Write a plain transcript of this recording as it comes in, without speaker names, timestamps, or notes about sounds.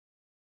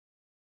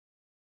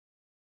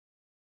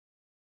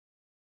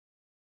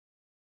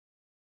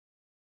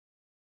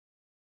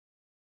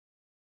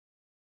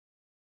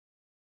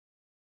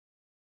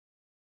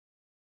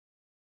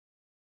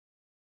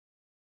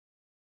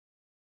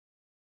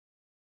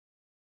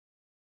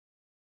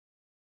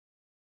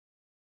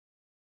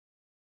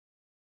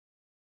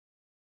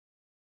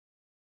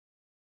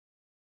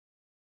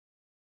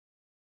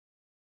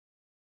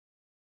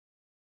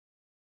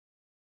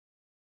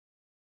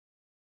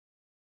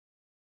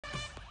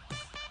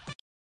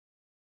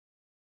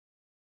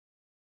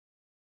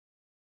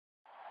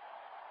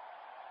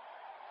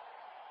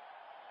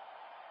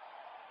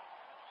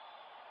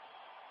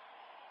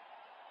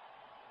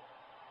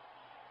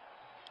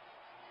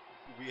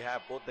we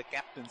have both the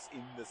captains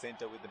in the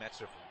center with the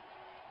match referee.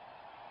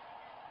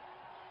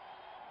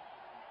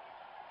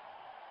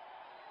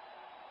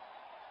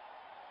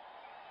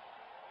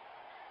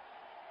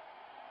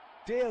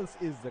 Tails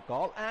is the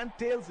call, and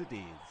tails it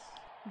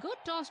is. Good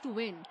toss to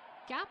win.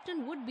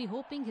 Captain would be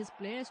hoping his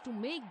players to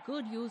make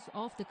good use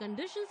of the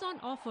conditions on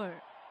offer.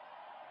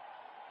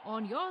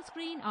 On your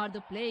screen are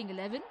the playing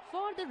 11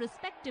 for the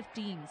respective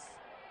teams.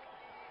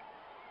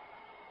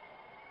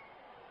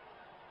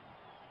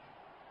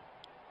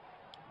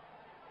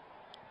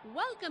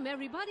 Welcome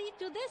everybody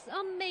to this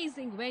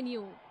amazing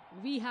venue.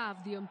 We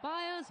have the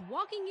umpires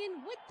walking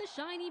in with the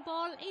shiny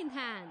ball in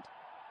hand.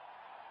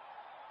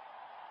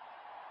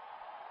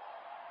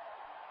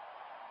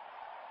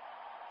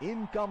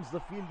 In comes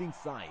the fielding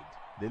side.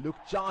 They look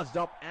charged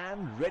up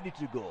and ready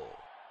to go.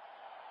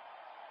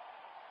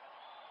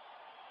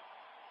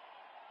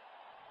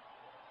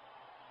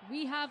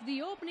 We have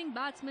the opening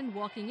batsman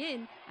walking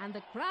in and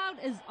the crowd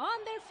is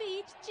on their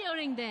feet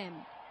cheering them.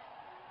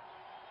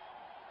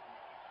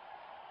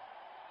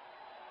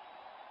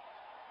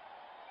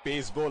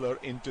 Pace bowler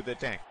into the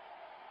attack.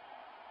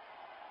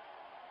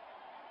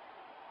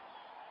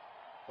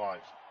 5,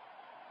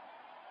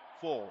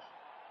 4,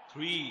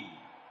 3,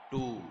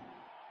 2,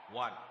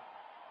 1.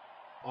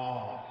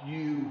 Are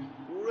you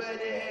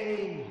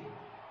ready?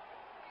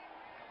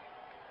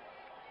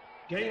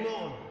 Game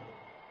on!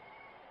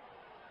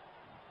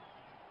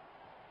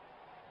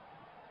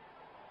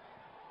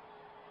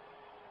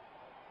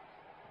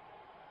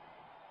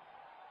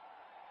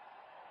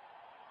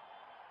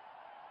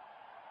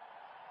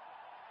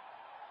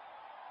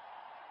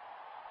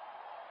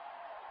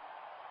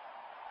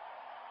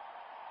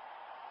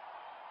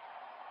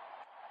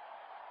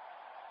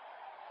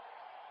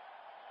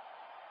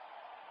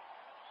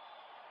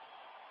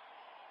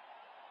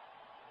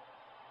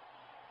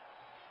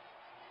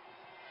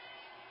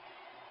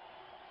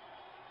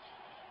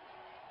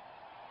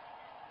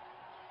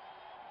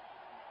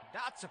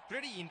 That's a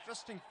pretty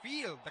interesting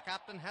field the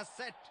captain has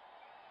set.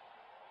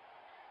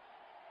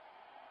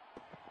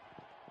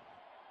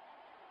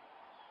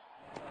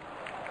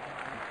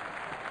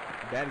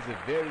 That is a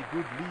very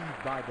good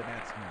lead by the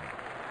batsman.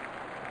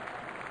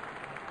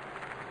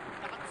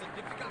 That's a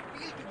difficult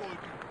field to bowl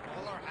to.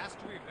 Bowler has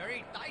to be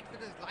very tight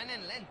with his line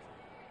and length.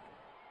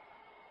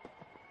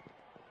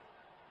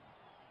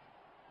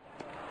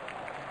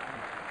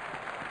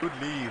 Good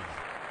leave.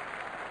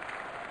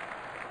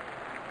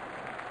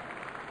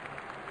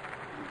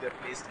 Fielder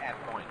placed at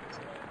point.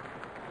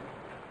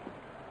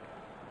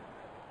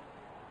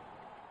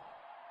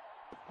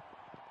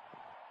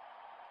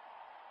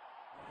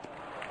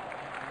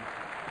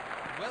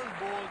 Well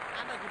bowled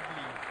and a good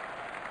lead.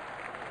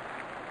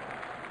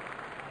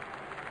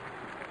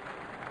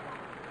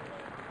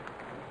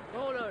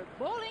 Bowler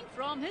bowling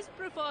from his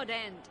preferred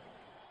end.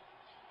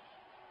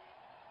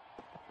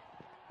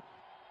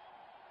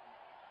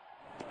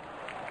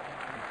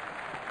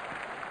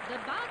 The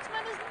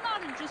batsman is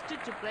not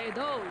interested to play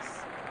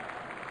those.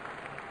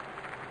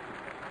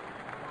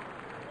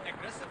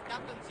 Aggressive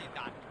captaincy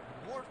that.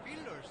 More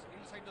fielders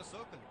inside the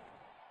circle.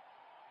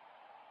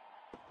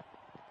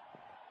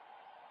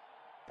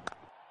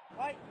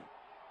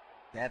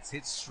 That's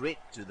hit straight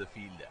to the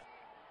fielder.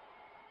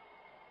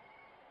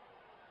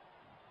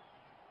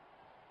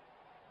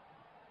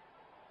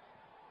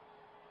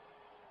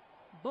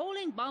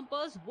 Bowling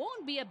bumpers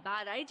won't be a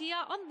bad idea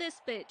on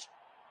this pitch.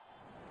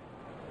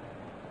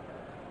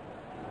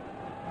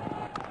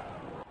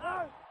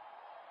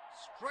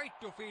 Straight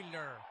to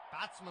fielder.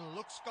 Batsman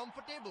looks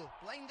comfortable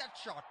playing that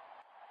shot.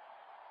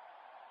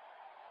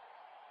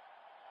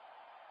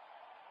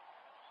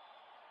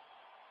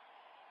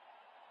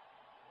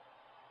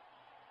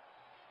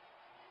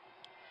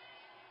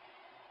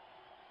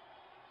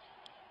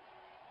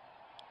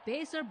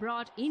 Pacer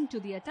brought into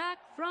the attack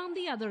from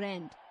the other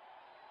end.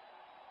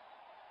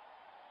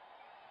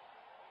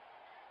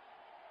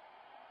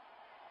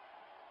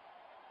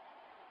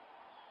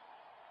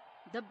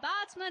 The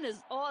batsman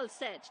is all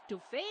set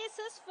to face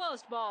his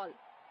first ball.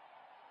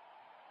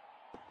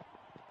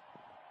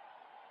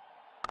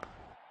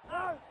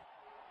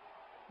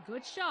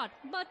 Good shot,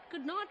 but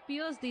could not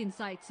pierce the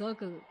inside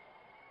circle.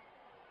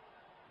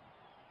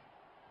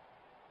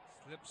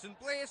 Slips in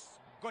place.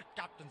 Good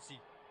captaincy.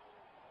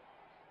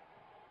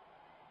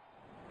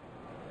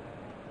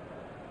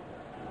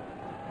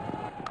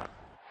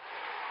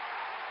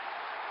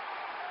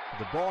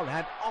 The ball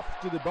had off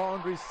to the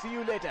boundary. See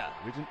you later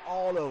written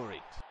all over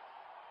it.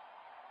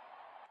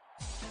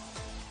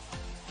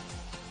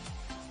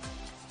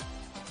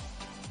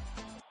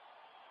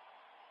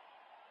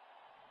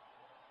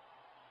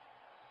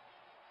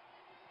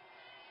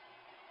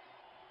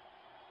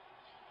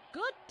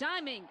 Good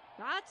timing.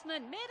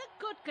 Batsman made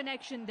a good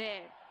connection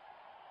there.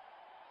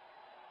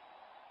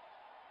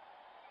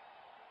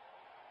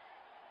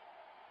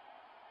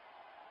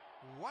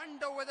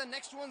 Wonder where the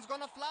next one's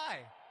gonna fly.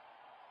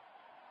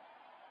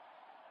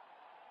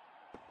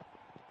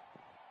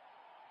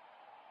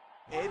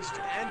 Edged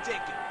and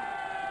taken.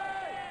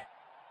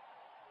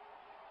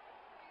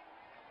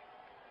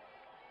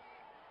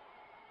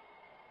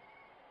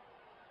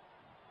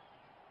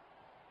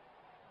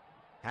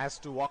 has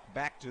to walk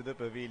back to the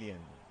pavilion.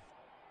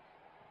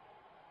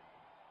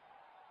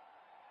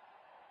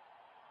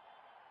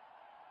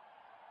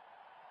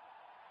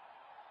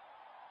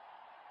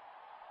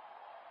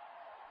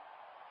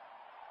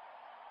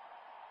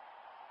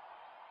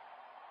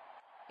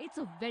 It's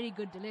a very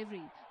good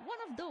delivery. One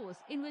of those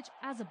in which,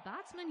 as a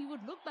batsman, you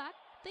would look back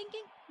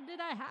thinking,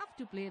 did I have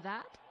to play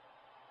that?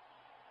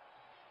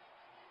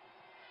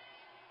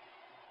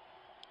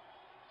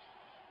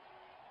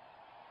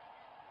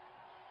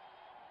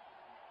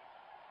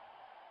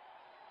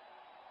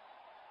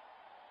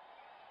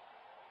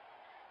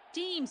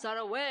 Teams are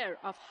aware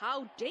of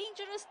how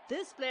dangerous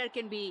this player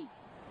can be.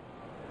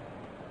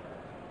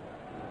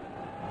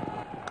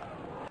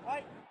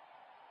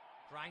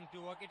 Trying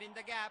to work it in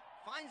the gap,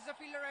 finds the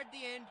fielder at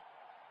the end.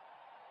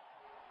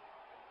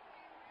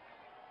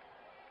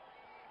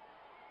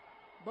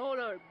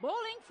 Bowler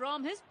bowling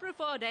from his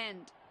preferred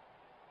end.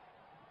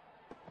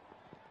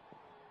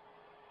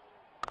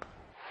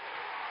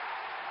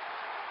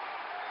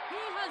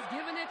 He has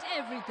given it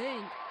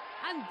everything,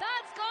 and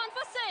that's gone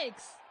for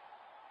 6.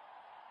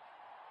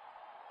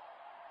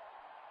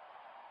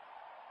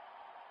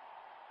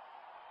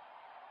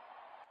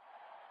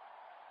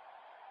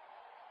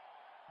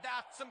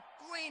 That's some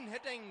clean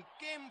hitting,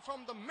 came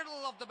from the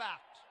middle of the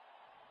bat.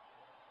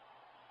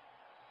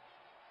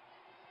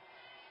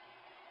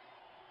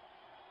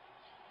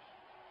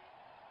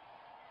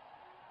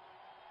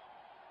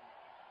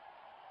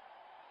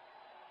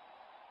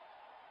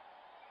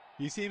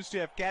 He seems to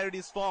have carried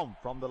his form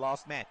from the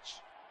last match.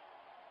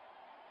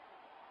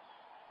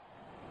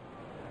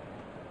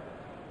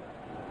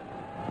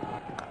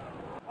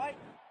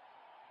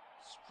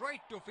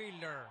 Straight to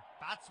fielder.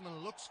 Batsman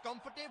looks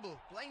comfortable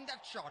playing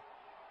that shot.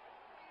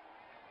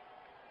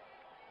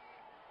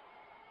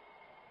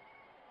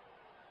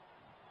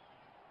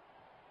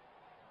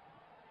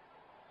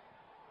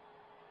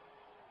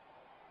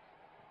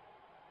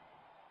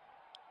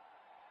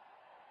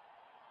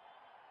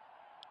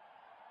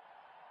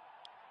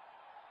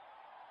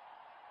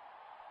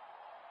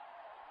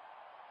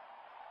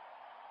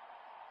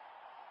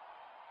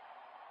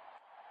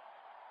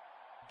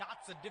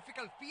 That's a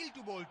difficult field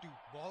to bowl to.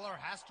 Bowler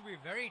has to be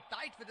very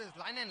tight with his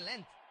line and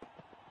length.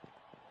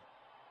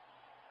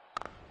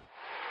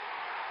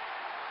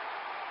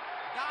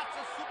 That's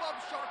a superb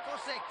shot for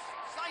 6.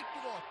 Sight to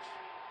watch.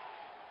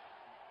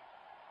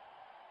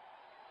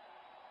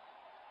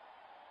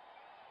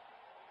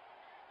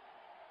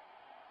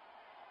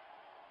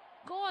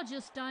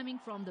 Gorgeous timing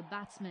from the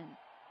batsman.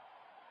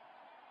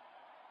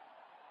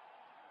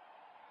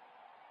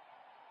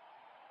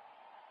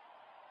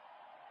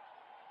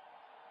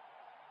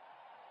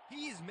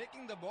 He's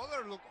making the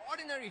bowler look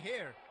ordinary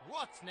here.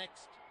 What's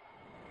next?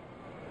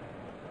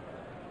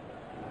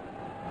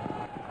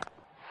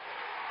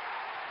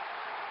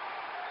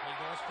 He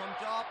goes from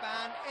top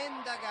and in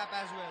the gap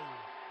as well.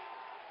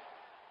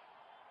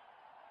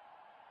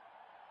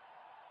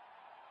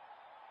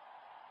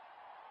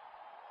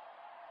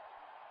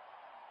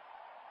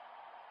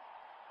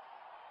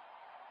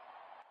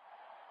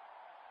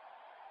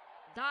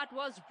 That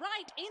was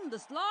right in the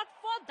slot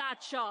for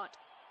that shot.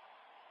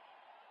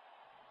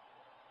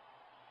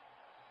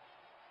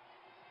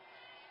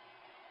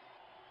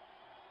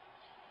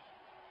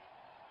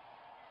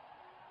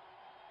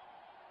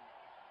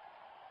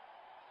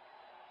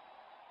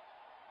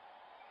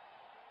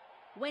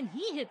 When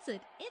he hits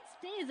it, it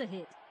stays a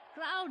hit.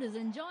 Crowd is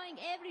enjoying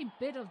every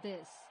bit of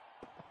this.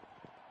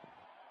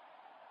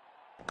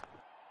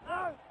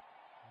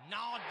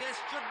 Now this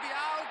should be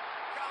out.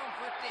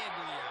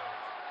 Comfortably out.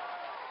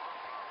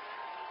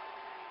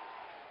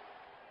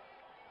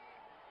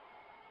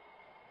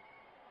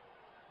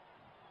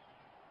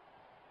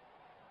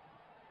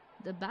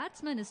 The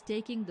batsman is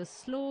taking the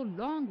slow,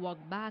 long walk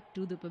back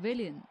to the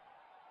pavilion.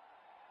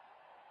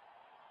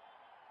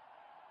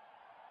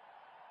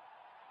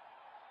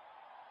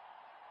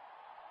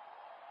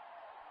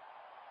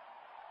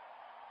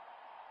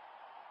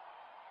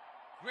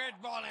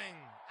 Great bowling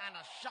and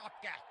a sharp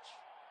catch.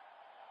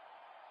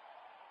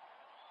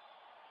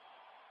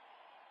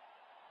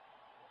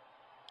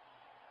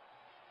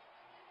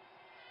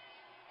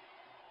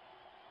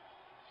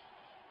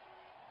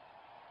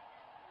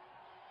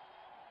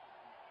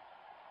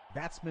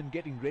 Batsman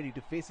getting ready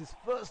to face his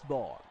first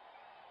ball.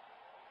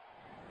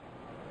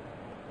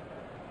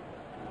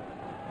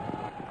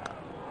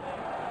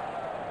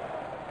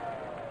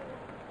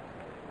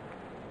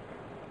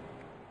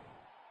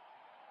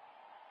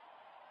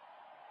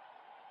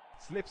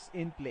 Slips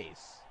in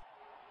place.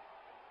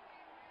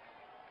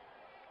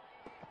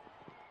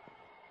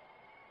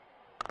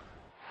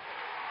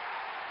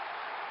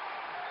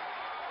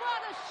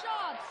 What a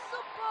shot!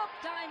 Superb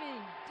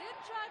timing!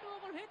 Didn't try to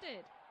overhit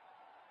it.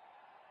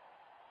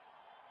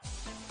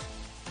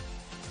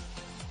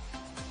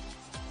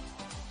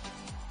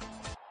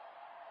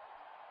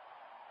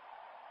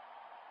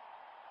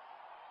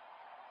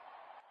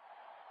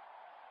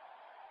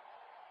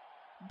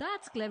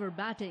 That's clever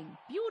batting,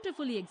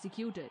 beautifully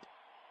executed.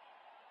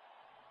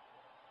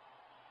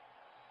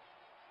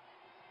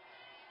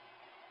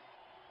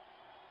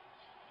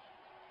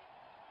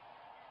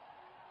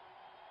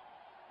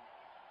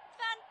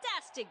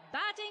 Fantastic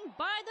batting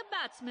by the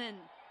batsman.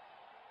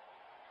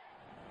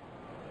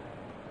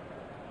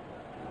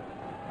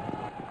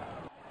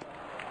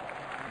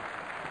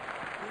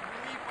 Good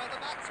relief by the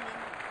batsman.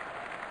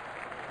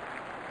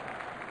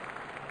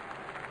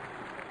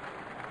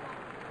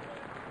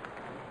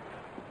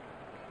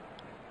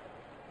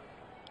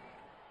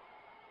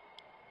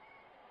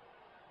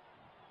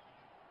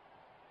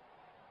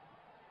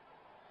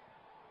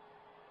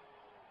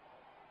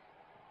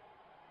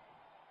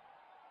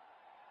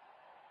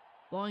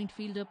 Point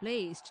fielder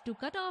placed to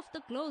cut off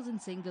the close in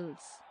singles.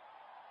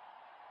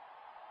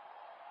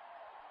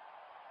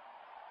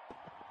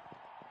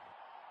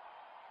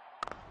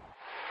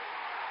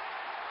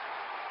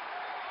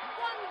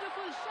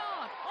 Wonderful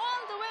shot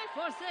all the way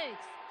for 6.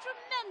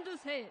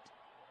 Tremendous hit.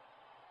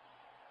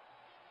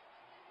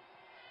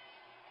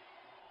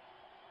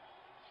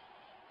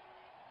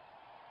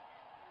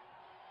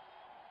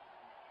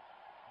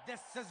 This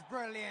is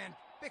brilliant.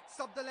 Picks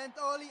up the length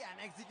early and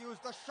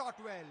executes the shot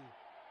well.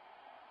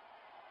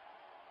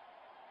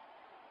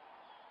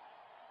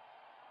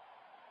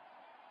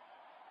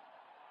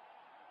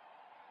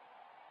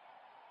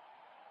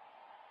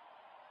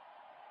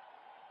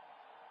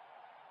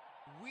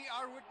 We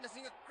are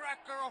witnessing a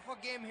cracker of a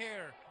game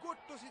here. Good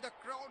to see the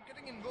crowd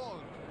getting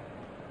involved.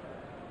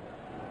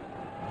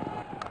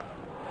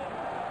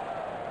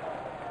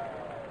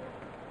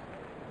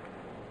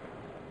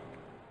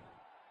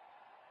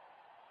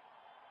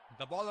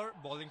 The bowler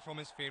bowling from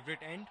his favourite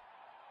end.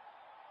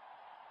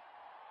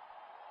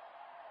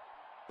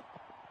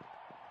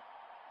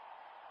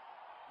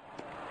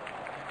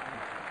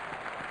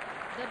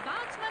 The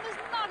batsman is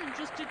not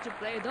interested to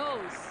play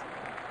those.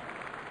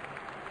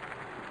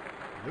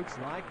 Looks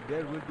like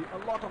there will be a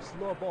lot of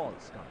slow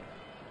balls coming.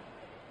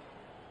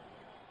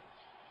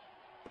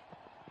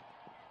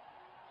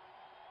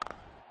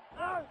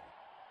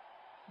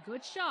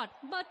 Good shot,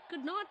 but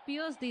could not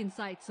pierce the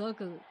inside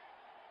circle.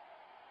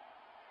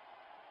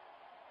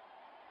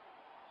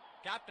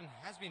 Captain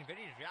has been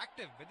very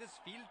reactive with his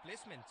field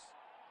placements.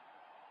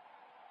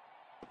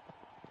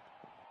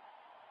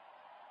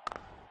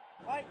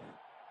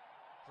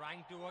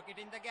 Trying to work it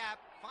in the gap,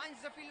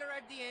 finds the fielder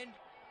at the end.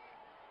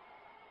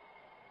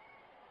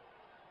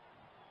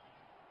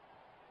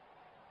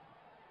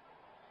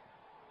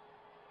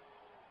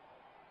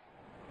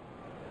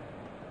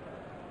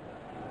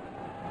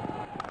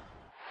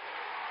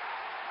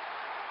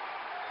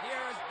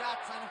 Here is that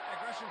sign of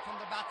aggression from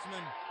the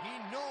batsman. He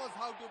knows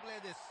how to play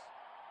this.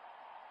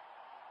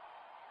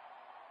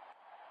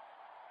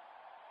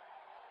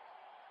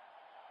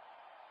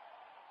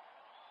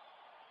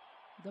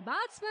 The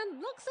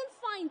batsman looks in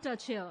fine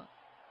touch here.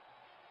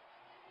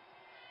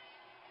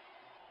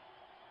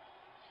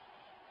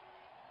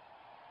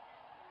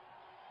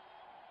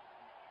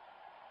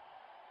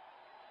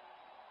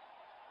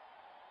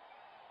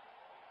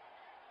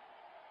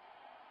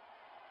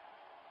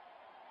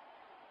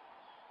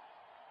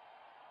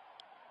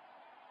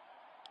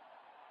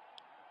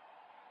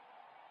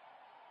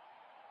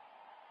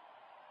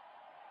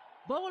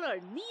 Bowler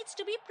needs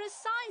to be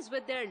precise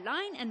with their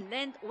line and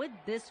length with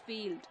this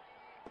field.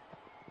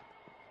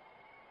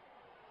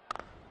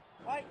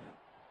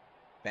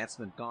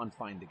 Batsman can't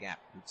find the gap.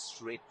 It's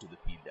straight to the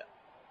fielder.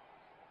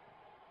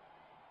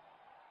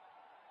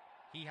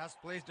 He has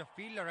placed a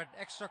fielder at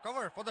extra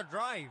cover for the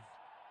drive.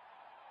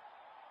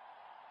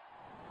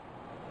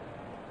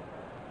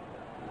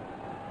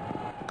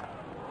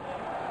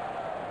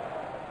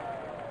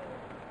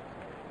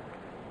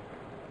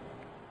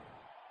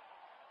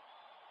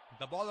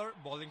 The bowler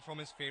bowling from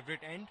his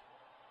favourite end.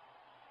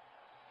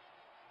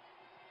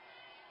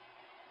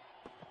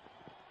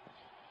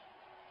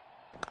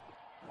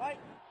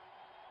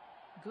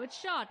 Good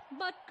shot,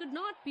 but could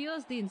not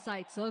pierce the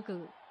inside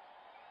circle.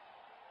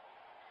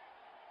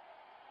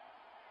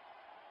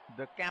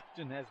 The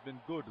captain has been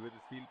good with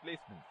his field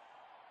placements.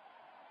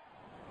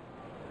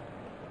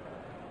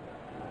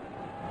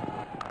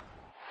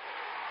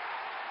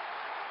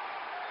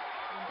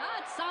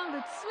 That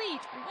sounded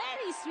sweet,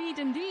 very sweet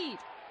indeed.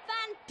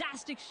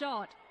 Fantastic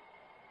shot.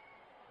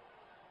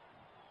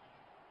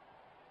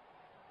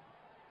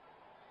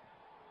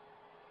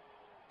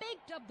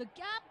 Picked up the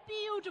gap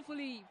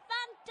beautifully.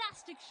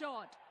 Fantastic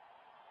shot.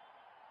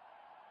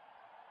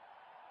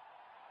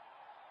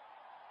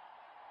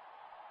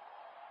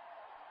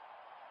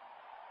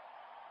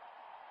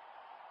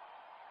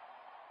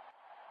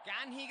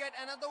 Can he get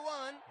another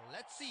one?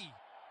 Let's see.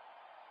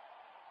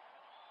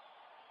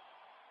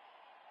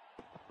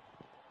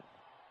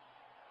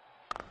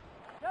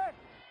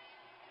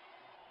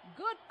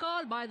 Good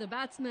call by the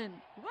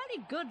batsman.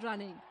 Very good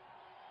running.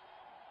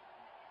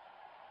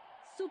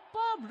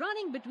 Superb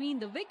running between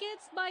the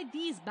wickets by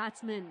these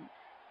batsmen.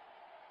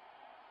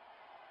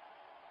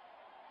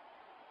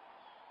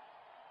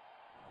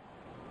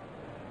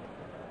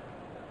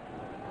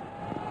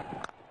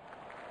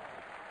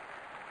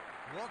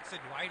 Works it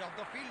wide of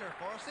the fielder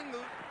for a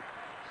single.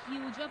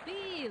 Huge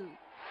appeal,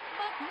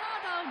 but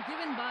not out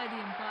given by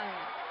the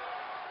umpire.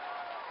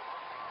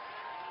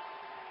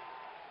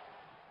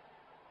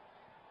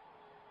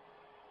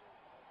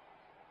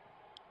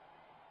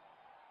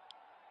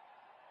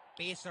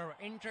 pacer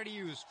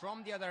introduced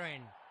from the other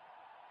end.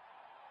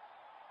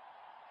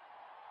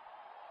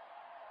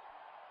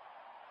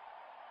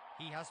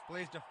 He has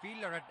placed a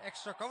fielder at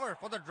extra cover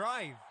for the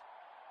drive.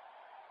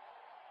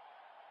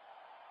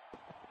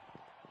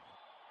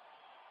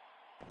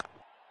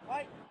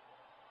 Right.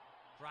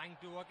 Trying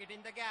to work it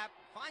in the gap,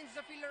 finds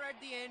the fielder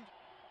at the end.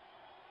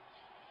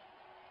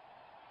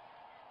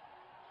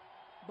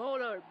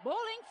 Bowler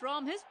bowling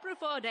from his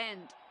preferred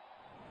end.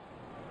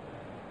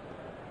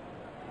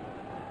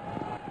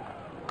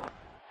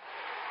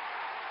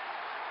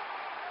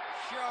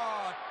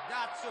 Shot!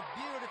 That's a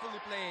beautifully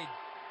played.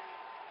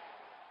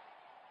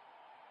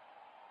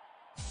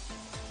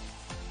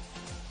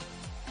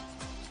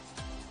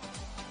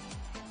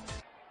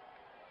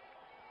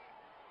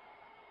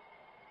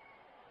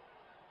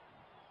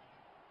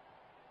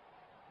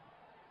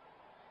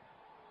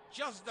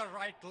 Just the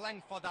right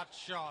length for that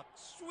shot.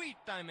 Sweet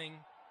timing.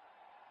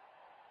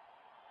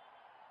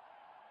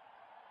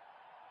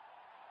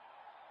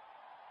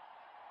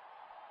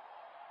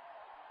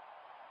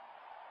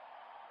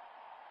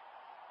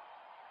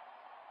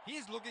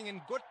 He's looking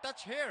in good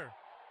touch here.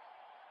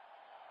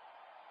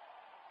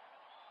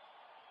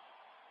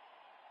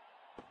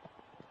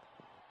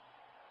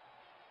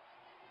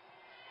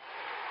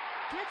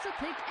 Gets a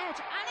thick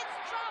edge and it's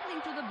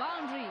traveling to the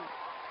boundary.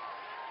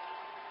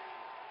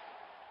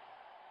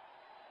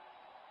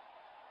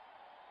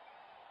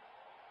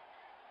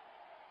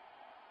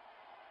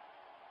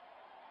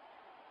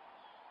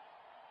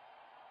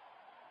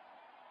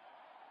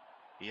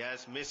 He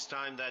has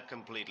mistimed that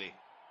completely.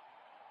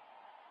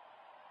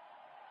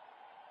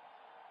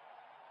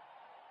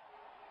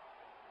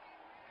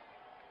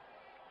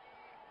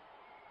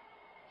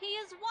 He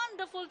is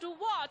wonderful to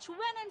watch when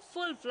in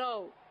full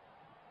flow.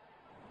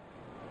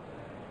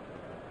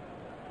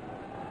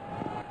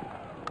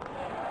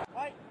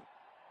 Right.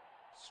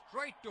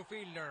 Straight to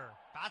fielder.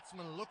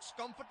 Batsman looks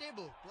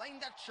comfortable playing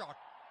that shot.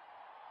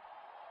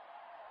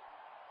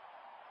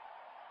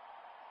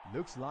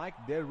 Looks like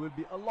there will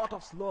be a lot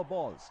of slow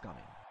balls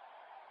coming.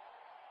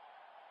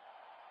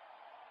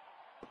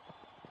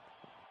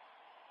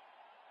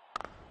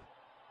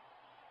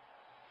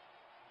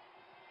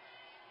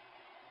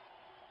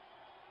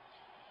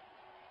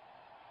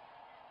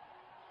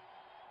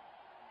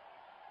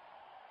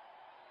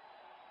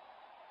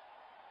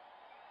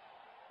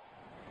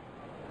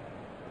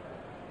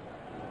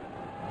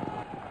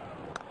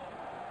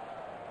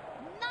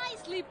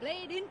 Nicely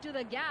played into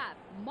the gap.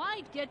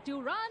 Might get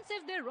 2 runs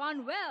if they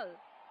run well.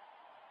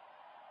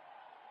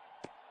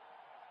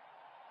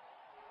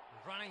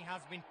 Running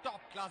has been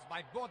top class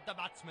by both the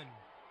batsmen.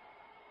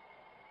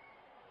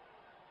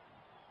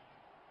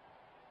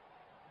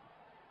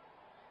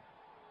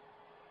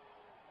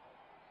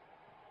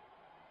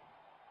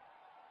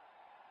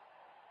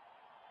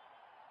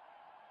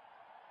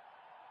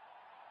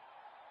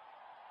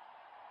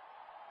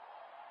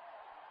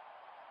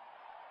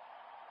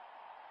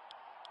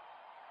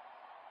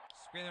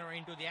 Spinner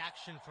into the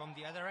action from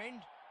the other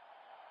end.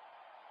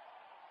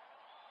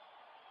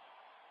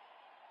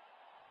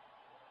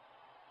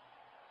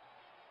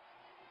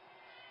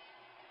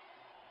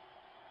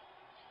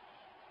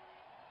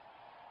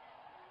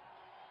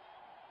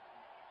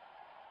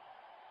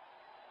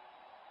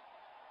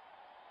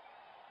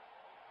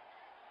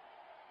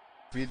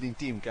 Fielding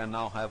team can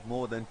now have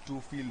more than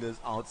 2 fielders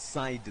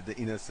outside the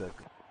inner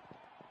circle.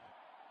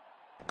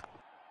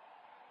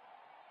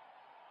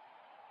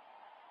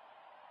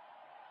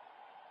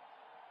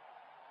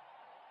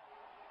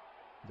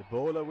 The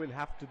bowler will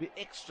have to be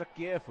extra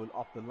careful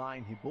of the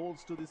line he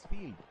bowls to this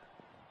field.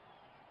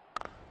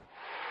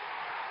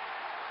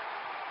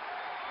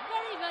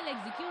 Very well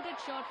executed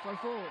shot for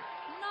 4.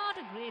 Not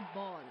a great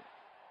ball.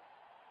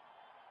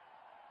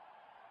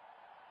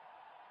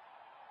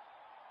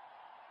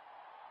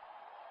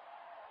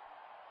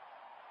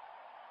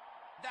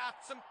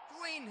 That's some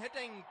clean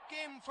hitting.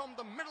 Came from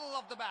the middle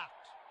of the bat.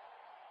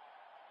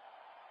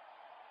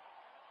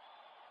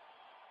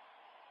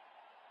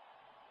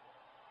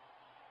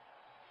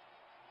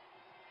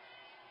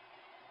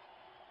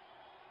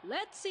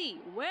 Let's see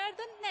where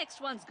the next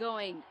one's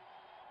going.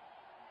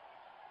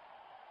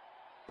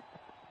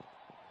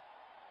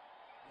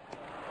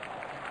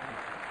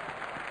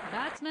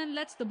 Batsman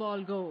lets the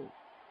ball go.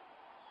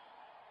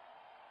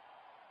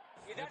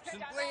 Slips in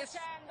place.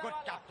 Good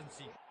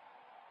captaincy.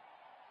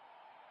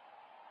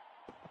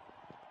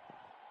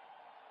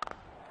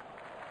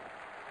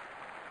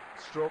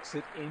 Strokes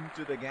it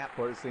into the gap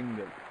for a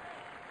single.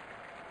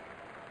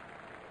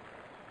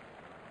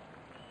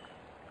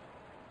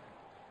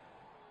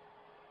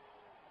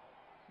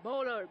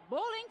 Bowler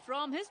bowling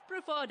from his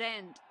preferred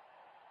end.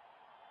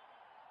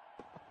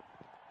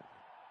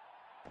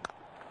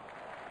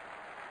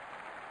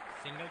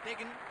 Single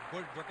taken.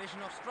 Good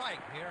rotation of strike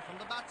here from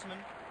the batsman.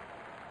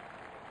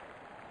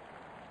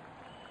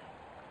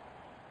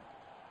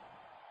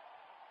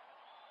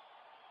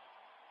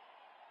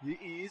 He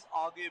is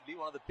arguably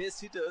one of the best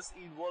hitters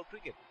in world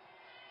cricket.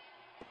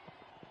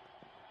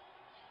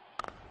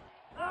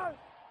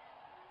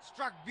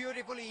 Struck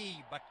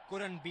beautifully, but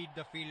couldn't beat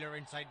the fielder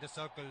inside the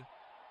circle.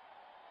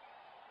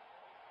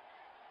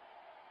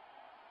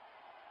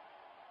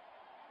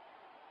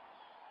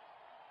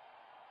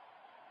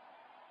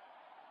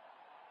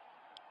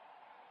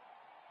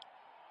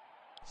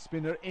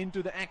 Spinner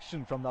into the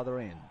action from the other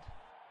end.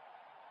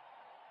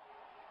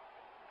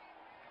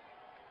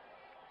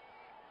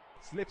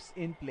 Slips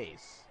in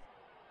place.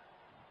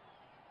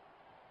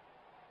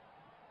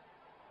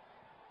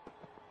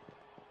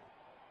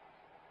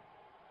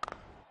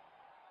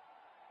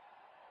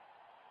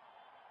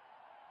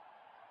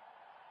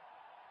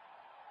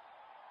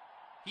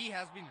 He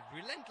has been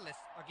relentless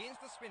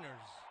against the spinners.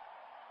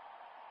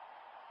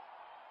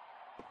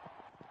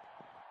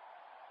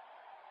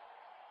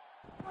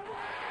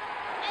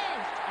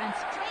 Edged and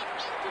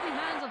straight into the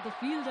hands of the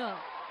fielder.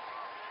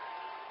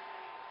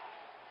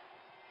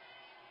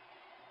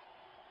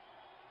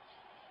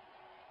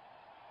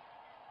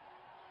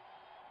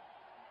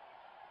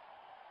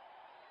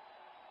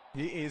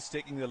 He is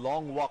taking a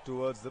long walk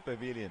towards the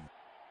pavilion.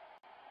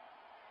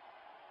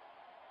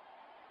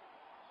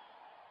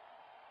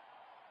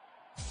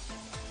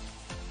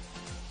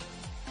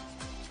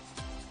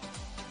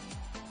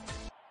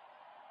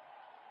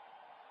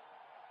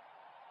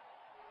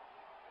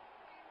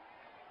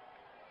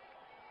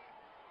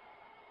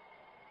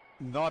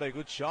 Not a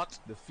good shot.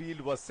 The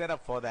field was set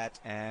up for that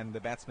and the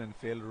batsman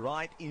fell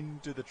right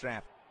into the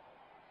trap.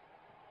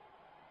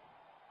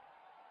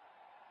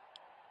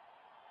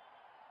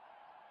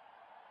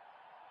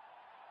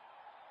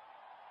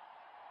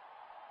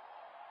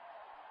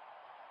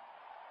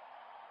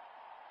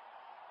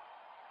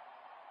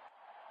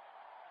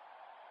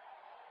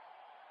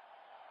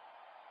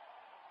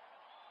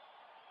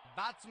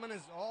 Batsman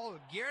is all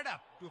geared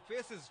up to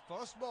face his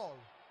first ball.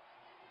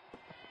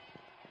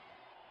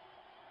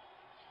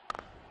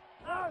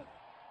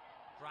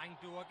 Trying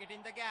to work it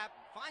in the gap,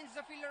 finds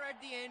the fielder at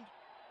the end.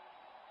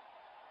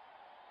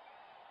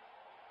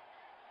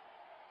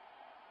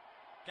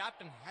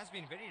 Captain has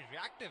been very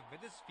reactive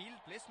with his field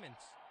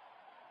placements.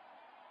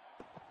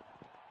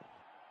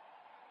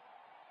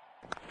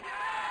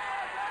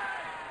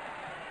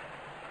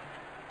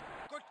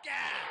 Good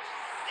catch!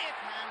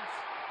 Safe hands!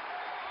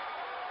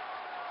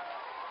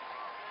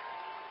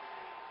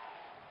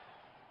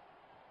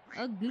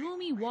 A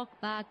gloomy walk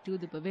back to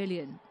the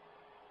pavilion.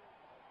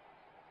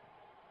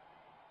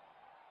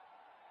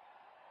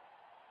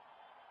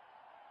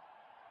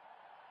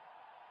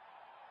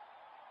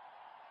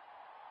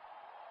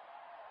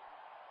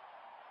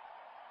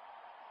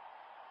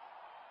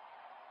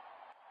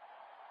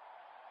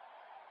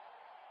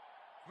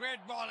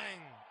 Great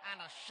bowling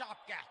and a sharp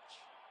catch.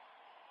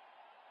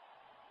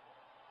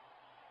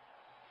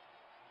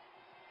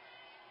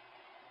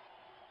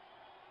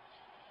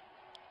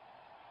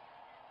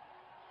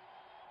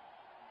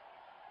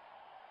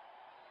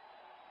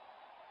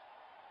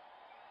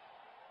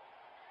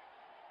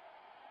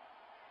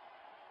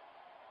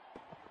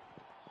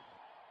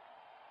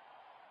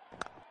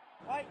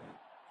 Right.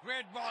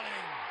 Great bowling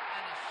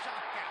and a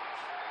sharp catch.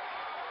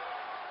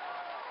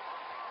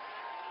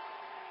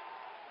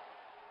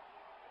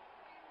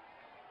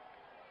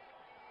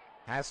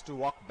 Has to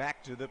walk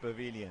back to the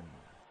pavilion.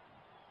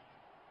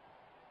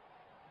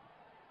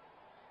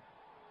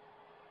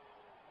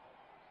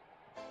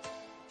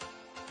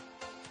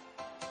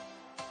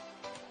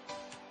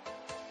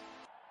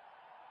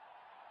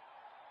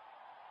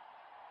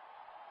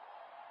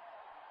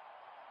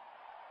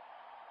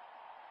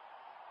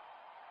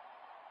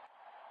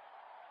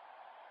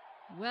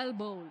 Well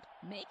bowled,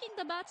 making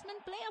the batsman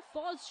play a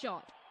false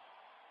shot.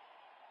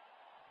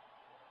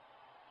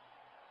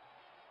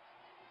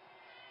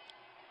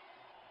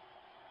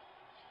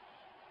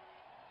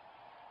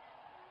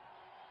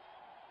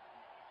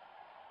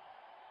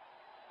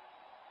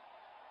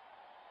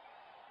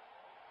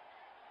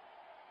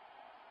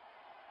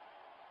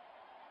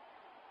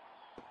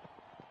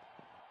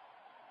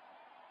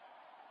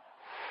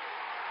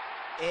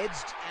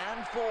 Edged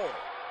and four.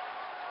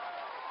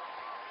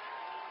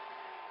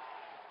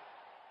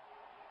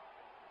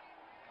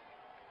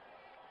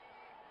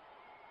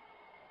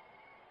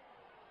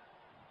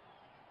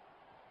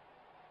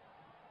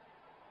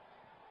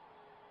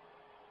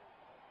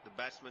 The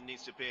batsman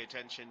needs to pay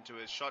attention to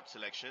his shot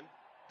selection.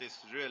 This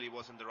really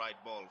wasn't the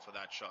right ball for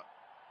that shot.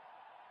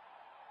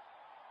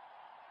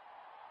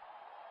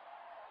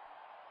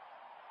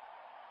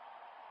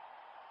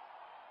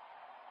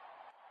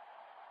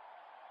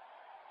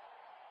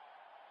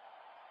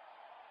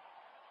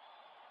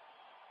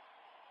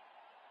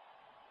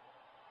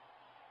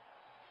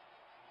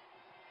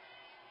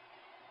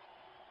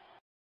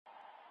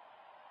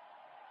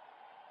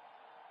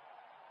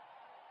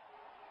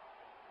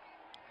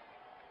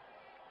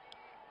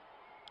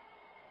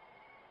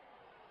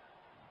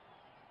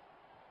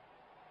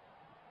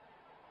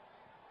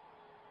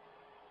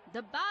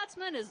 The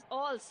batsman is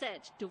all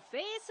set to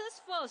face his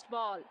first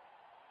ball.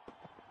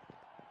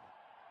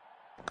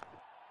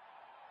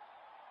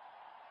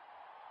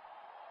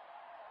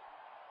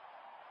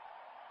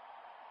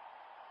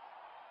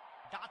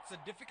 That's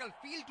a difficult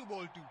field to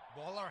bowl to.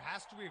 Bowler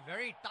has to be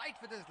very tight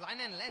with his line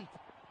and length.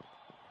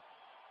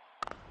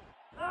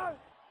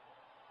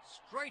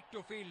 Straight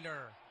to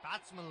fielder.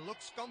 Batsman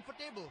looks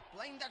comfortable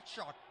playing that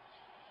shot.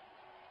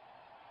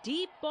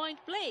 Deep point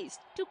placed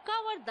to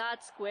cover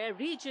that square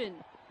region.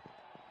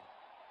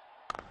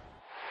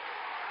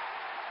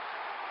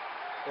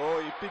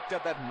 Oh, he picked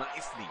up that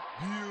nicely.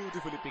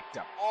 Beautifully picked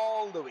up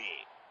all the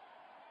way.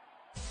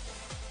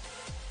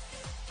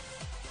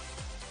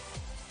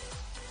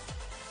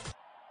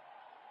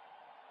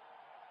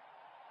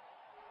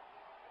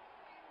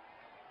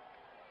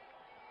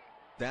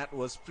 That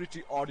was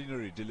pretty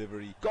ordinary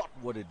delivery. Got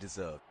what it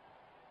deserved.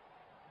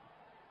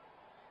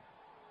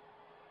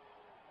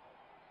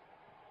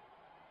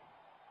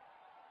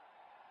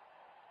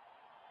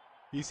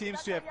 He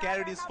seems to have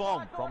carried his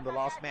form from the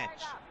last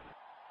match.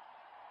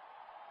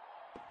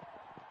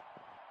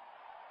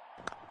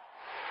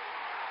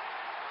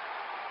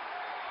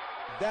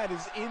 That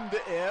is in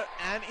the air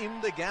and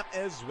in the gap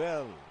as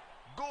well.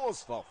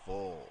 Goes for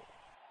 4.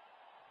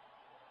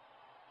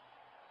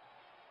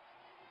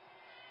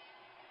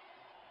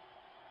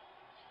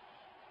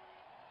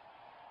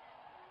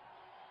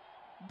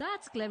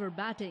 That's clever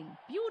batting,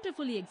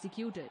 beautifully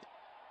executed.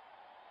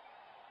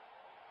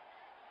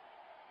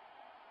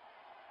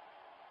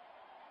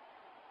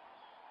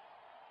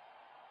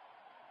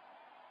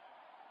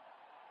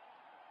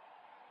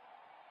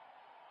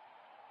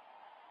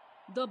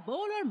 The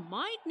bowler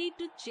might need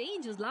to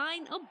change his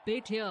line a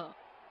bit here.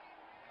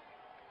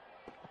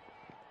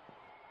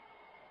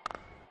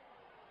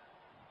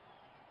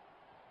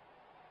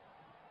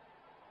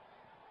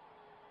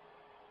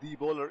 The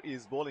bowler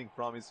is bowling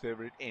from his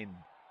favorite end.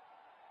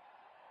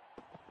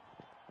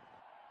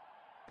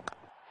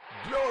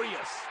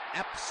 Glorious,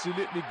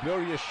 absolutely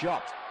glorious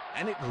shot,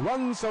 and it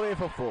runs away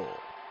for 4.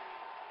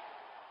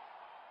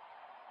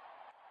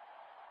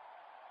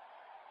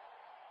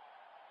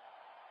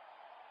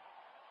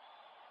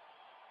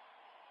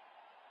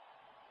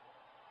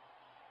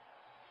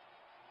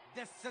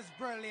 This is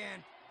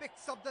brilliant.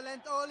 Picks up the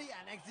length early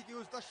and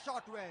executes the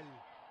shot well.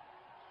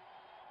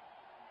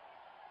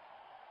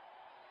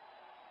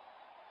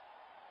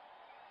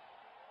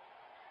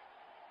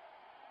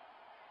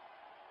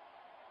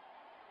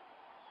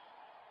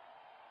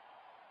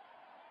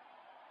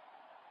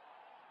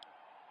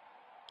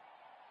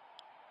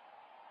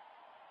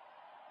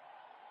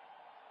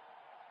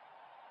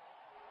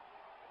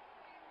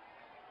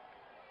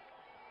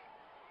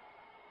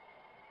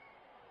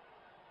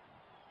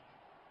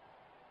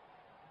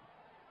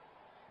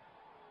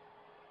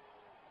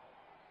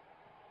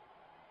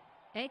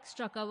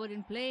 Extra cover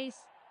in place,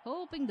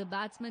 hoping the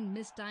batsman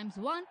mistimes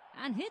one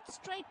and hits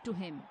straight to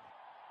him.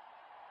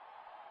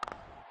 Goes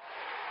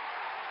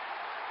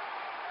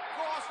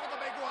for the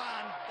big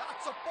one.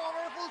 That's a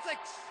powerful 6.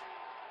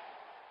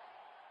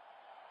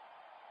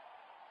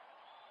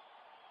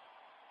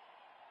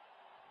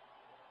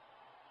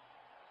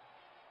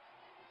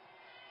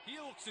 He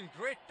looks in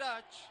great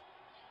touch.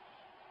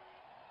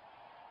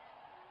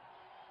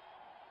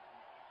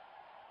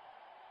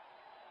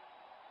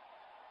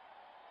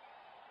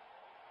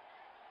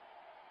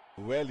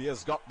 Well, he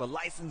has got the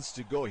license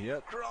to go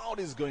here. Crowd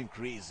is going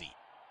crazy.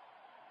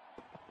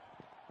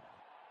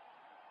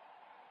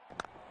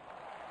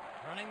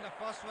 Running the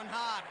first one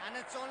hard, and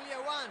it's only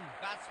a 1.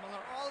 Batsmen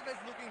are always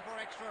looking for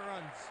extra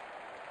runs.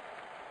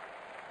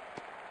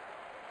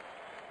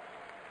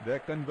 They're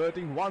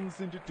converting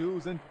 1s into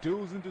 2s and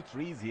 2s into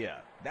 3s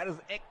here. That is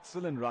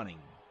excellent running.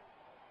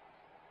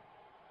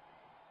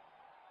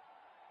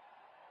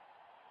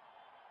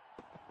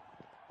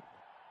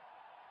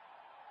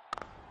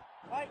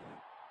 Right.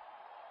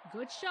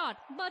 Good shot,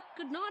 but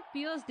could not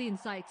pierce the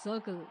inside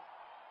circle.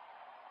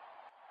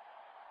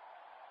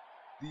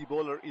 The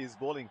bowler is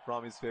bowling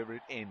from his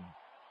favorite end.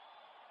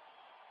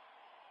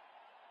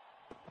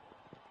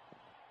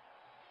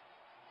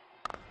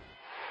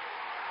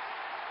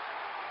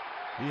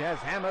 He has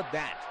hammered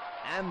that,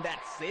 and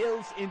that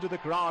sails into the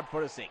crowd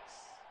for a 6.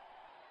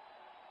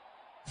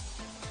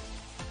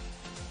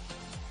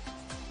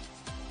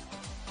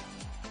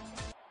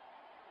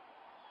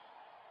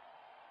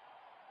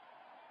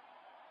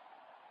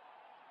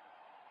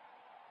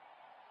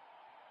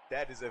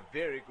 That is a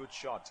very good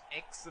shot.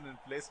 Excellent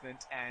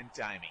placement and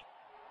timing.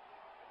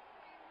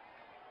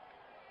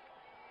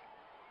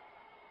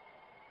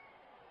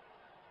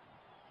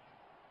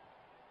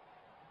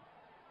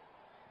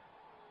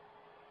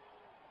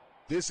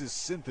 This is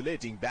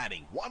scintillating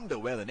batting. Wonder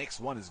where the next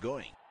one is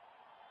going.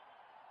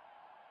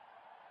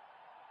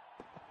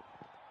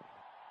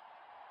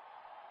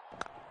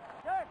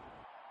 Good.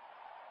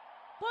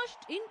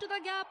 Pushed into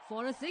the gap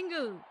for a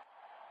single.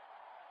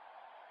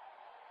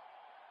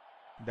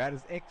 That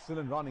is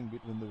excellent running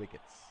between the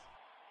wickets.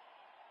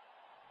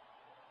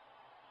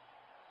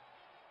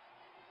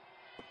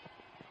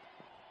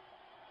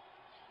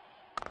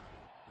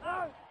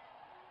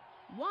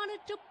 Wanted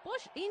to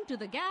push into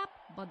the gap,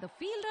 but the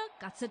fielder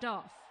cuts it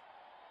off.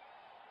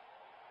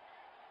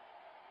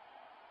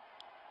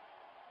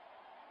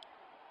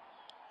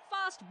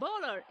 Fast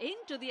bowler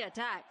into the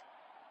attack.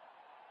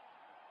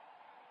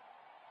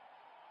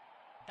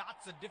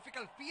 That's a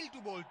difficult field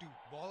to bowl to.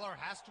 Bowler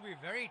has to be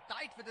very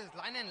tight with his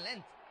line and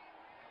length.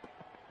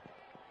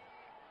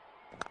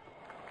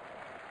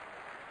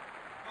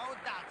 Oh,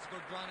 that's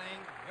good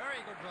running.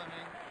 Very good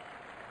running.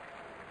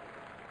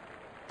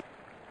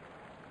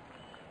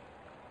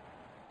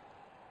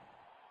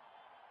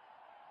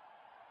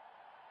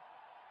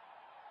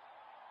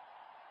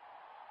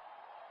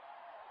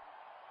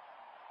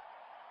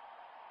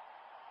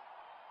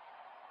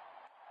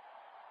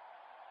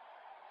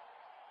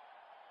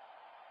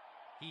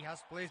 He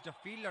has placed a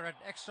fielder at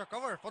extra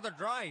cover for the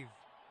drive.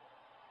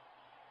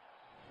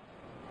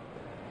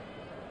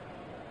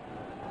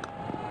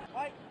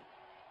 Right.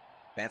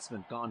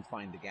 Batsman can't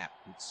find the gap.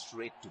 It's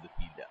straight to the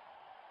fielder.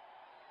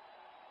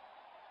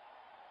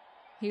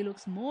 He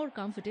looks more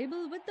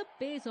comfortable with the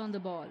pace on the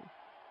ball.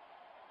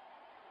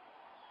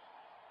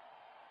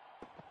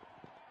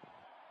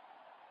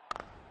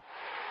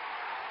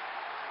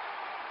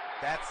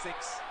 That's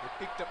 6.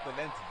 He picked up the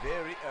length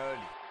very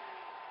early.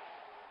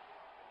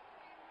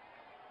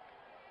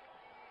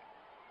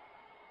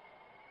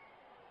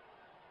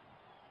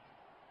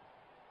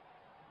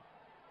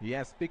 He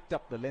has picked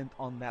up the length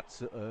on that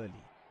so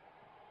early.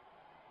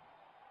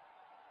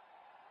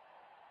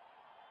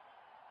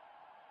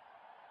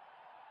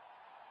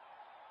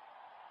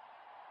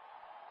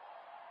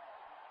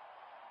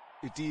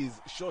 It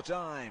is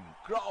showtime.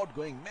 Crowd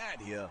going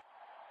mad here.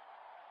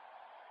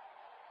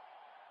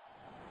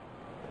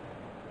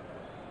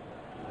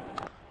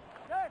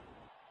 Good.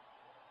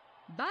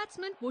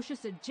 Batsman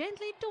pushes it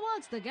gently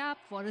towards the gap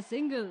for a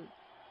single.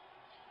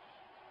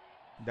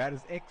 That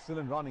is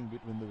excellent running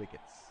between the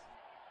wickets.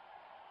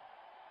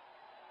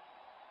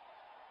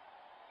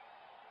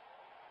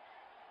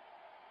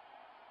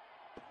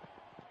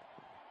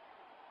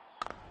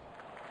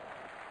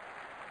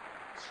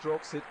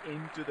 Strokes it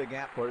into the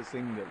gap for a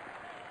single.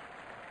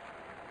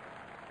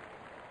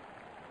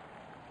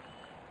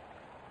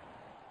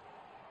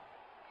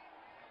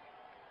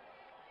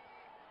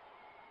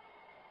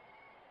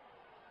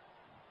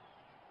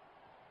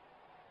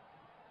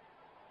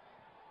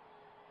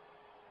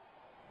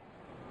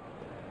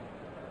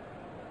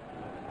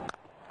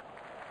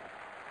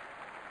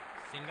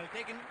 Single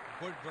taken.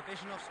 Good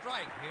rotation of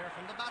strike here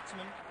from the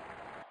batsman.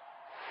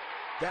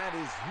 That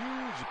is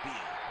huge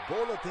appeal.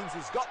 Bowler thinks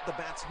he's got the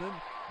batsman,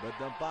 but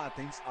the umpire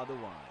thinks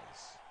otherwise.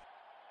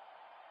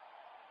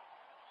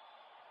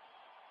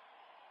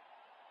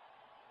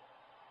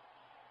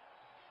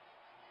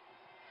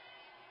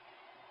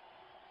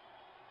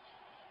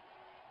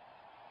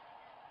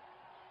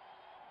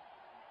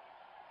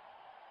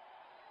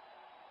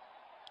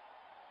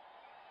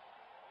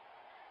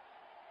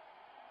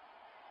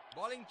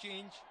 Bowling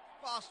change.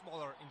 Fast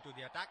bowler into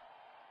the attack.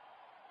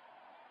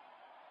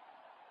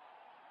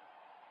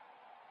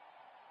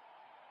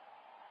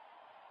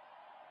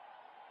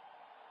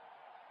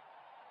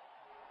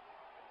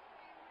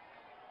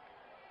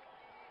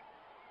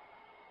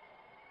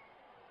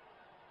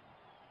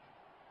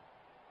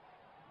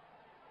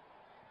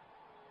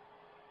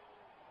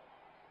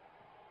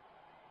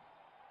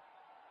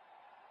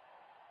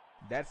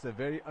 That's a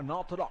very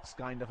unorthodox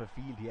kind of a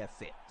field he has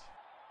set.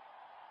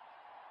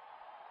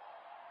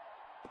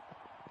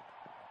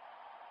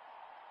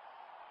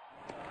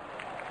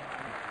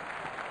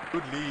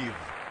 Good leave.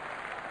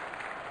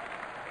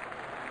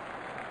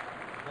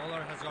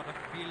 Bowler has got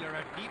a fielder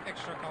at deep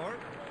extra cover.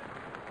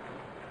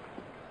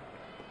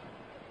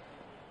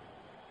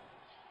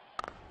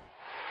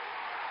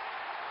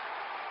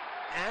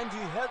 And he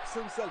helps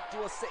himself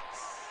to a 6.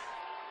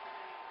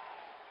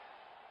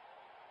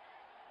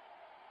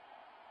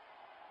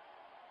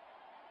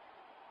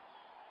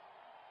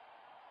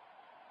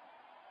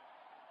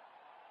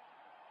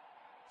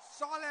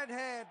 Solid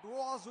hit.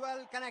 Was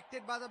well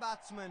connected by the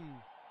batsman.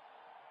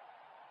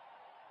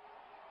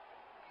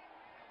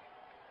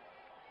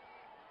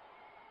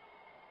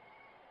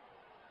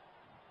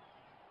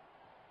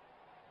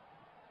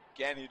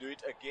 Can he do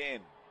it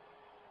again?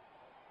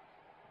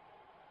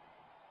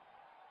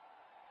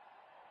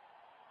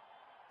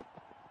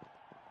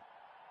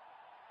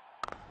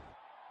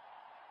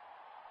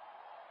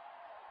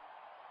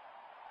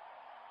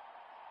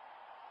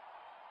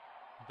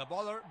 The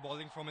bowler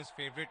bowling from his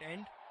favourite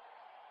end.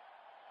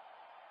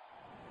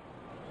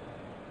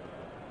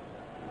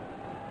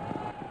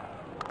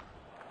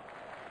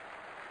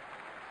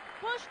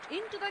 Pushed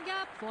into the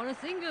gap for a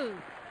single.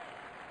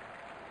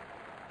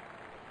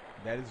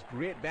 That is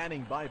great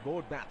batting by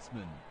both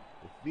batsmen.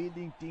 The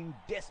fielding team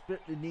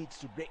desperately needs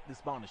to break this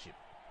partnership.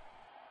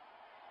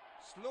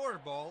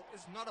 Slower ball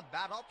is not a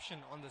bad option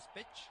on this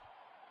pitch.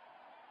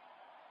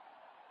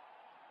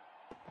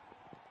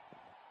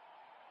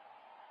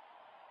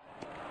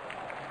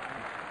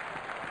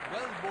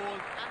 Well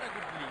bowled and a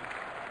good lead.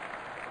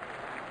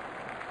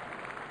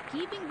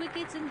 Keeping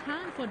wickets in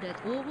hand for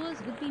death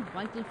overs would be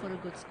vital for a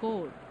good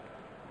score.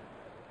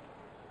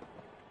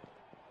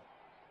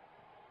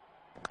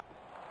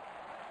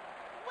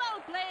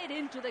 Well played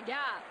into the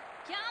gap.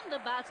 Can the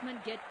batsman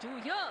get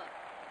 2 here?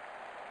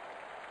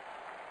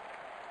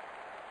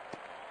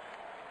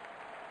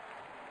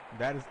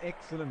 That is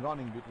excellent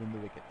running between the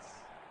wickets.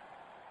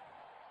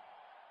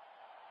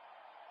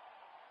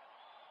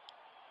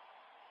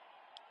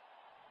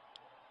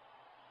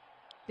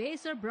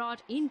 Pacer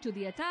brought into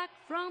the attack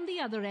from the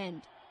other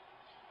end.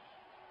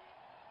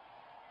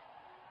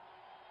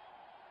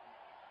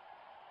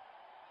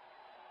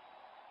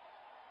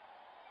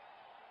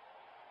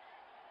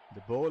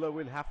 The bowler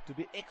will have to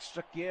be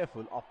extra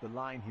careful of the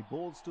line he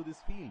bowls to this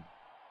field.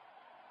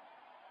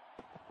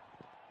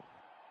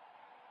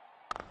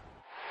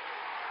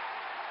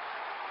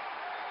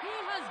 He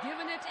has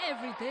given it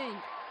everything.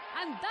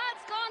 And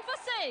that's gone for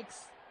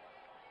 6.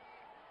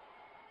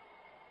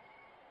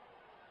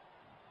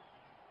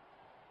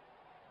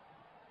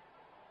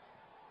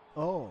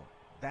 Oh,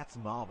 that's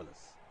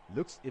marvellous.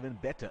 Looks even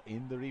better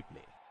in the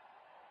replay.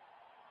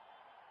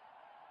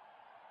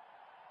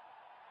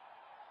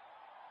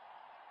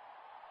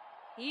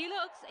 He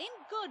looks in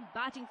good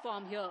batting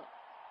form here.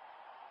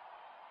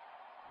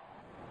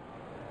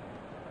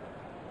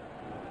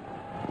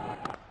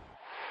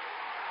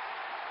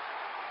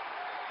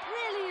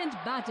 Brilliant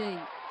batting,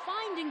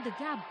 finding the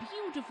gap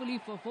beautifully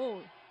for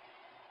 4.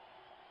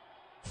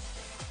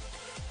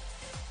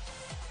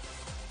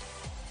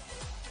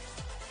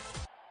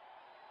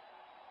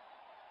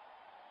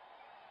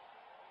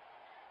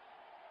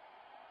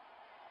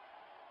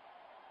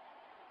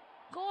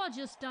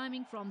 Gorgeous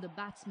timing from the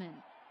batsman.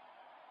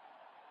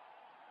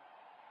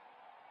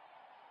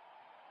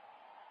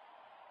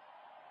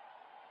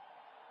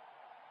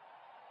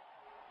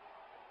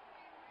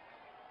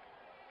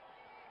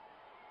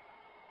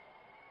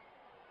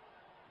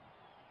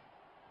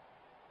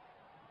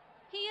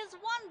 He is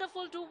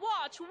wonderful to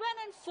watch when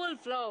in full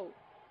flow.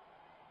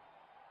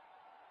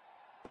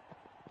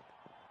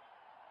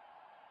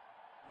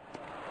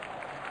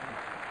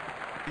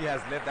 He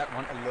has left that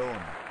one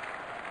alone.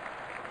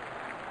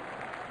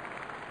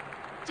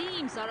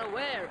 Teams are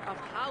aware of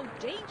how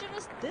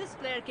dangerous this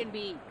player can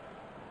be.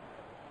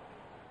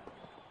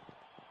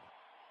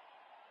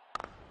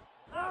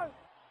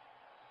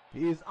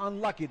 He is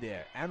unlucky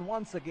there and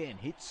once again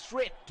hit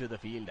straight to the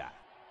fielder.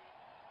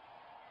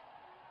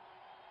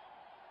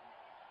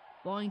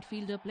 Point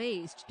fielder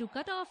placed to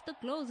cut off the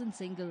close in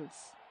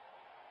singles.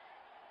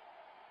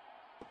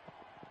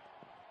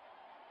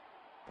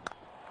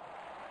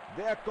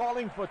 They are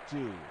calling for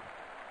 2.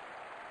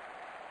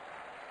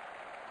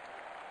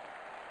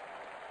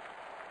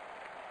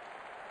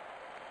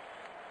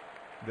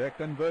 They're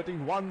converting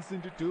 1s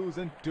into 2s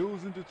and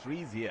 2s into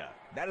 3s here.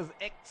 That is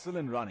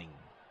excellent running.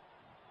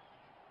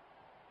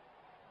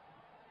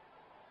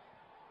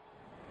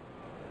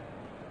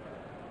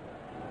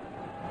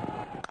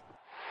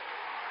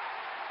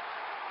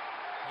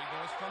 He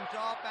goes from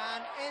top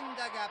and in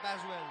the gap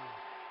as well.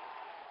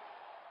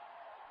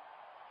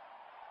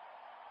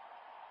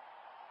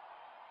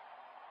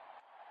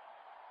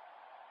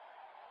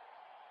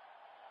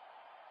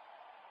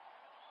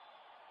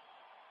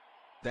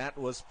 That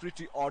was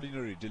pretty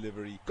ordinary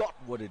delivery. Got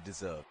what it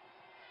deserved.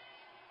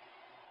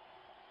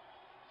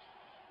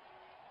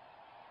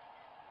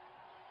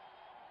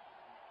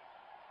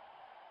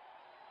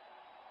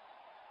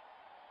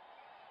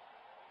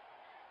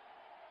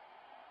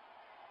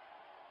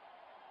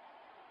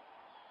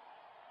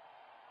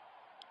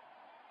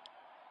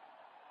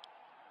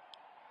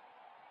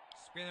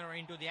 Spinner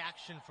into the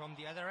action from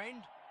the other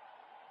end.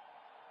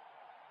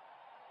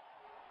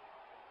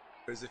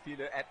 There's a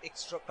fielder at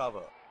extra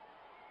cover.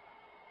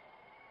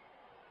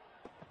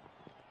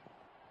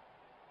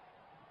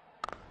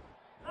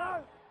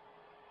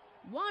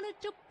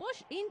 Wanted to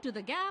push into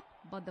the gap,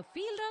 but the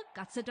fielder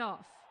cuts it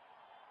off.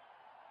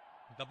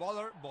 The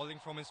bowler bowling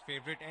from his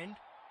favourite end.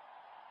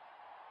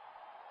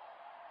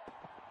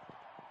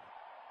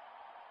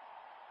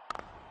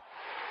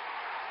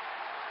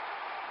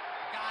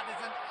 That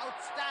is an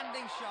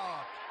outstanding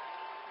shot.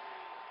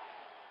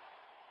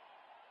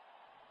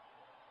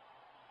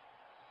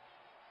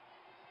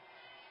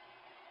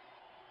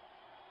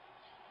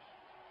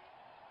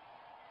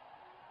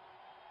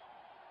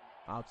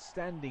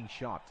 Outstanding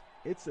shot.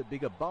 It's a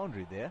bigger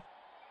boundary there.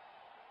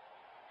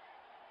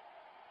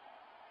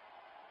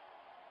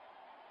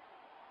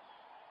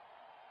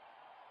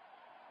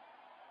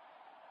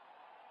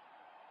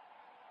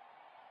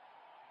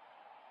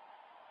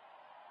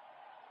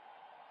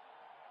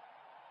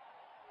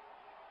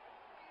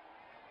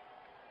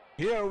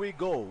 Here we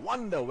go.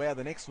 Wonder where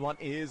the next one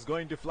is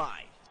going to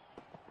fly.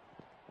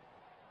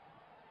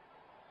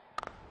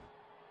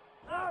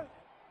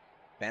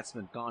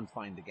 Batsman can't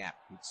find the gap.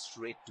 It's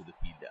straight to the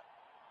fielder.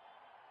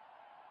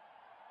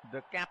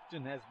 The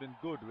captain has been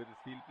good with his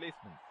field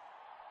placement.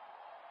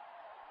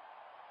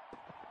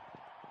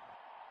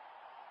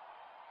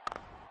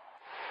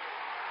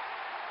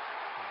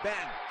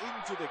 Bang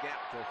into the gap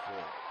for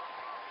 4.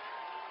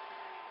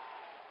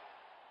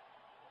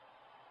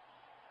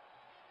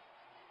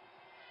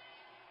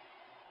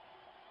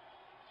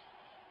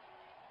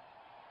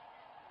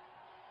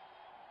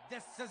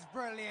 This is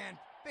brilliant.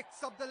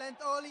 Picks up the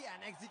length early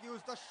and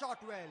executes the shot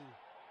well.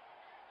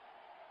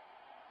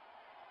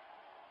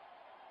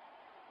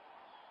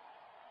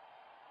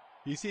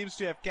 He seems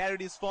to have carried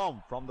his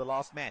form from the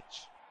last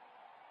match.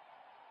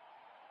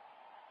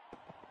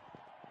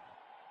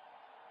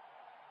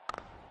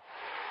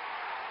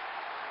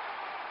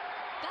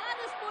 That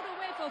is put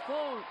away for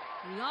 4.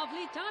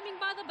 Lovely timing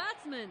by the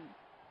batsman.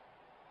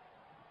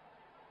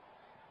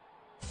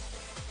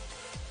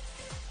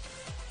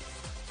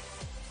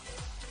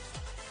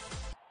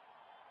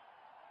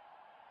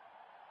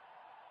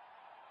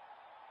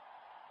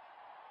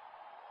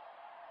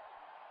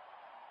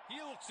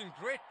 He looks in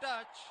great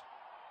touch.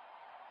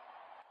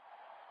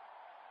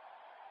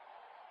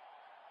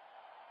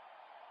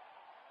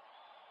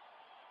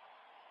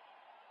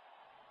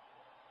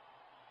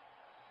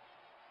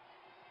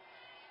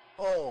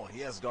 Oh, he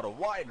has got a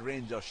wide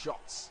range of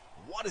shots.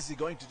 What is he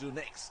going to do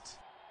next?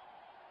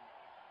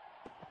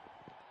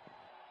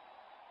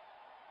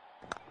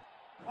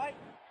 Right.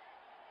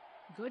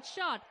 Good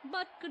shot,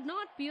 but could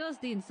not pierce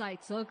the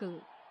inside circle.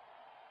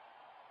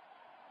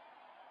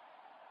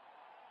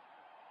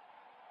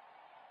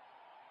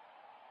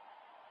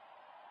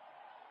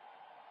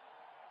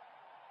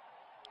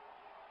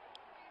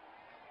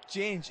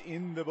 Change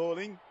in the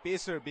bowling.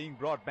 Pacer being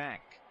brought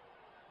back.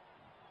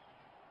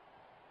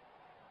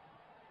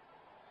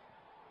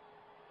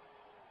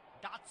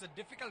 That's a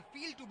difficult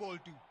field to bowl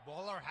to.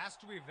 Bowler has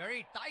to be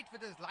very tight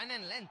with his line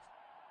and length.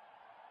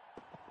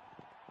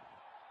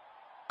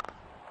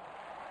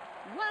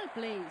 Well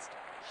placed.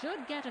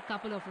 Should get a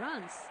couple of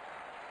runs.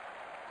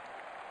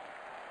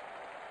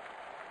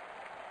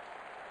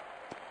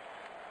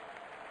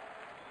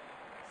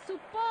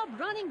 Superb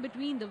running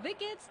between the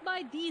wickets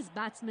by these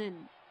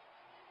batsmen.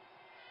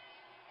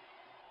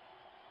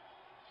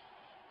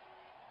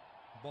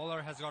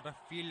 Bowler has got a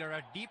fielder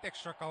at deep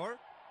extra cover.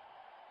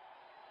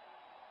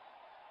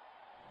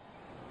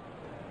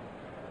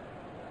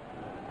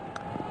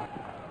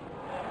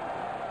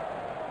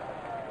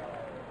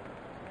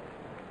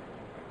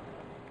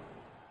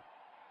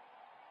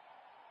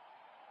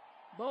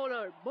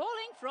 Bowler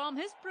bowling from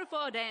his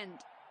preferred end.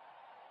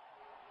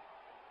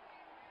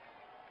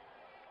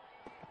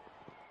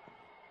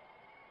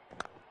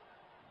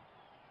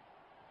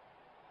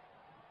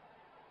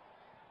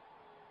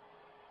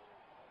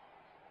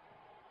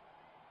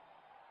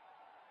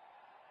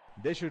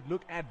 They should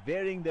look at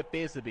varying their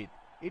pace a bit.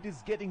 It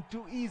is getting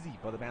too easy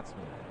for the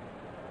batsman.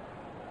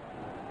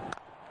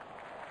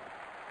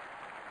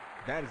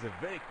 That is a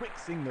very quick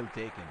signal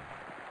taken.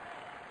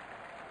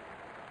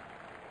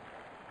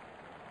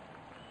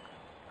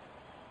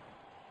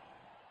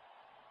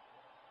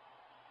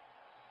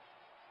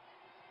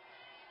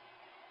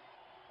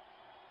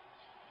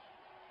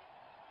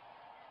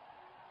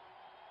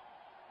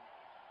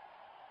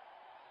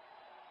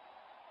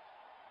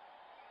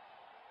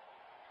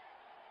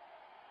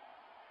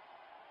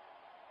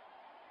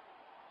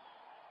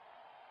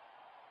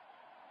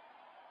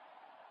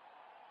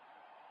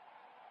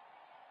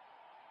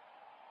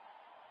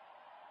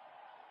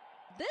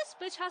 This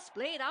pitch has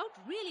played out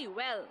really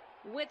well,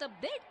 with a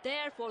bit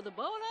there for the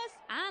bowlers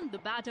and the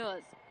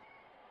batters.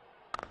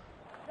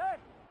 Good.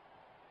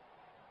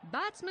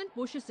 Batsman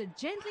pushes it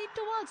gently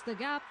towards the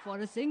gap for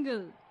a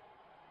single.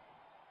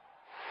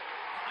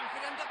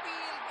 Confident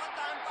appeal, but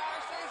the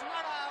umpire says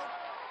not out.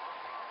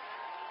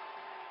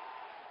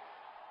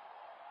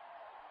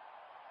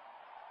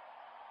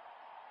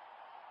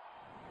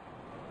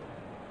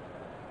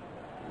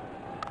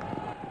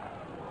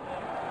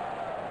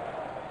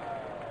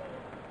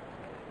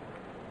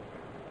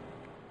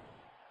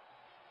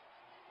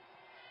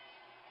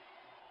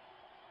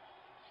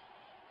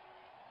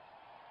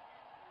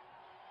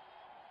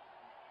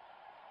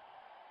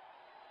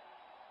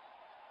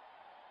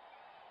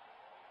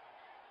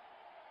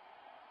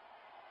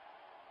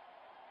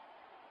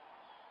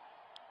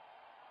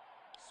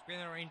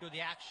 Spinner into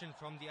the action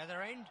from the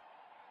other end.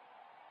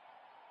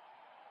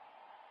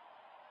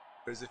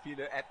 There is a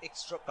fielder at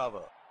extra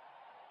cover.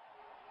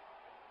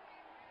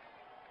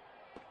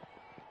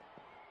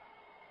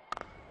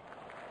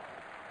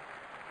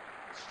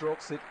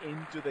 Strokes it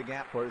into the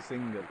gap for a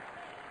single.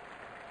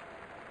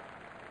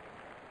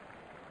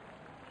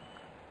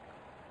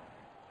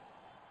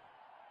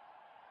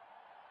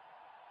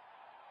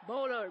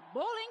 Bowler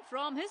bowling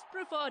from his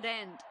preferred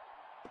end.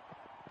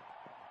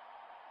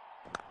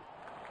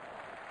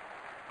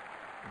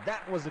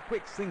 That was a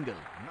quick single.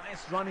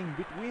 Nice running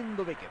between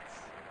the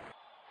wickets.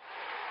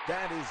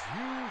 That is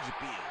huge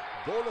appeal.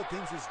 Bowler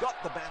thinks he's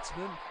got the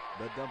batsman,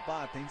 but the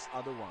umpire thinks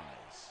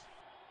otherwise.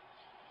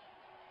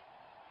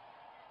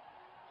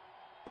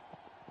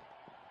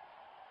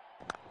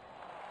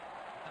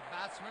 The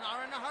batsmen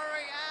are in a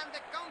hurry and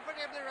they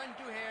comfortably run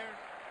to here.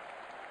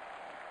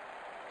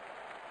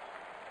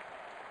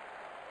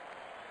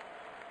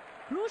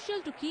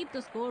 Crucial to keep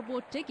the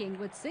scoreboard ticking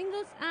with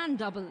singles and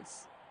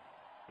doubles.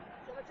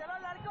 चलो चलो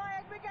लड़कों,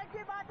 एक wicket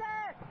की बात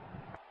है.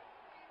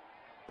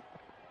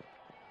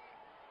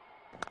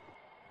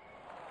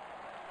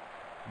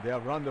 They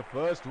have run the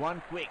first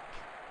one quick.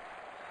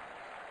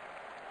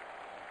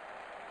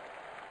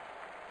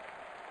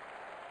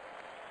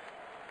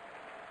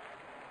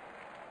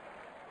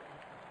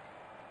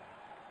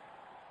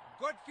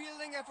 Good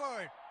fielding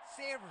effort.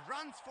 Saved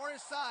runs for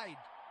his side.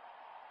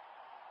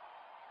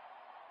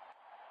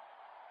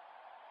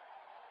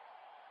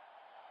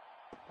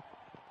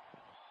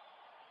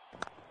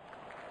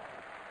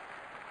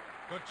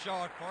 Good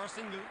shot for a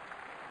single.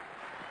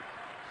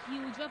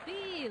 Huge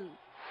appeal,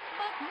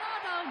 but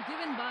not out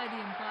given by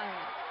the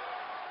umpire.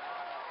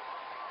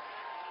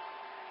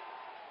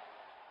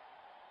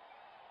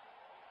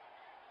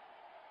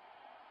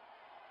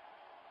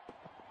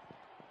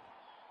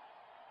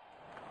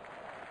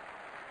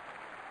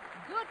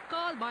 Good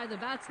call by the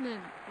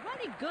batsman.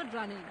 Very good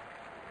running.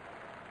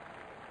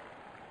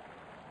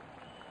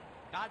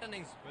 That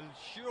innings will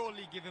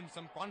surely give him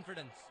some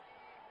confidence.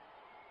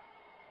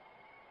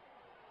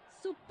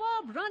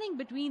 Superb running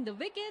between the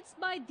wickets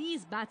by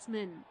these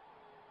batsmen.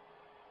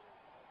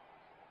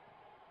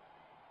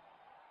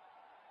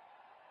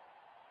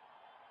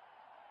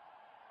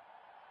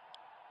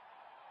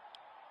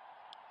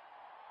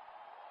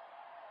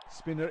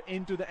 Spinner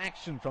into the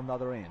action from the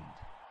other end.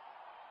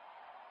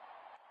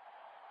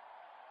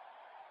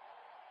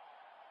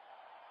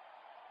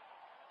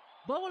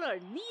 Bowler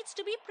needs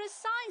to be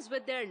precise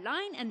with their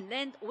line and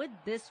length with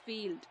this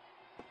field.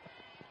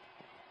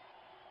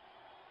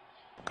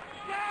 He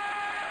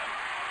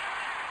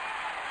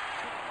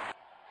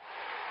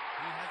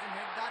hasn't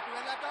hit that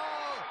well at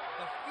all.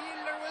 The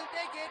fielder will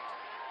take it.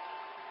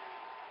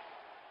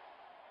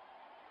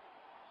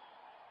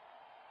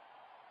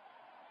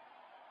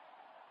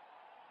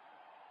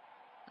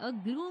 A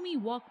gloomy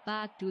walk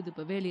back to the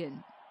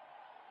pavilion.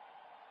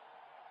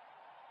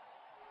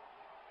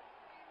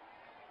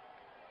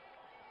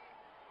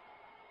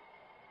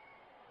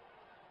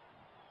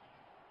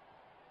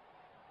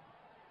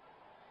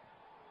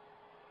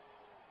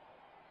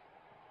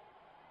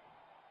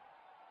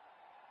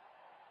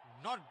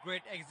 Not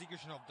great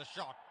execution of the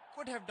shot.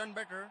 Could have done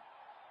better.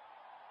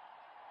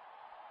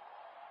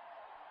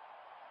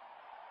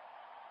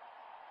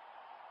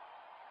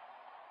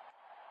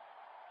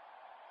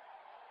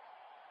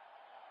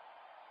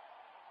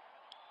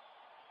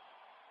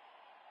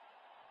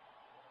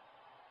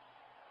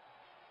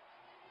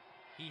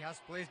 He has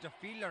placed a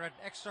fielder at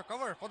extra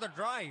cover for the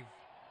drive.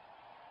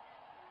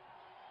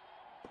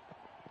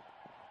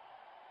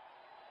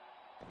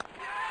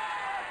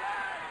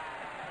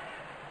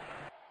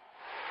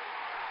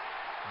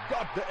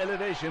 Got the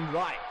elevation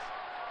right,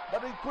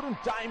 but he couldn't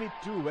time it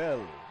too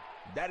well.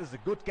 That is a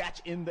good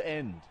catch in the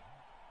end.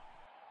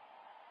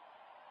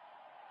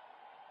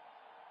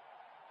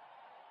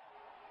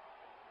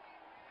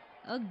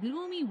 A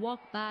gloomy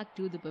walk back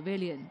to the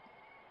pavilion.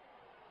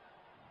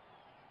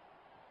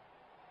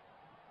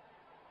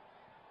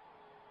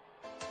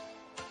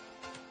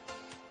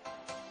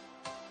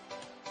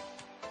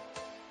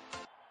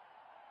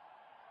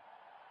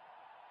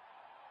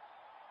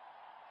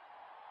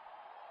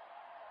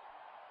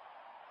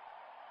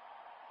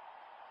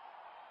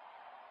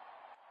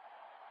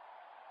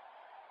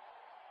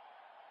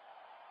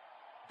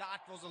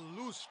 That was a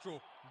loose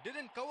stroke.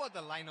 Didn't cover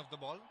the line of the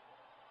ball.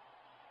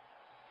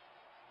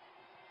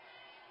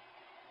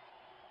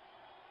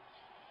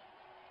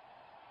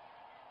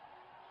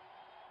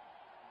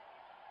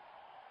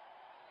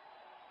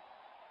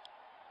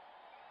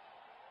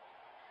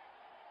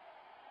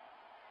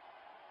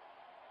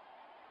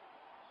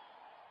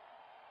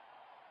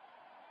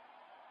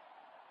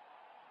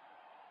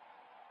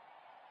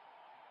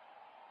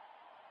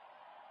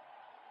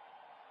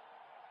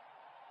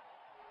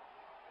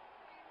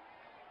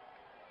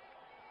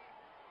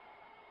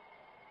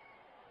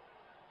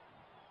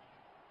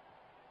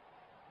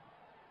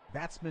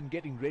 Batsman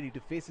getting ready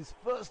to face his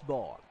first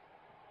ball.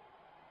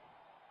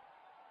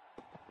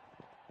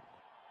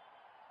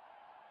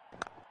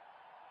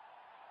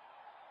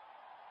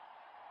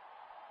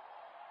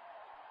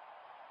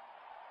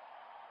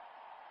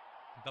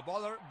 The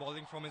bowler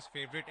bowling from his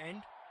favourite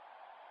end.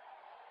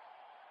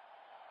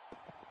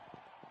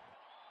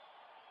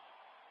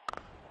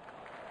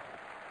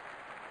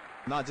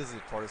 Nudges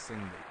it for a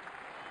single.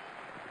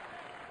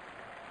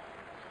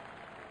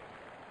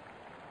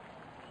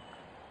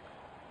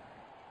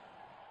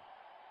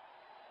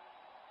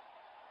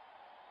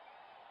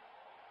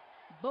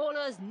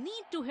 Bowlers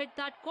need to hit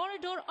that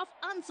corridor of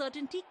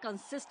uncertainty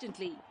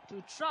consistently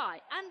to try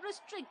and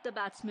restrict the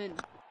batsman.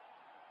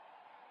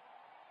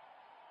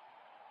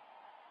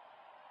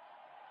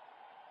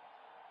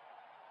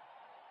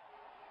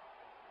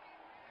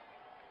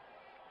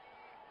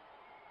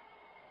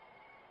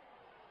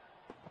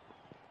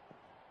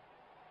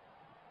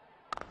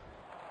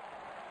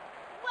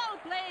 Well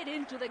played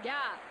into the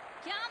gap.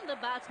 Can the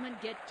batsman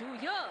get two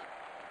here?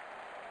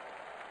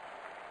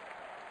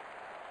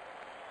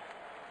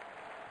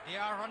 They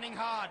are running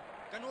hard,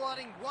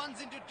 converting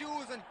ones into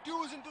twos and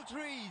twos into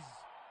threes.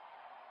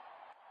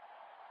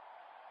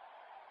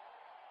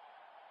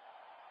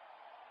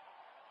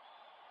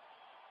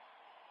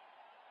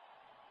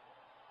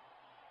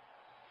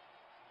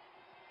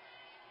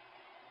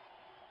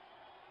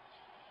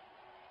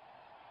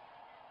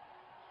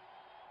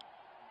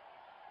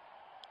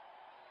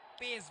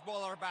 Pace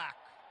bowler back.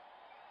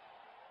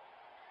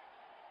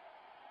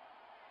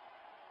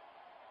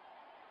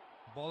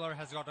 Bowler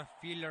has got a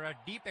fielder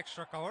at deep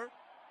extra cover.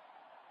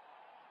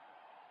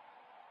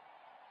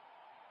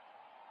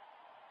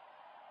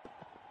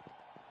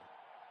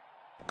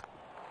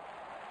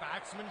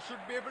 Batsman should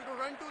be able to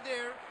run to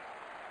there.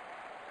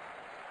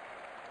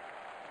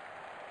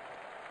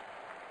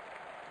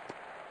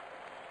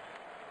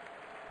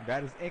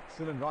 That is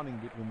excellent running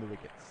between the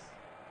wickets.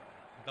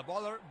 The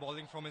bowler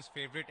bowling from his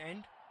favourite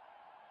end.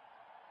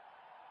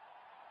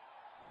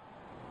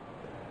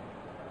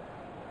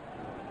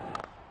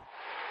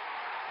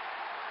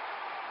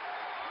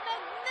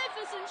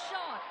 Magnificent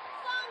shot!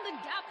 Found the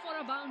gap for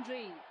a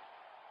boundary.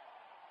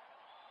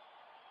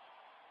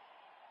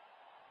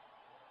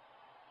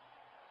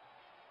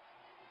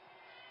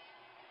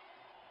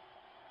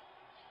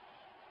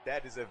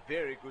 That is a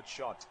very good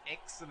shot.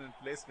 Excellent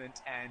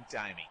placement and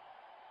timing.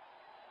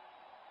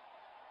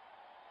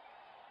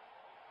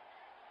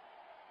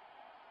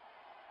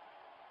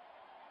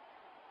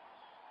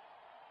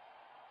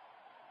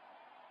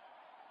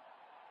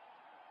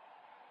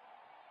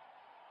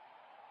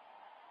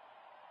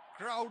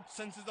 Crowd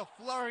senses a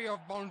flurry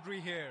of boundary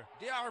here.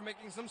 They are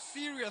making some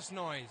serious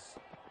noise.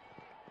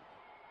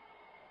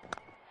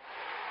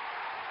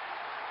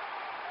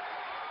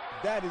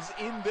 That is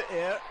in the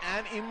air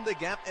and in the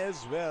gap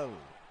as well.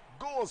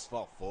 Goes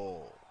for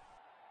 4.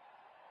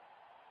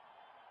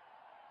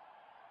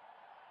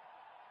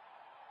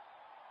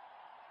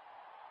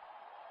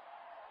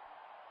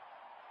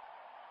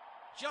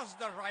 Just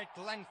the right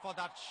length for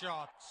that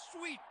shot.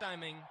 Sweet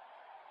timing.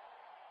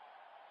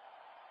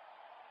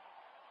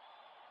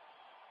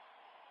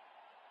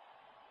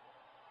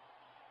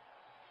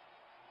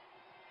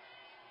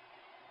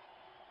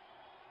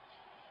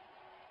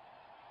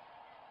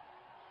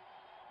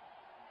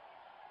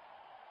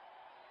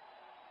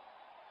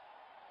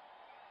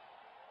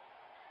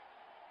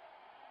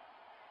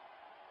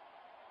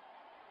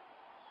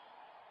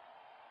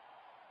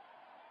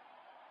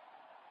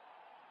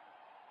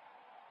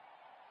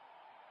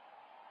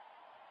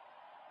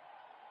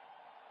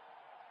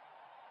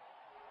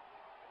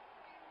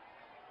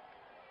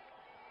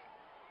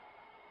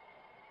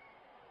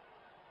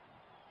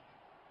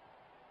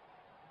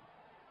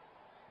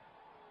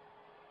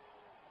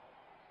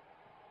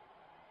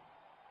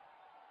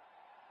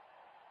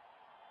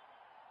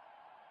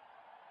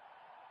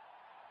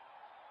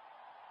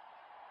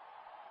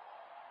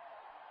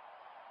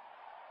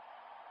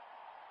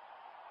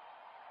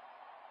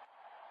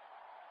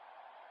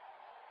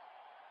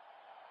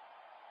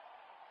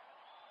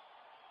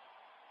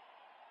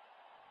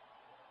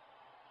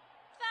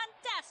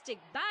 Fantastic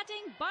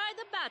batting by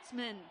the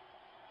batsman.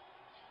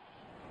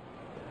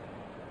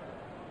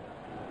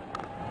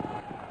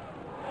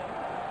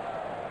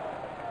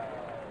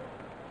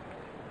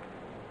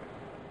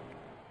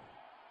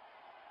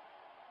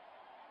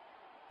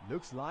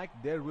 Looks like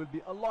there will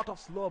be a lot of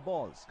slow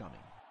balls coming.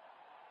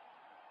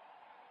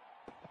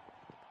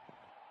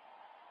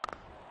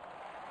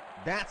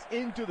 That's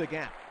into the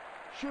gap.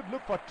 Should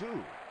look for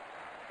 2.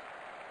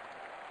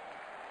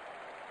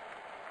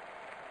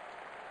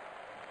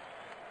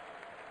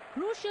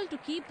 Crucial to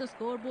keep the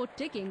scoreboard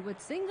ticking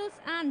with singles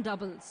and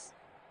doubles.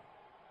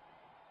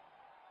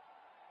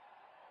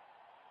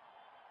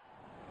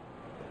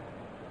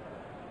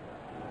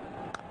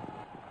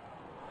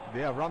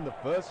 They have run the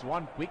first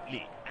one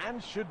quickly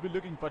and should be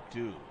looking for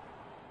 2.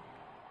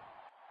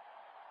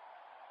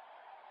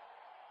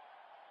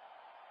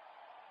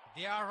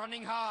 They are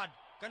running hard,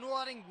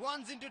 converting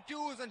 1s into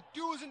 2s and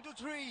 2s into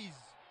 3s.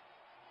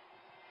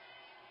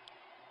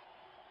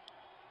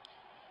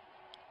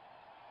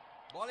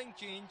 Bowling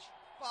change,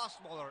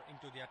 fast bowler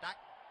into the attack.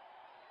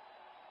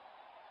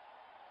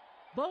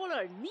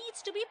 Bowler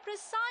needs to be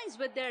precise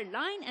with their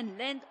line and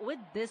length with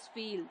this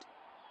field.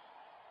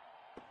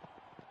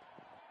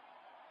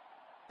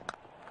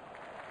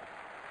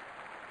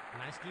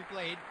 Nicely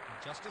played,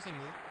 just a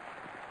single.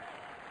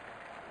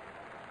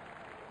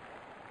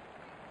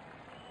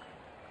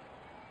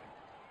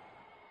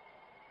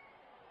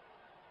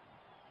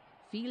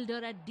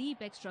 Fielder at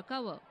deep extra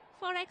cover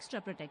for extra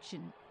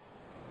protection.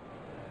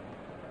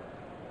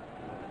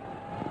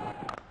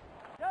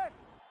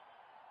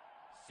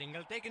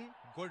 Single taken,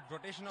 good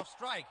rotation of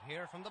strike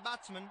here from the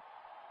batsman.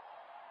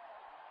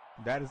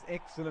 That is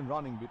excellent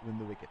running between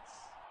the wickets.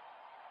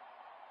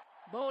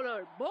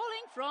 Bowler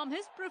bowling from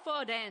his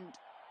preferred end.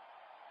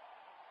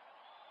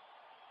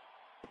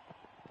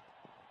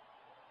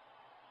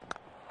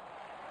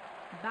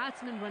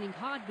 Batsman running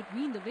hard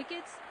between the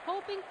wickets,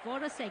 hoping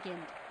for a second.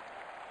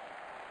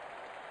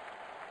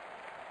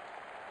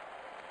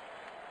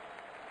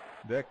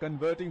 They're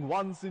converting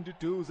 1s into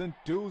 2s and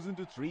 2s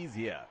into 3s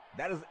here.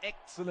 That is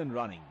excellent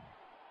running.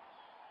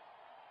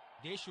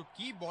 They should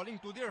keep bowling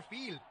to their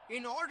field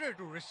in order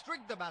to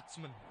restrict the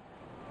batsman.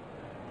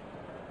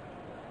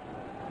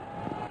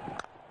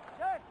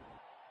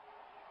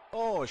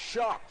 Oh,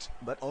 shot,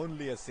 but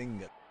only a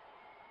single.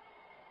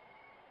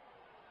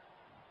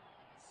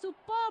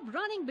 Superb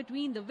running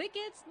between the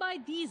wickets by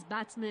these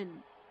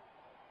batsmen.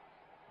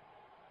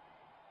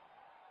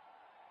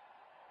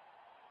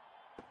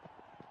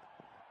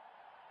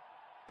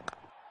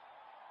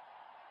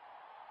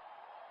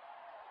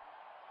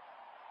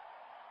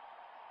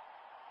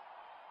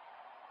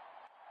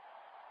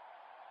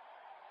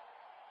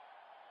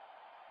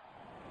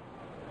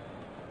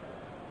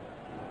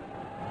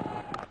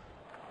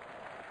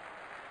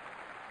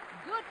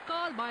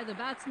 ball by the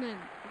batsman.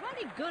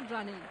 Very good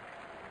running.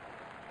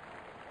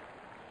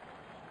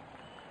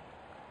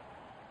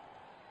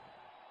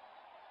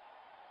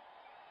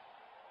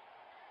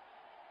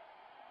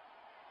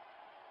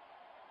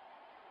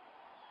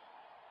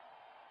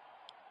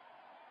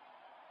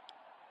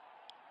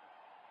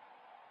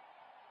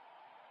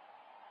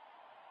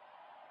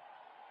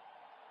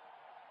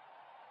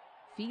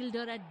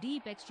 Fielder at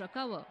deep extra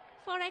cover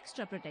for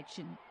extra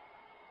protection.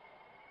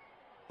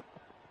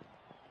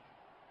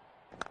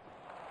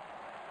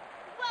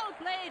 Well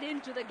played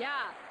into the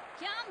gap.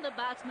 Can the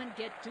batsman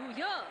get two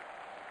here?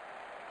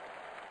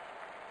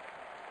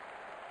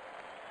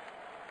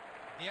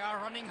 They are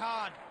running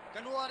hard,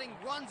 converting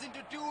ones into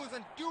twos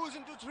and twos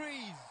into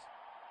threes.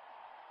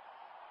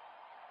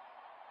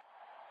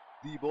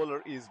 The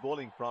bowler is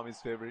bowling from his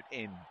favorite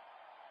end.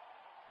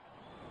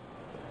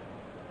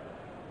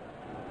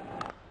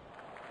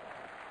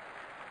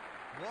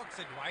 Works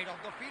it wide of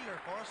the fielder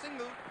for a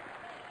single.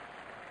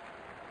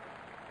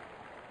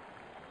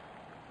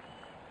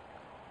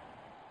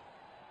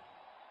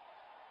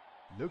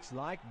 Looks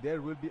like there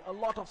will be a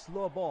lot of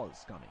slow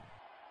balls coming.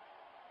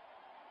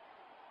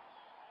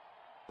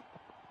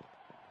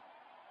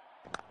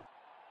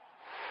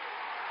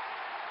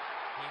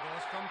 He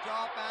goes from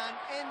top and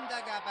in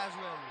the gap as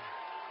well.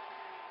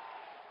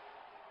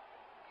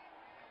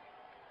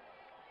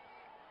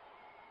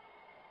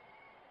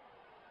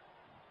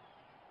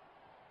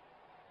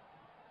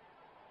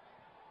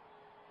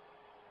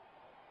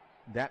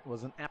 That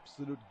was an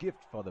absolute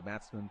gift for the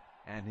batsman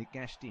and he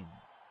cashed in.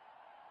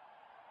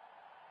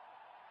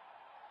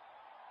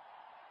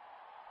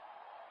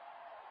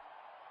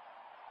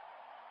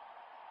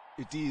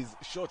 It is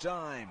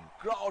showtime.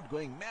 Crowd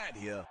going mad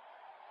here.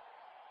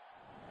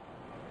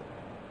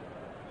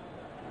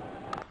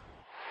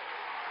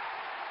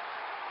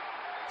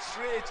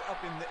 Straight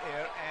up in the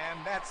air,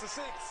 and that's a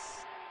six.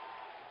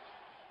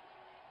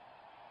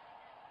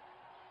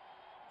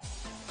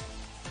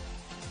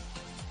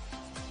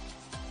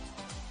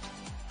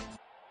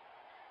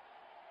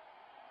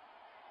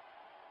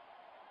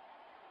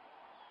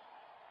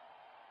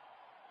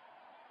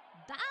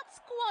 That's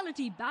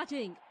quality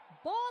batting.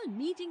 Ball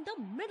meeting the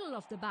middle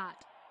of the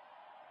bat.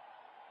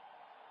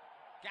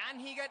 Can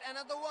he get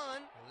another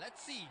one?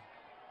 Let's see.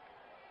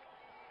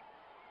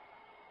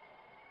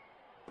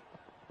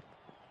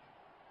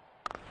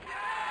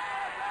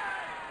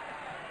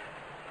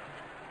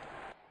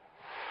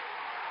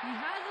 He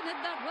hasn't hit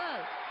that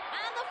well,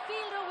 and the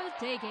fielder will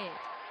take it.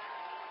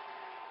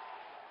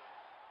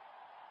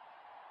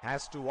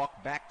 Has to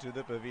walk back to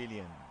the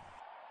pavilion.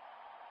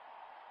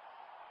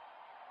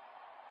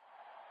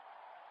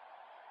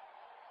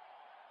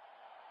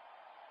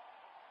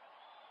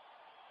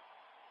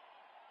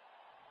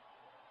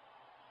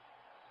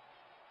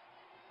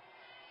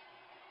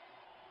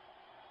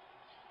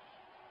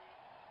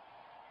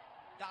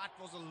 That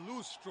was a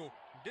loose stroke.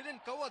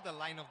 Didn't cover the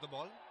line of the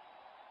ball.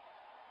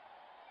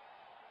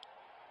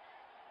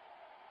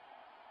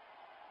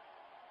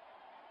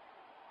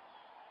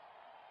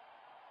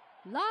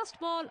 Last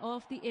ball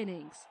of the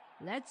innings.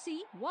 Let's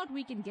see what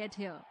we can get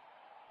here.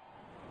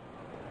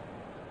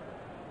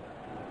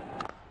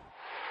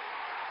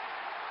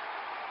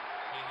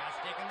 He has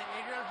taken the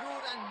aerial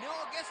route and no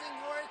guessing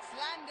where it's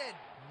landed.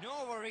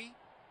 No worry.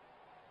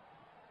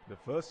 The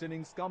first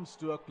innings comes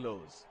to a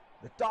close.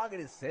 The target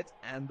is set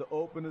and the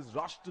openers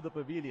rush to the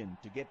pavilion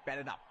to get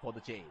padded up for the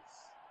chase.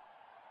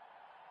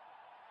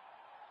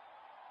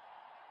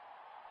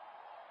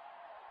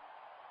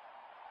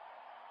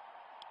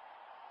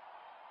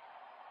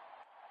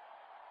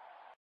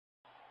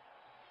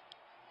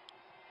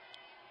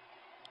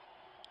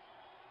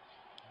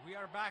 We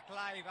are back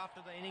live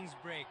after the innings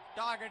break.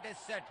 Target is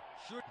set.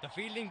 The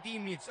fielding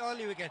team needs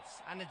early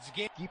wickets and it's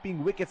game.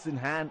 Keeping wickets in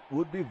hand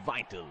would be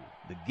vital.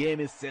 The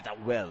game is set up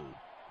well.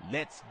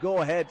 Let's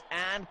go ahead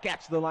and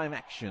catch the live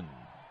action.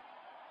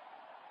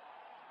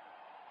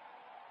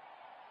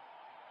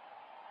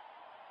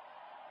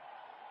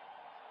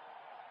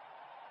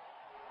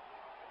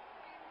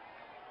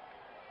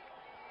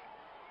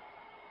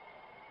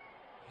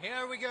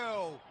 Here we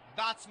go.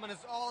 Batsman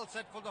is all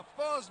set for the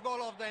first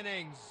ball of the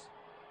innings.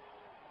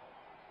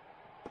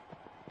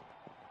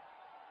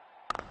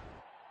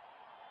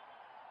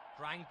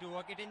 Trying to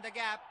work it in the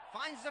gap.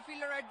 Finds the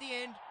fielder at the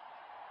end.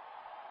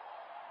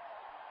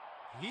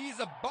 He's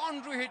a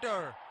boundary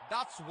hitter.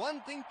 That's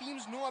one thing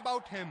teams know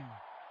about him.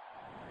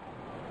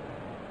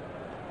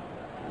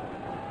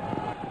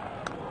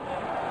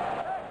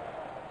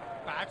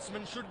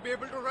 Batsman should be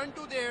able to run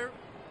to there.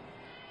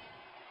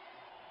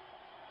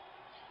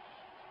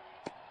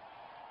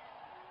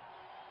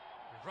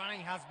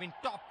 Running has been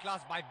top class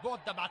by both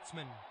the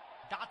batsmen.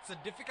 That's a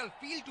difficult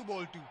field to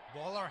bowl to.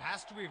 Bowler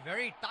has to be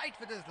very tight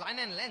with his line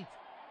and length.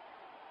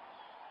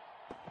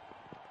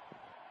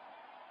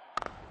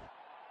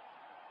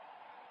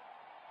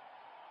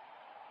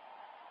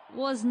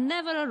 Was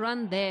never a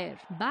run there.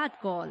 Bad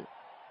call.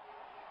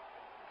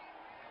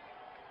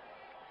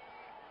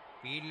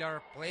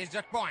 Fielder placed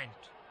at point.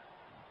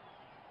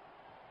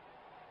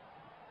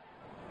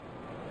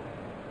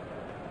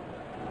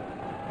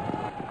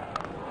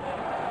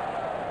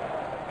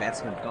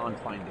 Batsman can't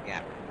find the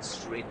gap.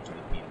 Straight to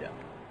the fielder.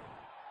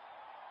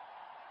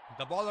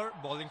 The bowler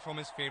bowling from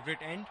his favourite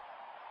end.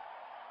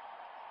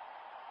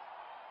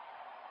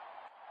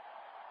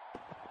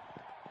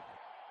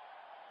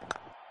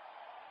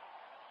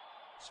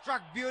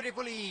 Struck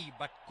beautifully,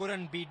 but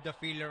couldn't beat the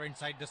fielder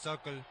inside the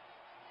circle.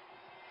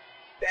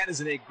 That is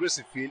an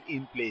aggressive field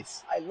in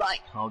place. I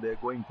like how they're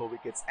going for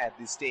wickets at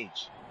this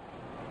stage.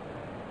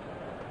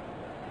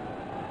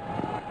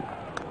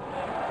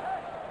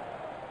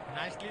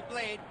 Nicely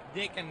played.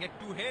 They can get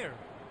two here.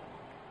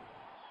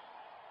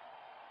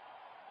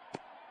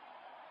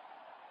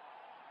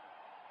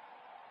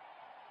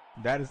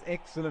 That is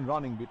excellent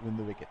running between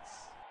the wickets.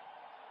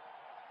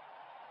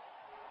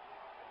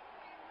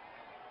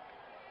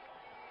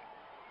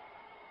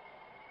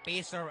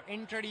 Pacer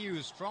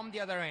introduced from the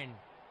other end.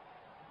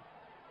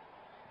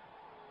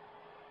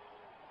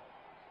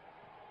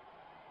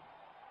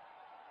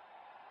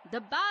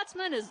 The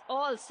batsman is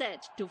all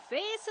set to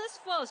face his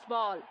first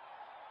ball.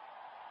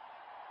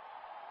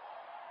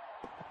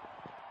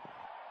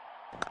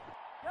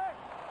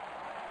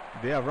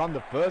 They have run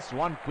the first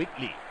one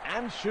quickly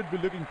and should be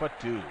looking for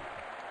two.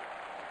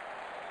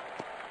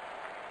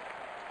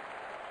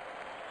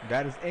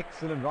 That is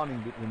excellent running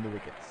between the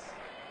wickets.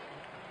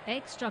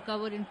 Extra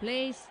cover in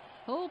place,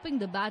 hoping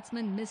the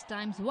batsman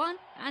mistimes one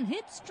and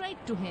hits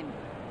straight to him.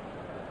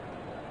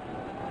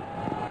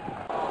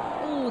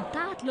 Oh,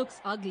 that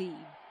looks ugly.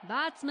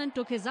 Batsman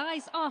took his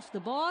eyes off the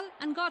ball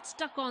and got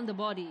stuck on the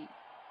body.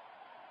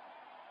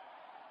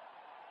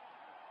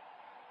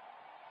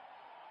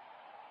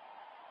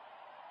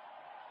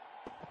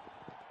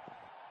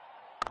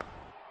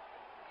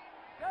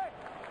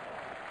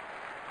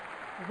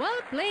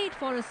 Well played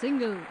for a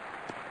single.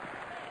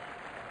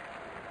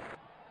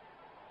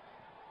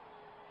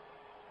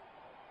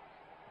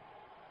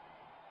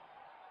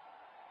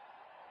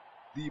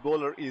 The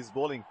bowler is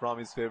bowling from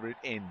his favourite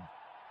end.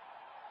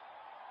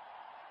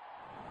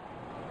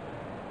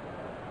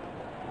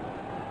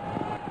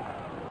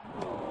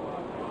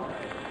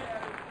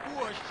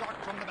 Poor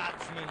shot from the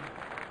batsman.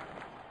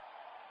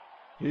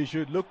 He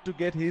should look to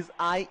get his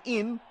eye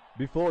in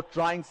before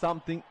trying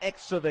something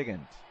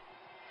extravagant.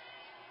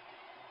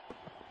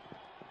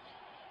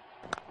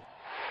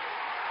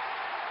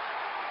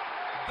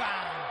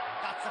 Bang!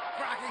 That's a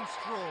cracking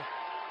stroke.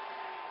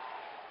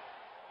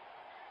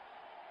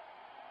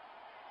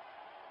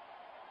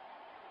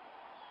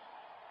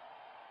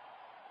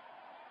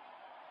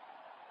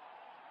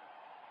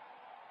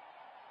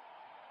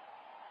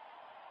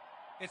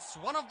 It's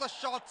one of the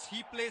shots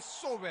he plays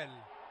so well.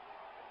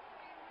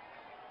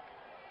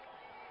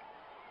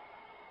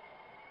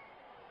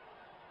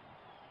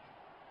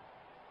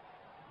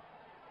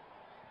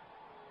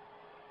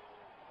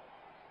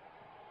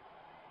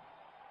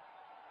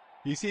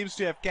 He seems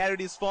to have carried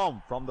his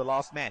form from the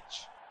last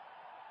match.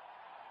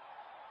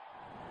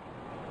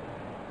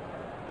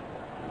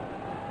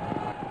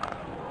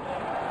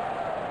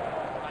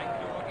 Trying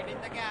to work it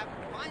in the gap.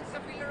 Finds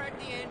the fielder at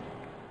the end.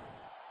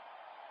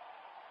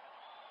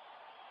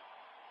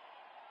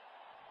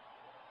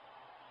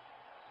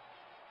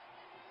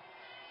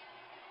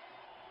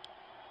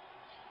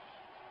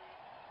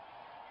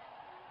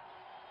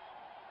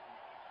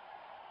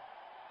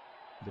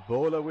 The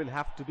bowler will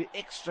have to be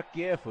extra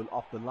careful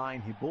of the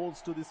line he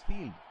bowls to this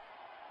field.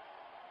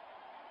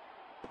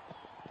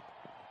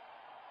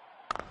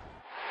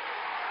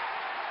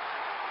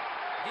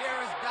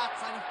 There is that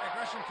sign of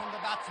aggression from the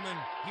batsman.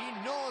 He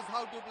knows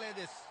how to play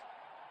this.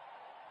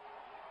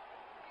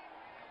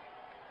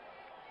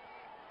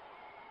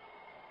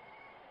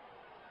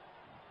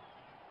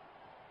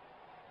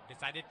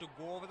 Decided to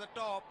go over the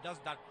top. Does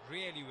that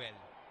really well.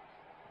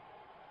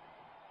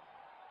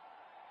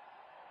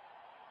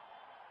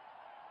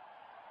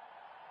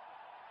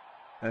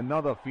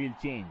 Another field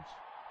change.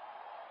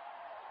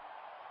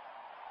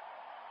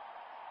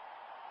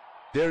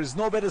 There is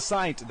no better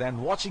sight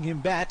than watching him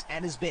bat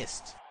at his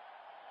best.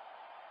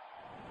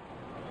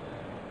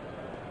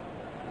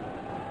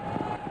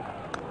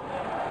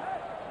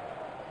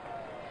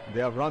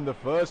 They have run the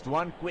first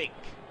one quick.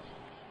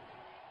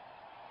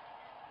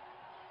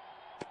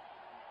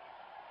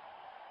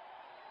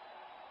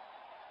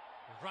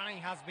 Running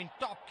has been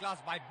top class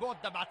by both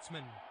the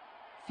batsmen.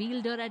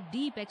 Fielder at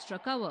deep extra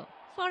cover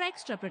for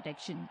extra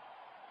protection.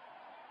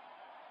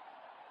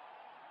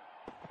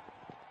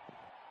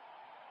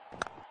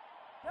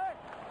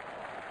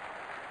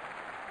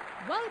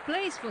 Well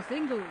placed for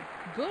single.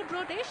 Good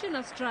rotation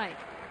of strike.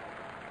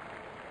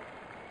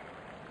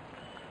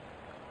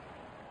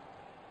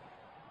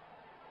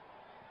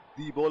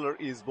 The bowler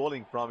is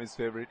bowling from his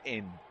favourite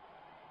end.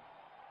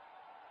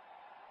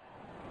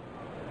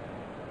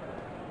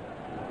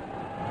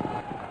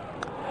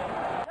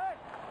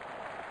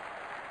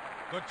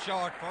 Good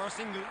shot for a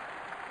single.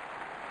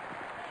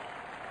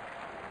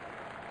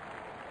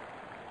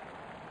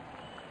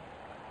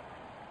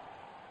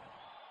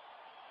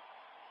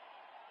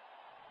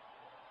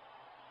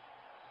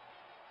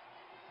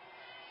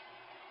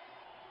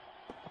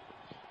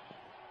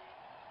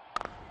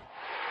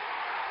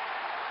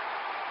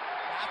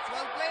 That's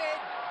well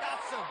played.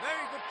 That's a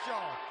very good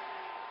shot.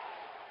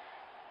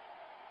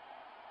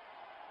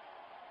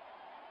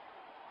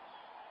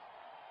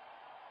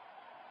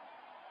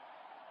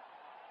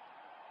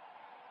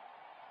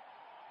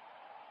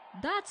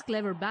 That's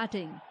clever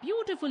batting,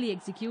 beautifully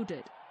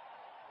executed.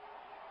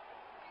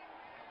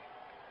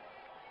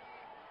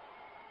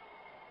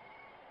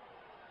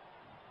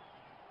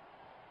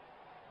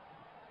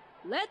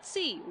 Let's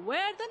see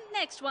where the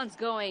next one's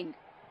going.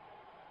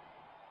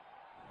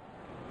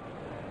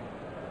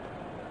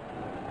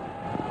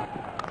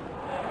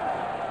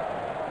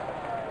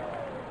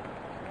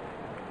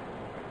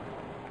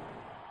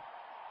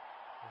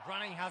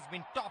 Running has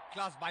been top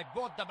class by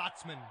both the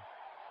batsmen.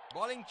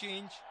 Bowling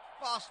change,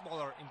 fast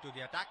bowler into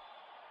the attack.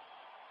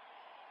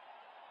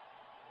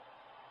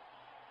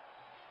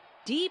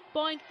 Deep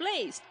point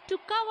placed to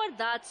cover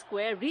that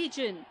square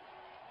region.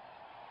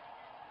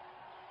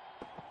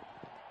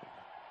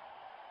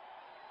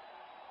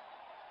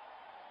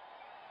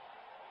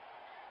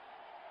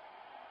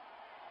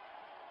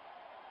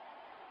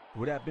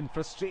 Would have been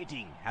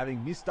frustrating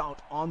having missed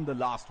out on the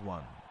last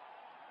one.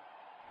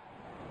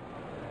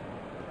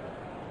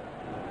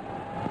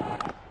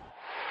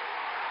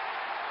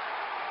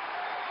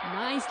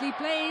 Nicely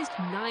placed,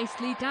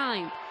 nicely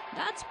timed.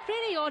 That's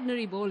pretty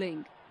ordinary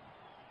bowling.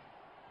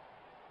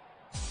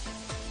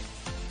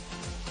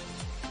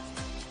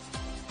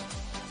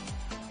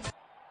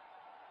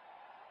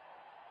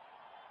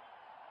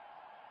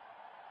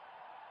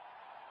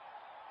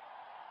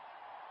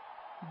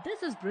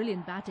 This is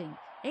brilliant batting.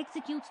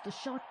 Executes the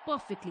shot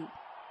perfectly.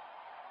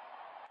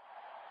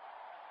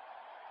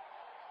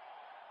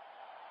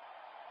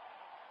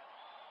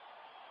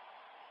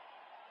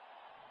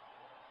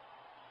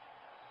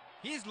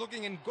 He's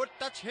looking in good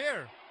touch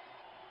here.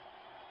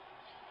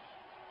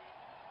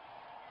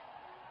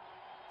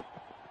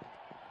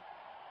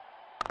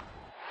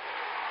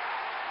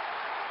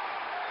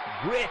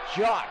 Great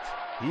shot!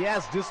 He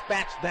has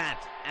dispatched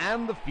that,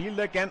 and the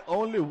fielder can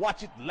only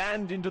watch it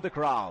land into the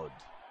crowd.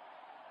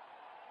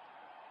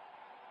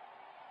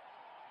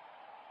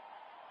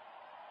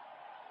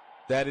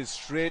 That is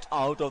straight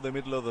out of the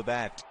middle of the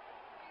bat.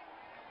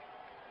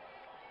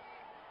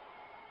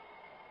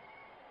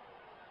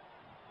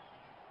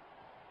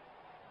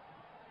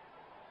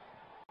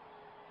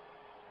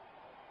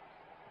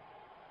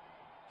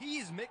 He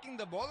is making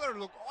the bowler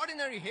look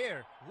ordinary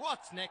here.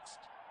 What's next?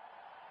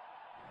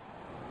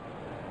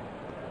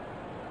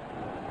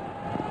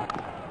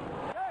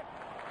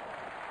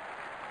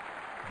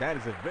 That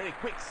is a very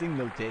quick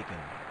signal taken.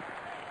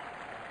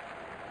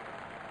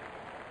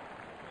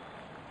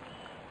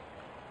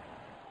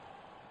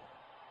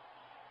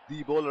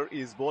 The bowler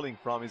is bowling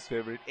from his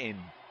favorite end.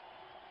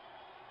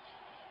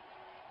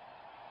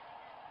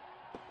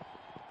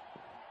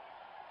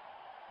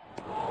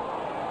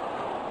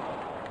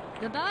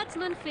 The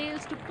batsman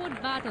fails to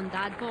put bat on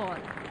that ball.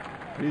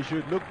 He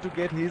should look to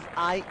get his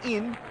eye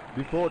in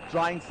before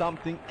trying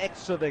something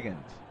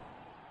extravagant.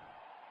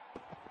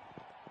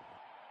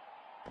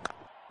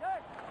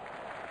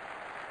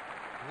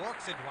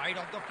 Works it wide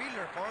of the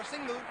fielder for a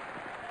single.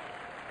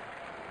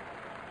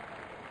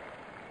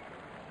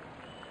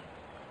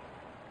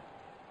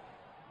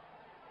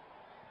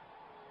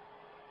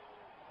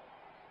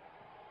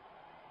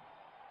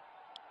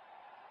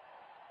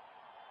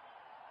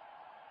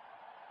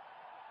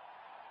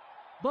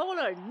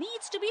 Bowler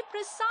needs to be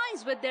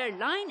precise with their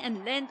line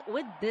and length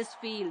with this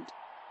field.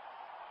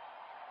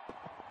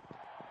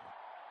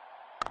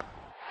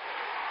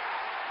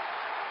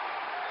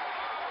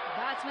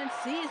 Batsman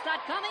sees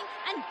that coming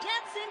and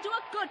gets into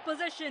a good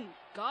position.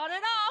 Got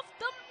it off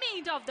the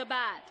meat of the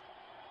bat.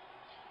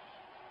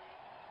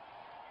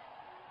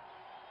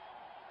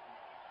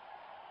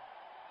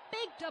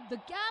 Picked up the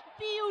gap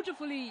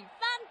beautifully.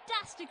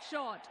 Fantastic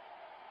shot.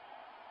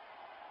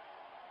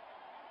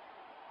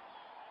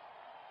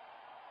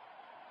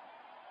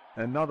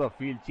 Another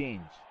field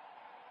change.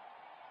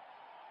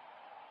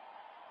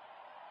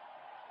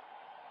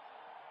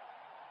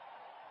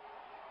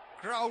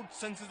 Crowd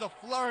senses a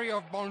flurry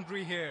of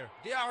boundary here.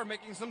 They are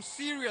making some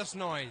serious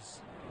noise.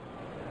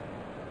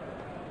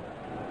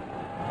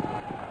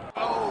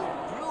 Oh,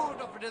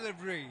 rude of a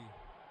delivery.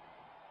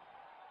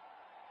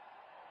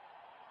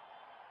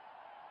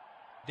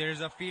 There is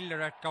a fielder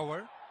at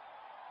cover.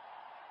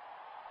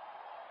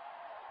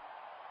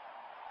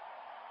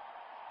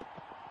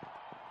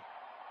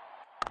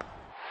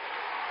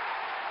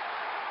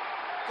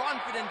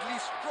 Confidently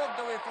stroked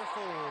away for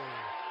four.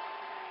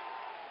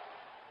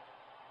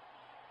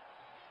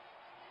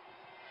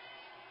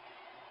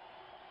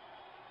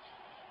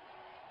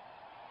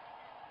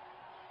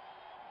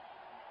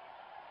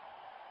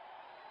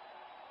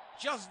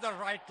 Just the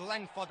right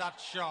length for that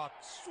shot.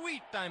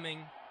 Sweet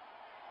timing.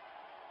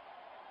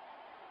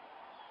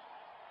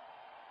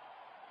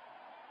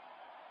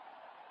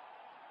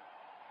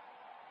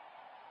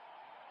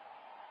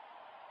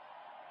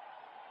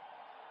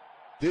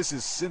 This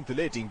is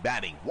scintillating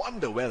batting.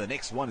 Wonder where the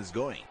next one is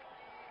going.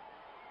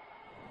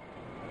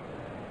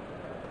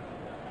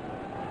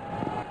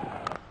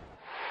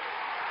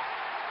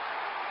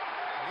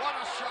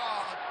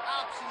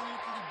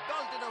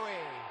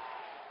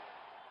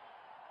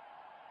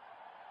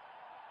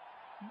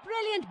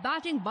 Brilliant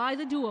batting by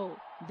the duo.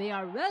 They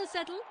are well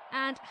settled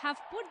and have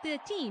put their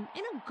team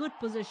in a good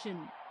position.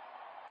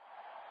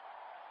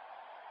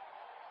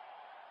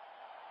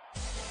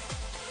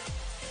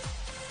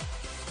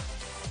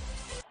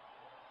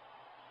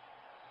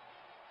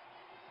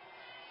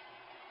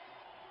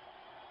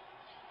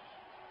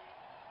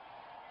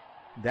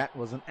 That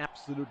was an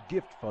absolute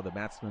gift for the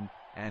batsman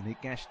and he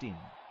cashed in.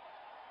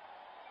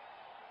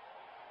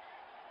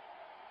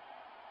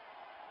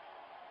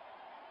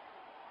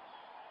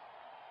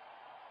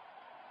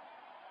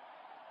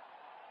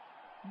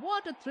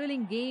 What a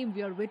thrilling game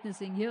we are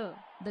witnessing here.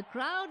 The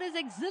crowd is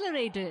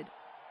exhilarated.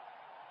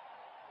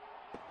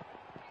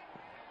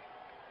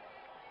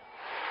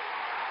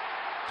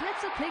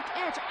 Gets a thick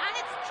edge and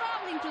it's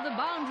travelling to the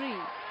boundary.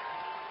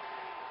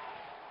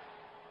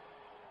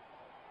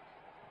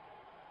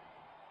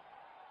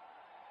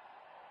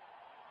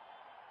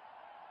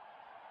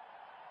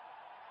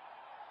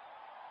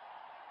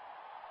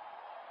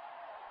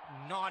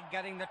 Not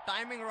getting the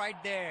timing right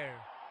there.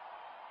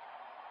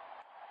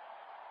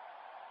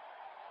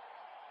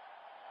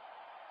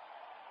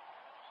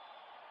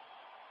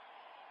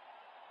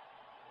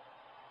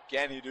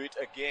 Can he do it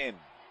again?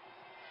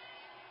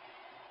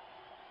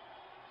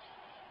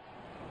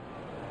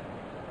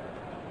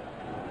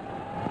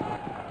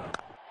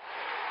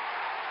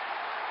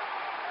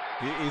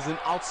 He is an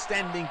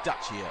outstanding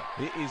touch here.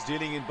 He is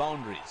dealing in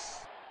boundaries.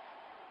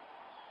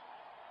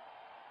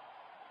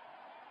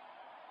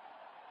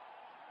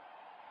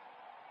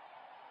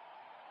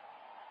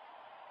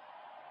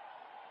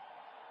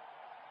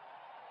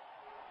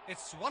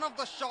 It's one of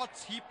the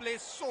shots he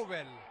plays so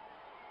well.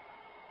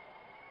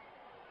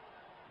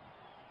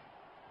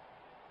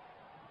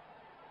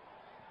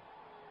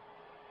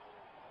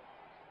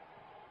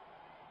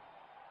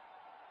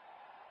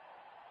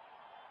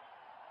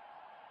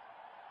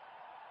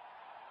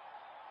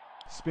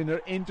 Spinner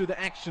into the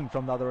action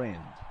from the other end.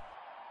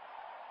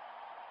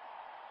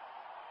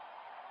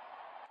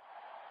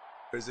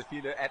 There's a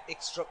fielder at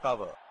extra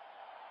cover.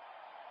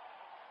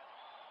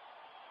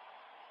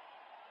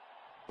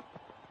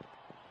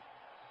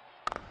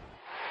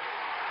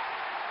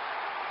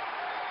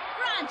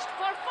 Crunched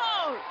for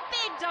 4.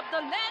 Picked up the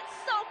length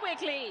so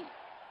quickly.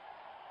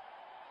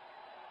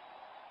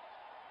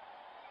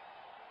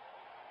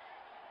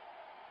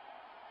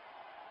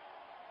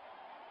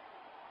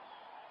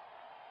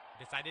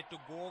 Decided to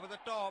go over the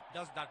top.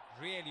 Does that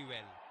really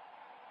well.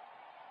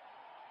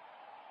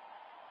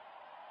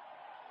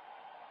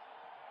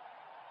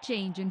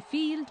 Change in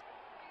field.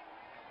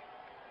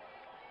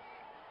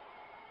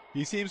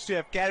 He seems to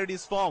have carried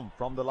his form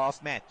from the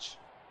last match.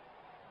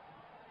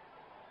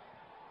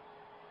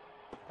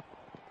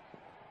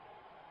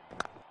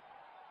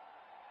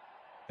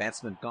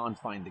 Batsman can't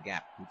find the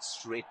gap. It's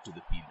straight to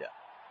the fielder.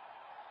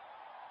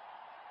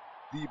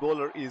 The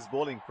bowler is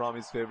bowling from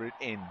his favourite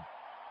end.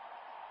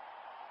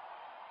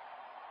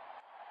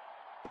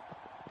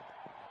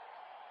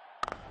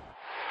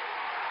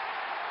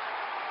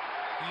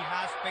 He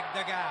has picked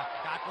the gap.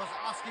 That was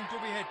asking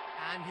to be hit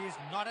and he is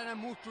not in a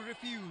mood to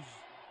refuse.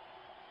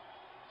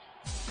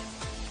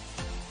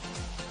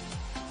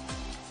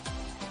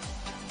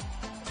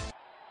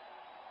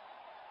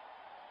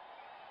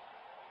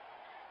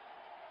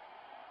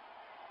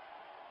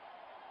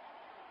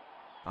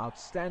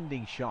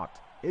 Outstanding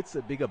shot. It's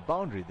a bigger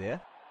boundary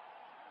there.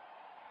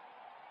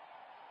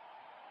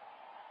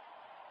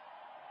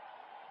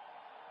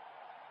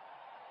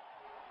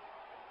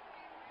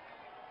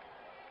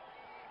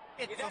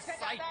 It's a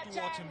sight to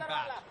watch him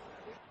bat.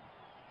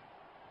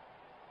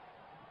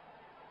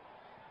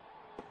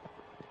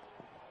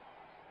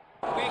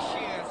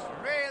 Vicious,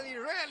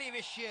 really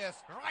vicious,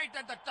 right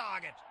at the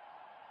target.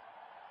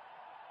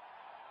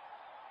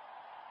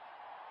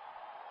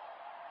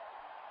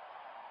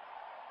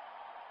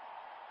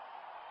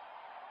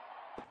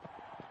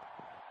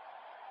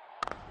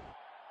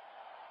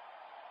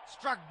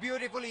 Struck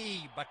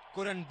beautifully, but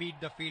couldn't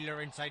beat the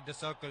fielder inside the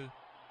circle.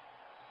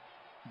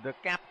 The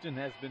captain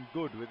has been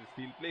good with his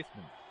field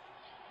placements.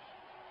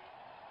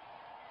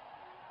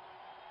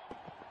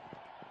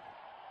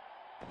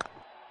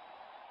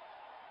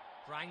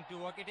 Trying to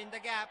work it in the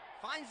gap,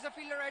 finds the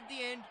fielder at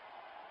the end.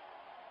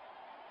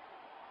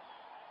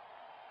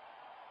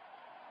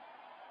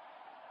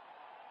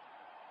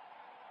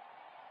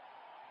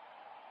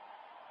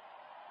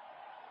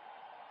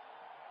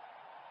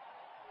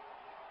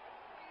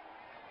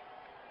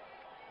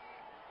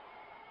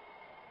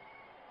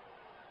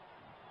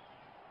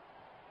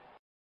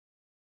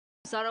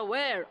 Are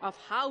aware of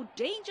how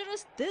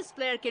dangerous this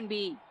player can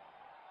be.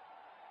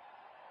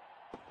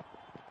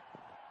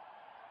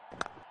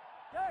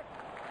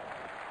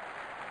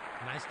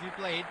 Nicely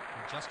played,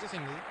 just a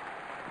single.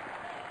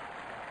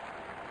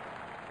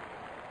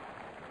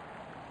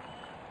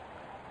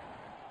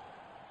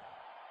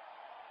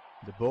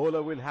 The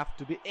bowler will have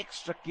to be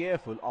extra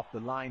careful of the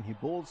line he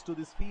bowls to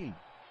this field.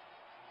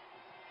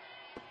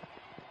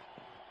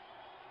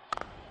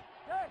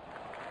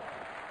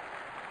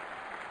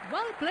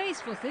 Well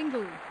placed for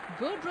single.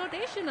 Good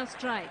rotation of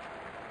strike.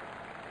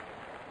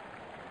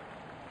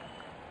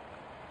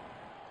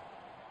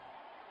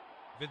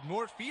 With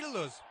more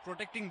fielders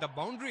protecting the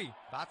boundary,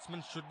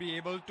 batsmen should be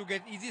able to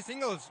get easy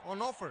singles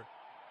on offer.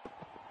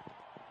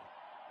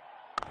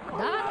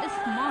 That is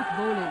smart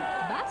bowling.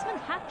 Batsman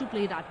had to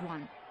play that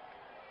one.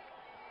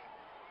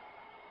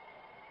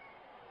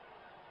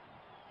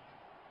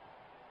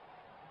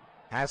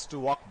 Has to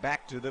walk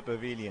back to the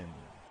pavilion.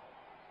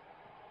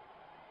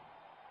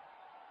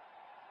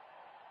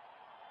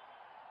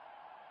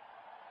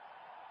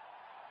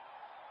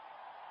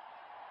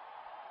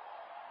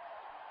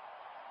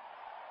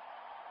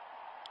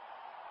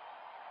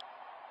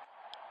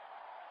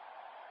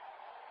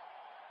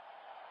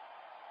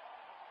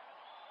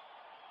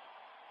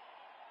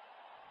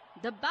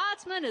 The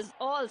batsman is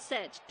all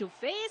set to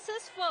face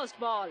his first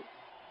ball.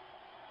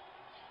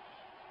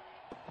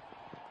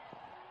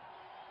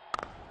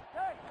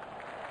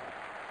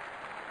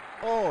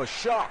 Oh,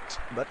 shot,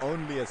 but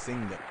only a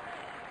single.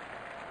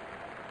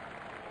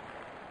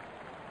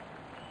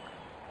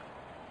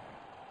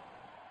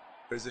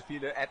 There's a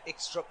fielder at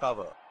extra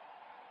cover.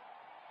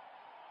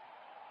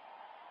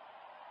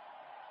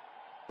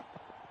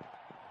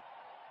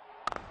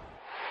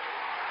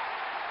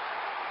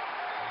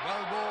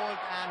 Well bowled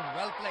and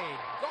well played.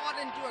 Got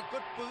into a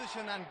good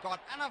position and got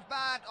enough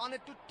bat on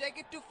it to take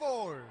it to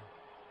 4.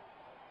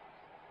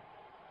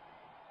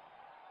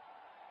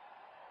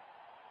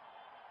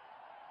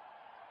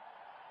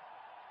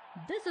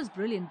 This is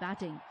brilliant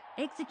batting.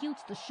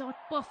 Executes the shot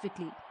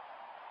perfectly.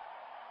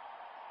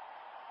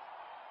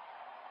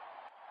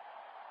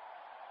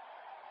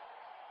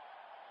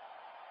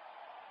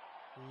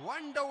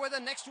 Wonder where the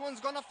next one's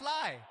gonna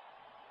fly.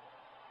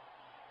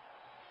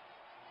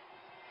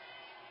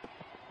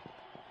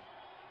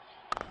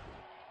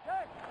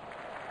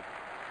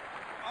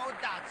 Oh,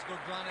 that's good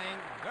running.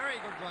 Very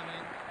good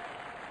running.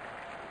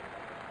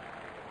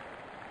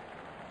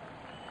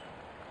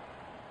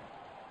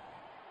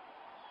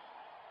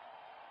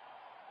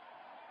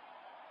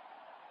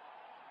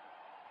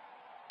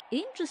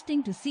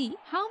 Interesting to see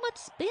how much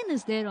spin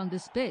is there on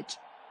this pitch.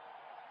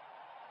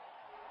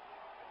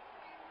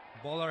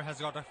 Bowler has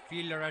got a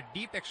fielder at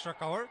deep extra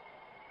cover.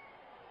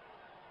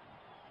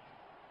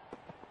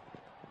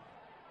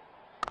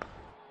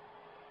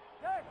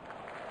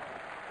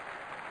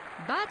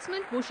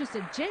 Batsman pushes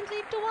it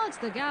gently towards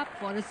the gap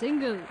for a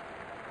single.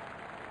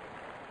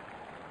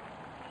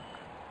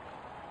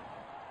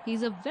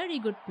 He's a very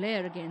good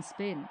player against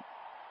spin.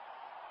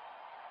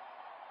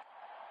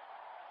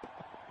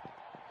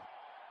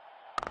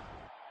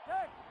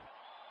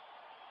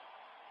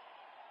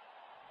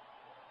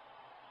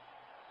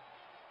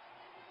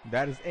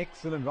 That is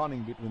excellent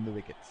running between the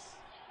wickets.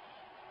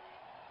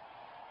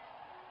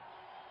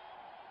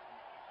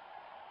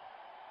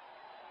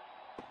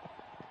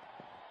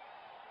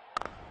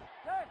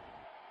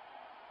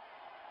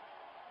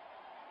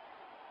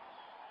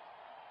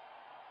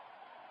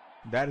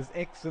 That is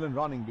excellent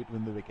running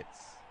between the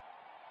wickets.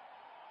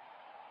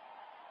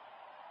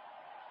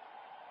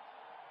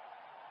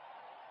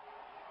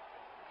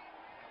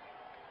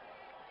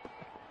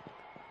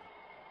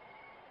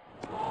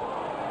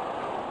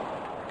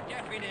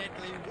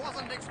 Definitely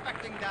wasn't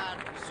expecting that.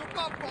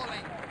 Superb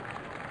bowling.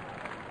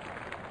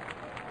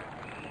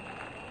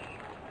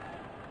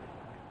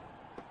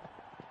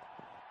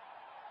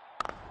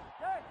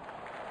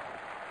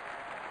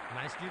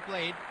 Nicely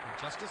played.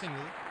 Just a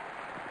single.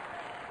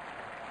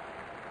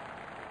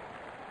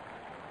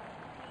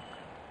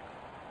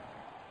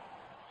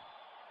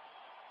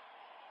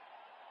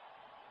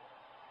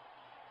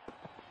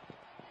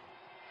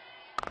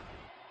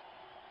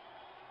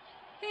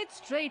 Hit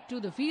straight to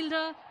the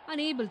fielder,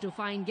 unable to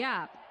find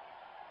gap.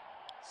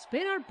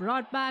 Spinner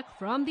brought back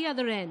from the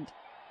other end.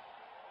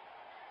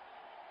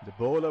 The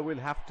bowler will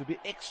have to be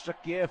extra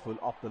careful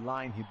of the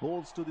line he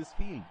bowls to this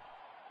field.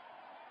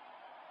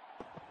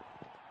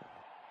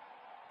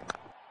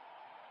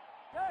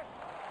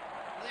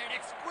 Played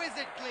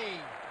exquisitely.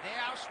 They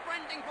are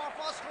sprinting for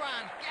first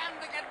run. Can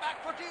they get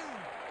back for 2?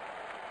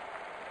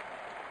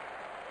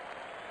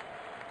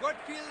 Good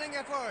fielding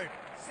effort.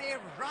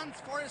 Saved runs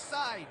for his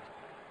side.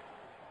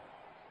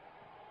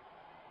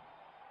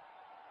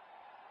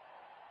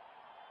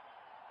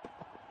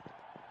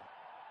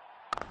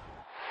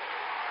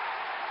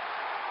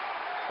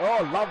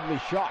 Oh, lovely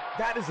shot.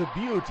 That is a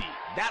beauty.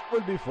 That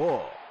will be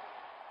 4.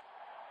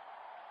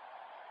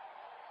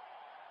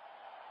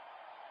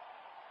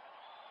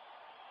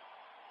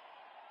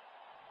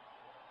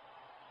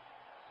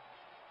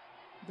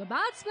 The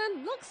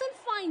batsman looks in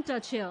fine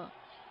touch here.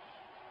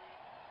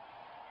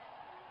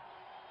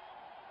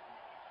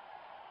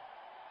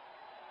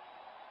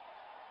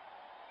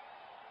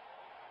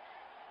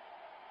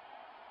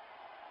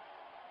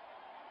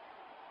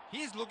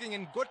 He's looking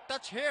in good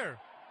touch here.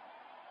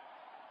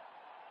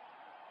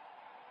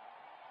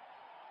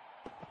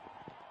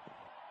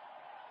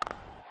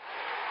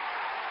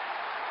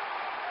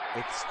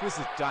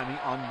 Exquisite timing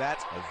on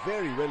that. A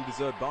very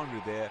well-deserved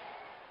boundary there.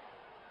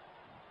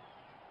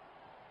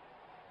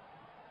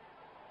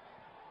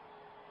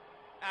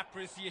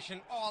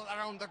 Appreciation all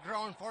around the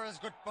ground for his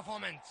good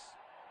performance.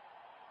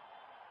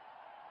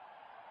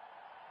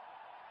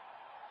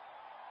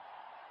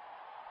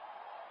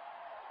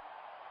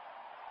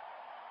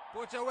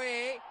 Put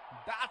away.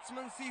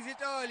 Batsman sees it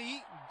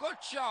early. Good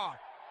shot.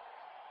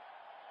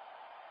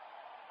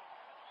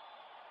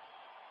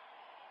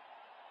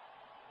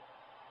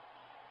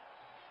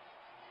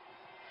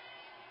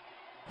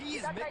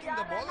 He's making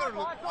the bowler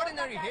look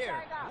ordinary here.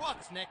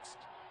 What's next?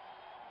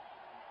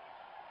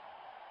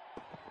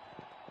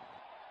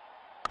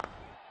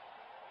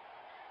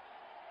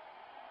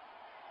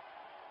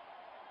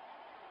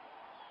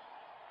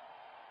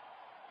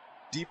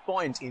 Deep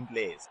point in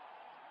place.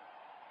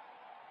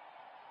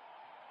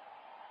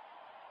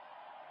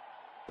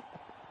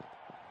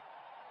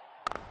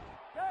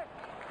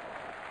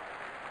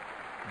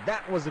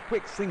 That was a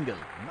quick single.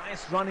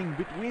 Nice running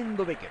between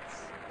the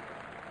wickets.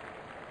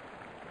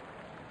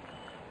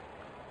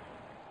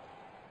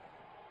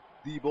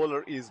 The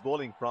bowler is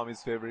bowling from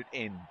his favorite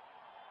end.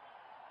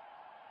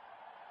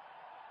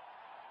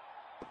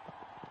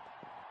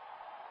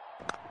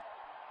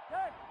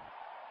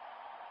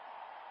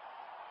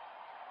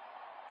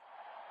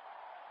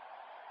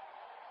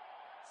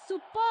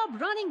 Superb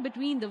running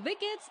between the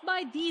wickets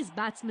by these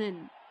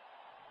batsmen.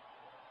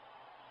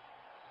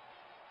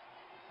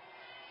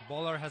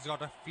 Bowler has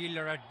got a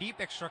fielder at deep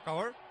extra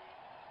cover.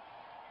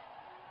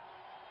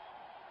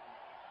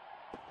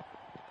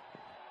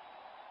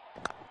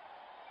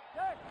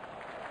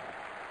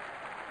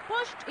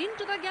 Pushed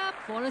into the gap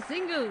for a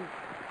single.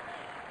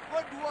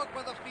 Good work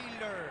by the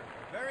fielder.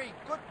 Very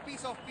good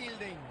piece of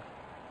fielding.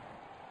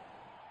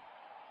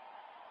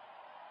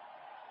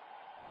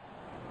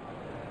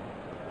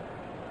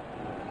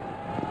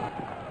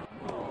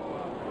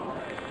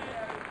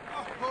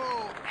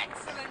 Oh,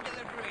 excellent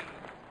delivery.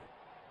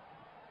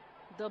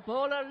 The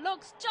bowler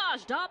looks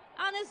charged up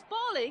and is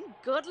bowling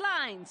good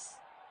lines.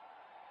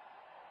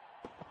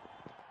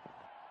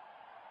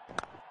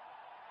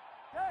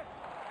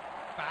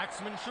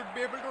 Batsman should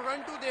be able to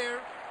run to there.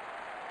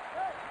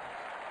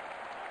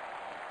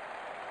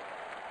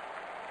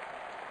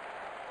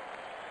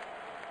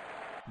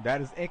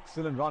 That is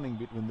excellent running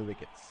between the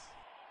wickets.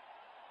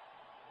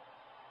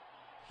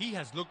 He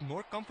has looked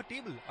more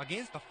comfortable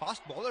against the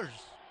fast bowlers.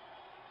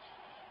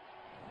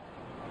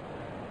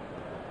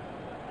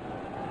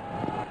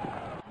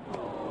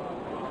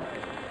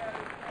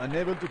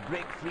 Unable to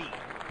break free.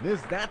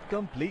 Missed that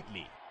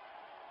completely.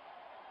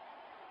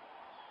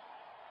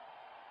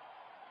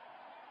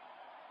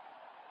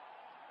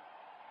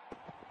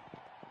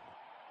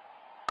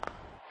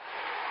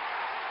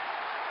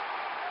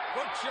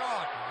 Good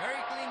shot.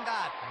 Very clean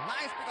that.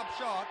 Nice pickup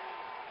shot.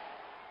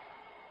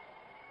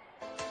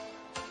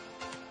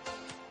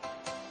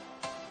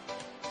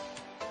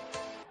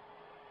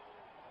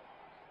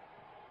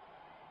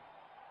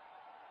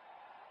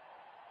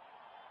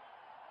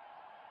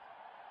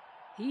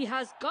 He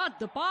has got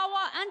the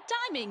power and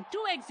timing to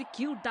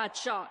execute that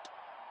shot.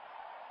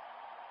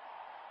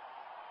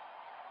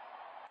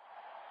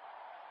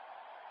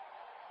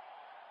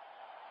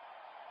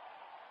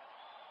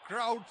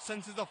 Crowd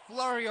senses a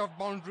flurry of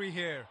boundary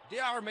here. They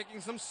are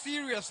making some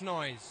serious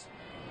noise.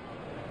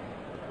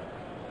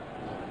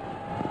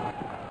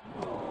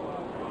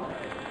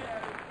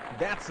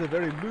 That's a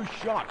very loose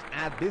shot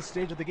at this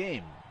stage of the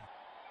game.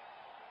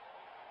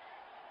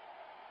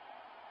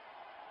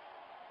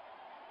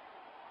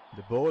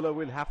 The bowler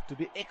will have to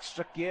be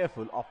extra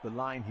careful of the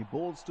line he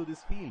bowls to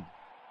this field.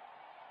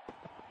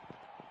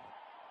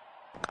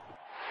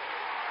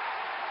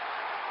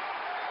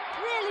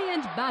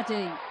 Brilliant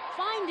batting,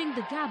 finding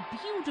the gap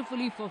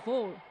beautifully for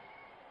 4.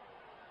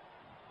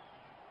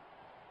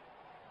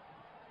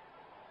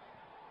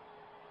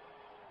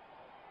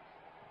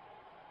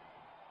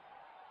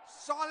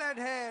 Solid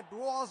hit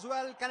was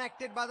well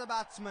connected by the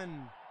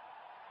batsman.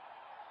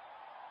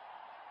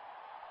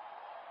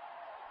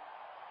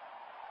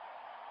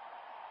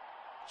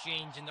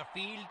 Change in the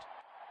field.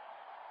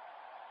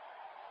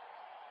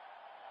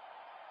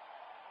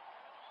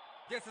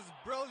 This is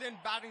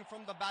brilliant batting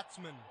from the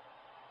batsman.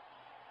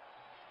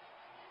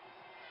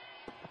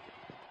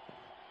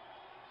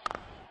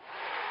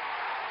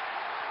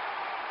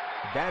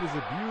 That is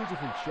a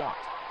beautiful shot.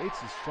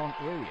 It's a strong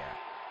area.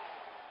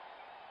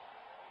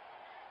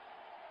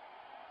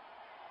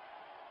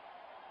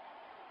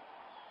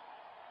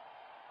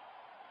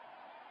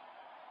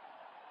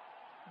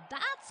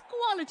 That's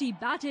quality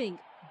batting.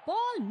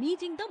 Ball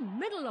meeting the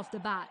middle of the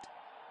bat.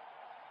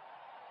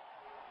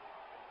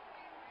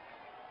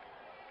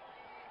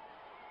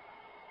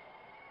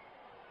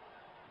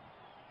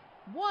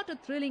 What a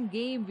thrilling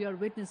game we are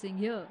witnessing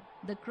here.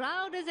 The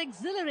crowd is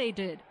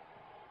exhilarated.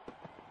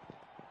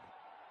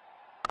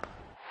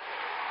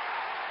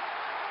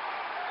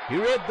 He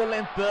read the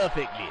length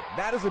perfectly.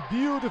 That is a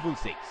beautiful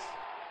 6.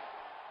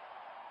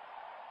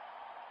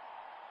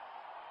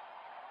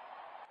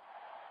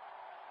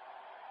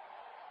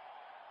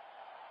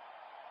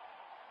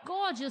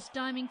 Gorgeous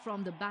timing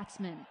from the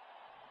batsman.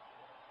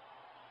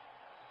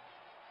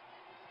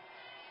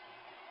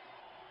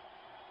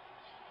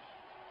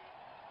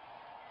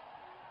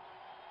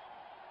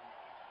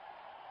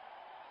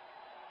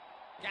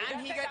 Can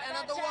he get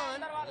another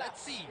one?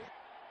 Let's see.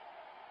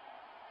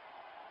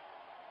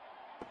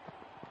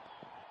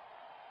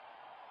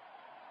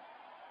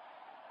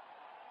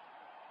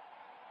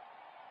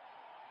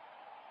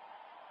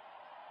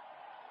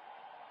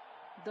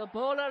 The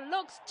bowler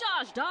looks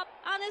charged up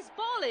and is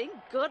bowling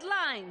good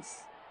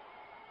lines.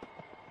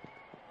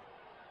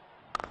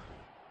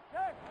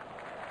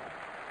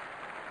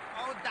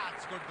 Oh,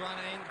 that's good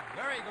running.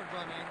 Very good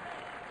running.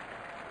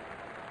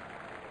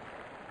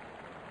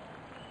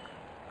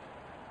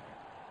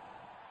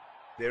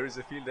 There is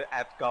a fielder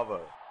at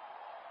cover.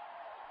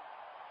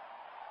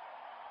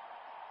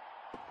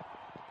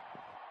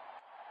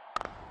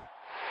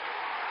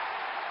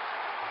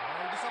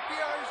 Ball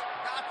disappears.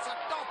 That's a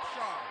top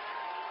shot.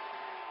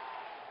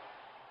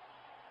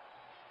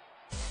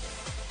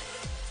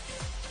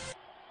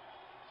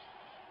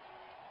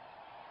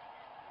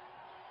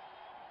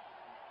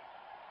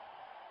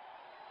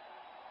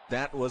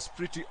 That was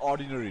pretty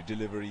ordinary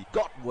delivery.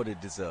 Got what it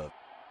deserved.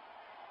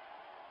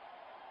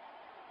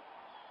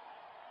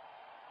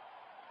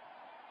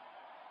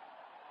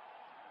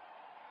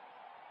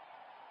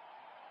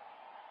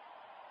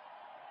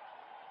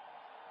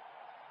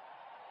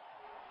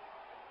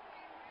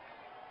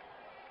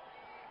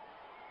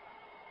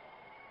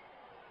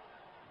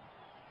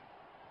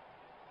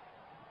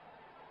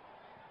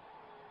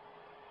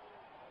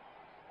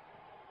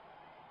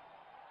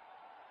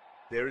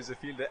 There is a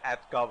fielder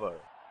at cover.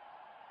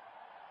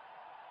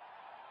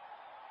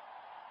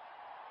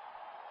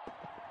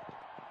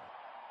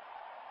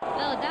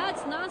 Oh,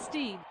 that's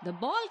nasty. The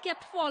ball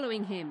kept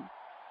following him.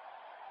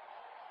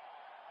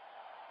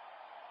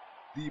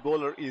 The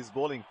bowler is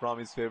bowling from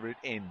his favorite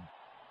end.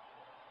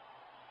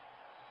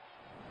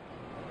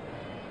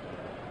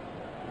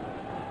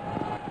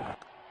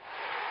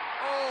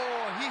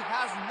 Oh, he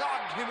has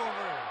knocked him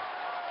over.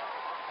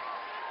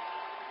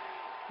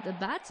 The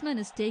batsman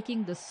is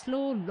taking the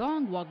slow,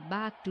 long walk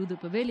back to the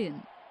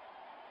pavilion.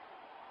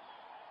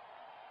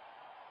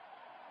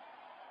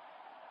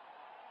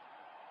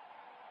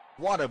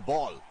 What a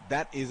ball.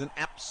 That is an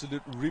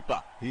absolute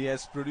ripper. He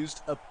has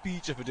produced a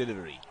peach of a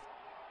delivery.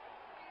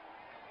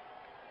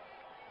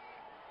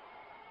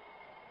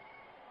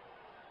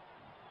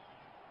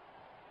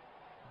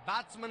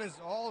 Batsman is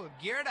all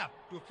geared up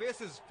to face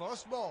his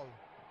first ball.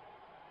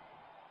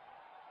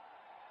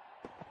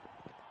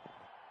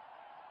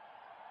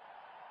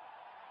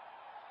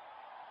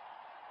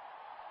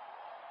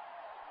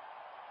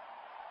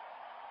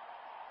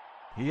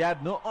 He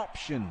had no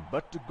option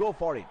but to go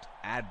for it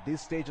at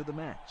this stage of the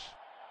match.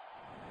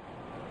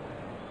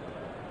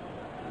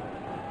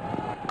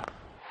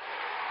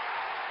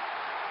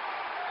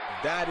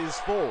 That is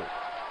 4.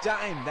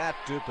 Time that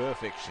to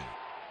perfection.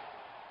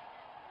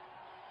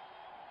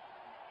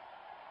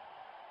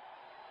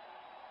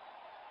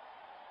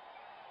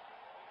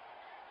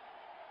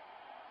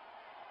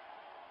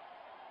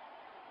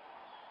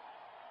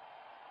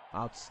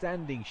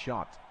 Outstanding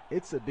shot.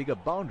 It's a bigger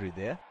boundary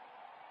there.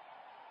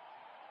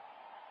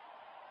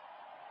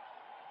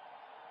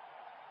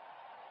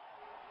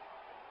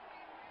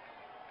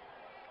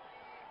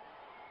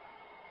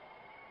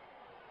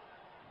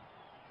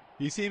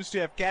 He seems to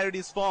have carried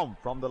his form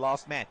from the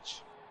last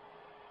match.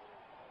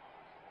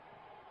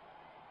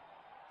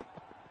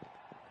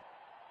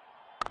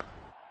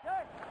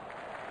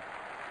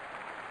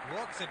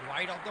 Works it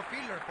wide of the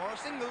fielder for a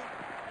single.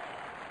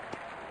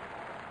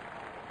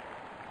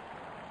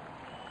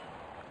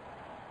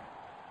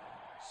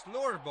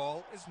 Slower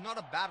ball is not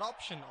a bad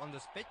option on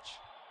this pitch.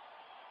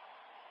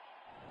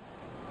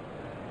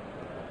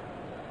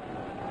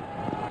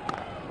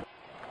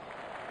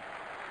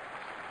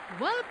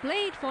 Well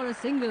played for a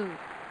single.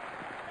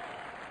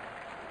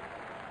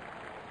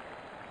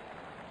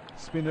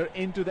 Spinner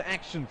into the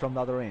action from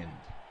the other end.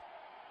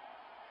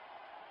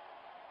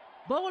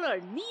 Bowler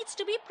needs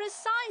to be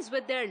precise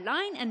with their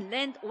line and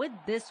length with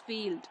this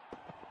field.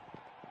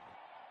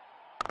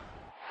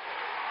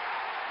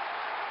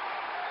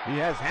 He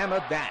has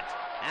hammered that,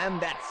 and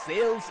that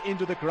sails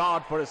into the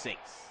crowd for a 6.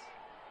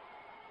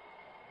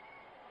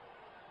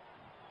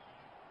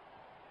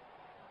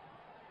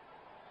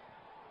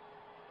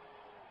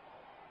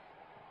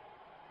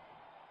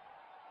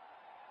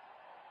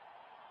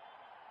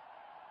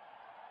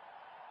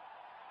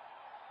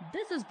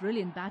 This is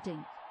brilliant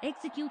batting.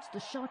 Executes the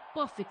shot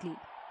perfectly.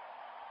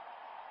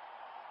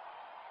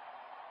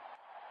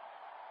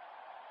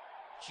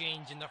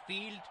 Change in the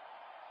field.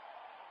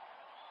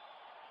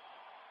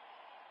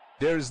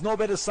 There is no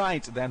better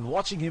sight than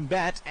watching him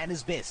bat at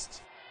his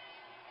best.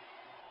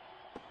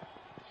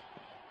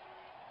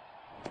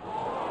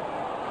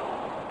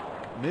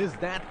 Missed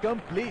that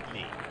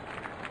completely.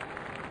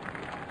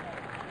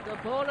 The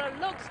bowler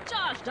looks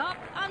charged up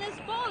and is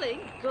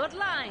bowling good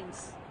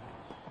lines.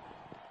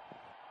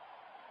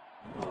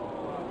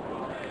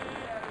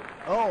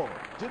 Oh,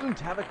 didn't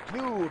have a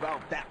clue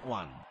about that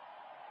one.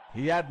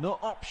 He had no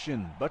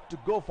option but to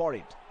go for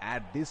it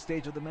at this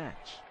stage of the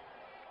match.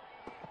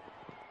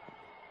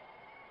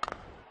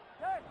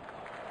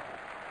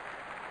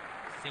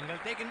 Single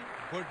taken.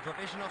 Good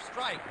rotation of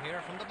strike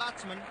here from the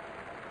batsman.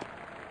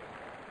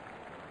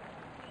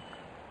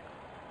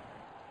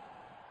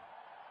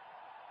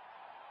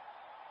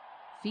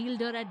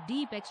 Fielder at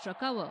deep extra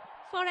cover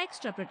for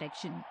extra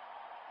protection.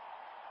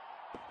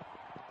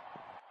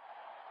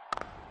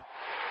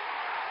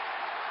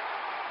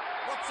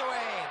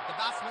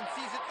 batsman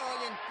sees it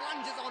early and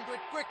plunges onto it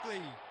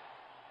quickly.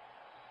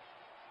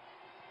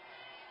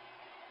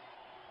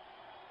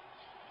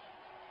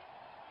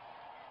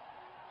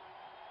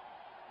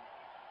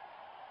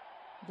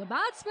 The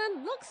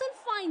batsman looks in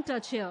fine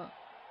touch here.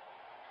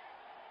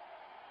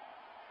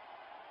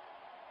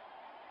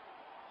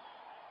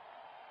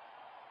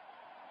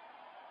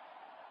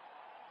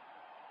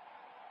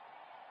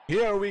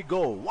 Here we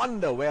go.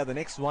 Wonder where the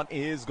next one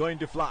is going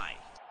to fly.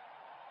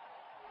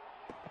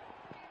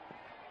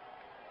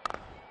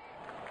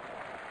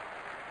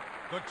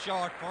 Good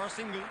shot for a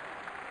single.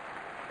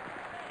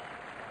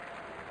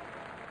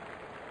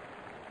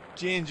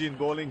 Change in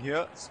bowling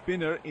here.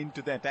 Spinner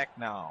into the attack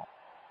now.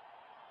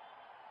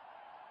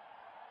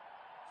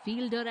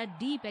 Fielder at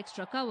deep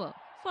extra cover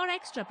for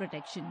extra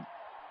protection.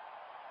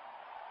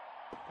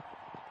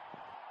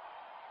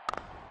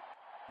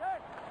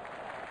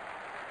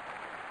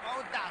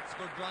 Oh, that's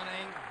good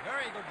running.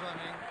 Very good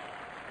running.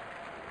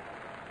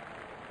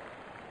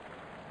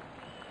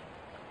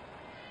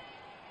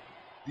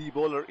 The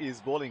bowler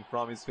is bowling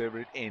from his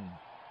favorite end.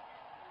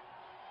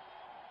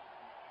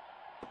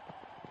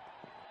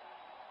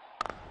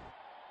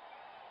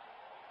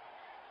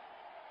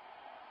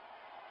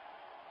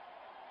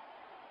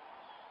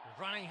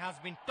 Running has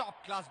been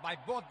top class by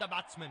both the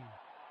batsmen.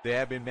 They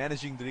have been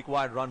managing the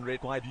required run rate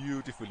quite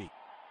beautifully.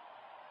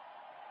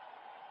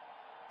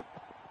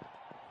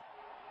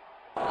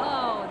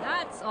 Oh,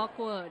 that's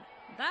awkward.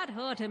 That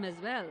hurt him as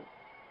well.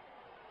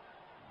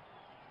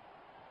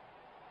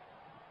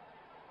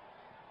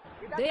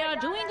 They are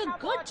doing a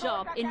good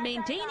job in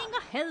maintaining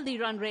a healthy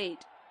run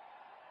rate.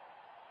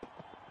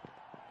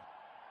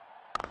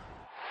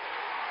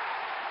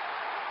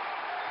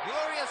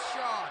 Glorious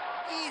shot.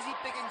 Easy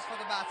pickings for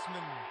the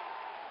batsman.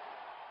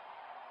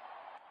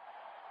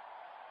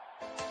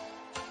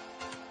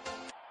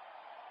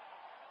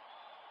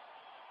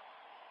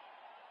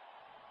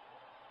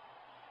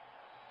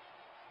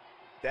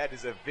 That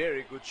is a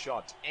very good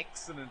shot.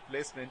 Excellent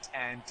placement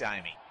and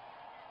timing.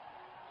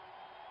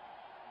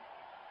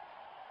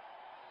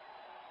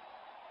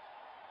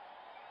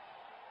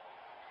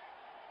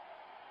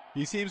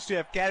 He seems to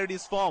have carried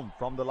his form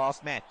from the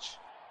last match.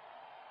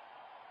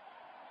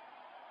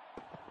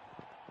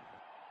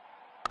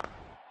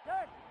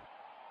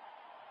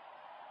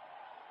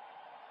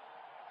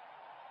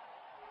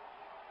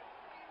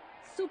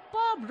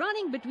 Superb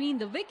running between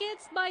the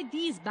wickets by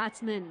these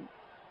batsmen.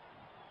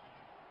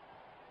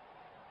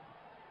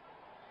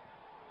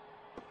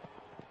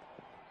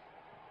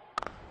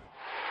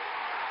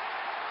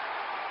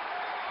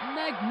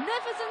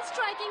 Magnificent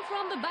striking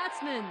from the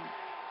batsman.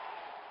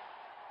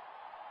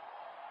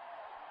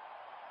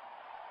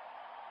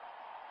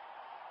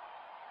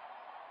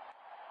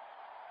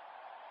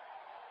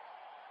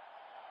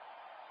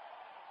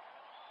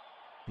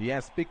 He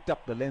has picked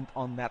up the length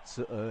on that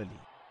so early.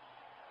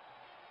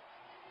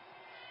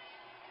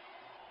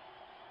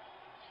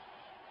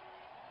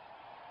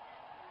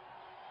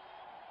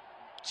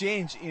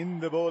 Change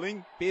in the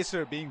bowling.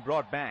 Pacer being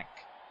brought back.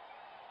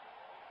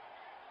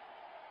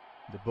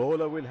 The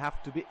bowler will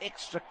have to be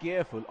extra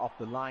careful of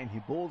the line he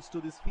bowls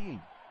to this field.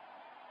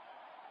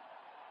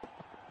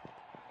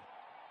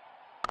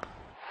 Up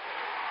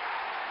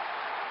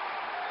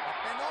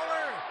and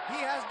over.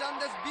 He has done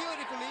this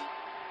beautifully.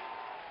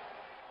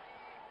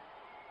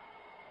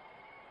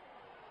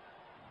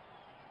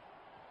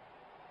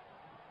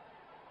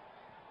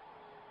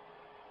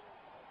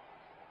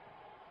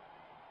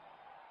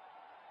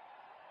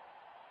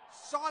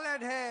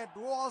 Solid hit,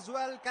 was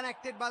well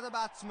connected by the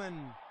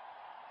batsman.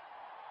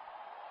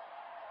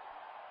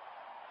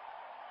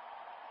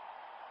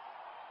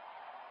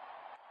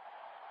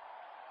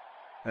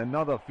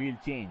 Another field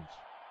change.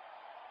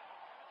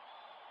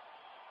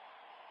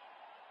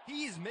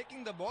 He is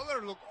making the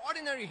bowler look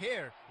ordinary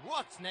here.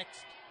 What's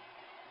next?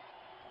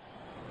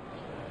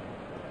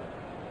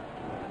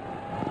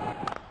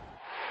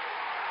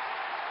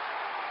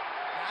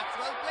 That's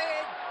well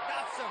played.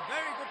 That's a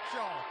very good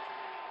shot.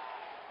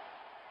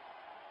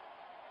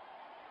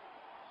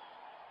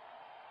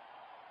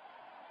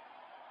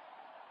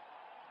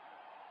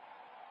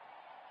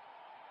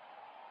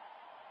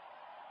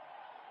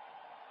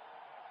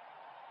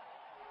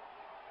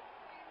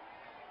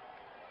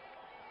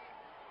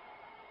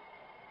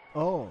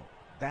 Oh,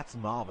 that's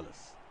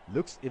marvelous.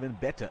 Looks even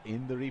better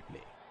in the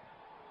replay.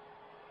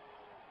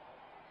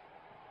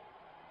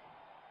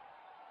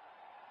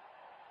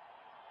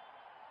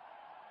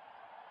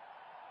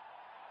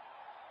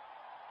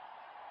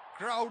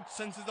 Crowd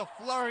senses a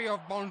flurry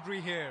of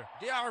boundary here.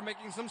 They are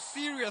making some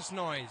serious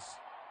noise.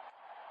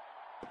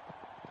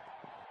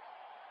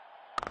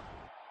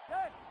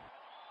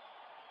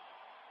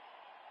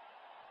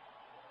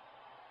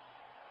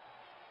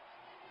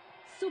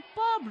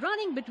 Superb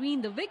running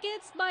between the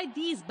wickets by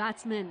these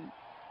batsmen.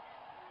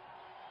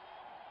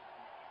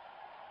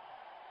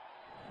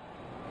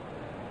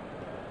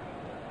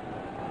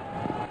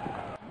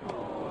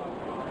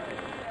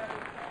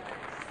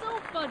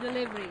 Super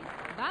delivery.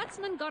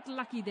 Batsman got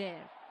lucky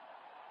there.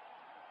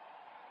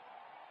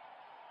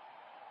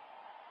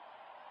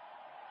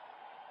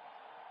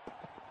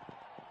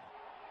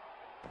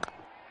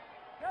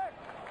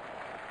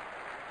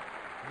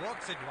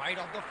 Works it wide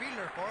of the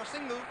fielder for a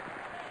single.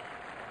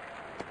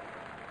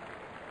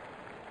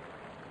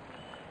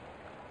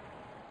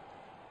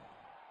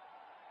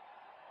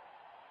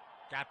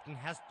 Captain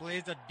has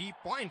placed a deep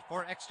point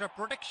for extra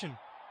protection.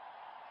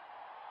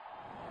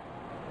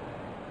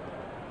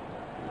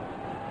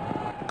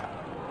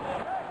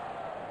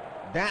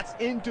 That's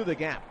into the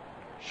gap.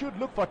 Should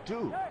look for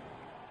two.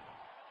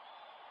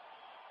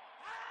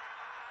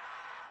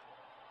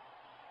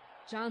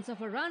 Chance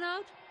of a run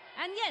out.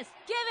 And yes,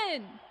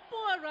 given!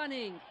 Poor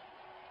running.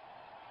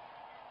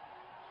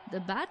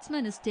 The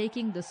batsman is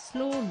taking the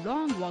slow,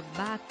 long walk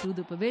back to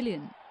the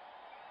pavilion.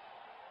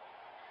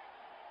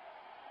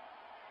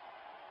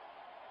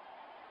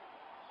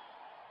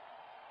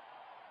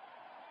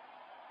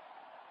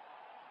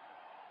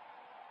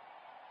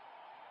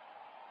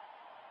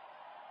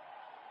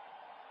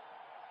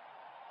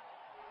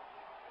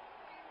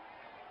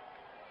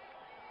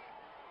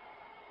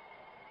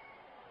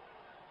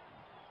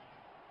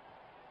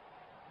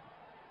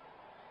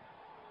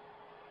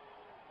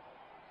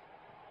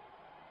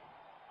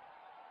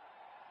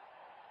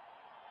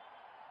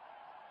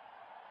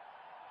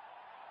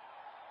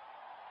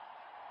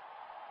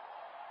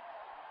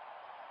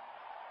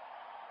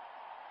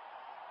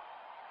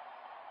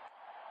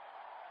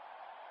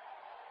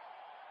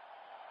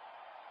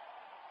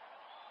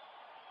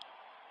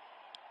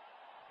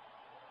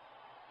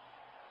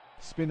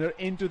 Spinner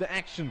into the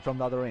action from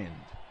the other end.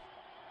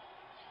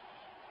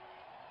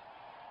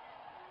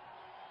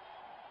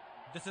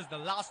 This is the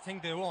last thing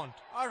they want.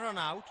 A run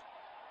out.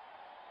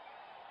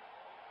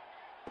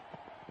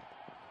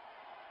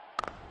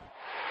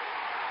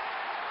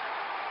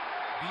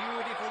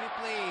 Beautifully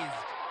placed.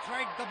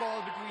 Strike the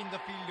ball between the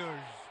fielders.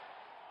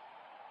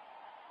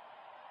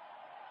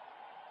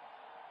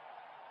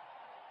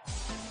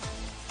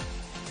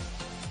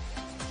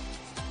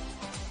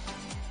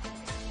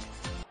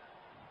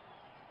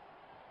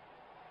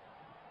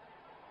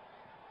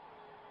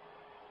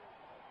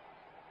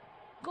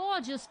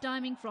 Gorgeous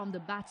timing from the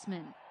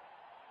batsman.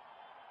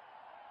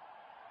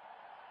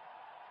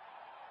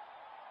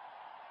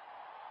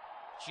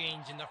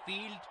 Change in the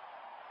field.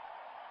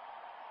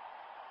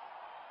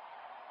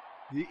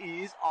 He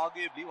is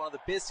arguably one of the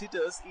best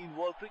hitters in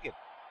world cricket.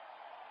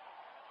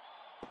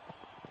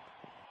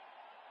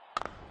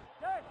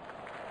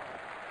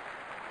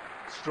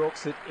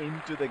 Strokes it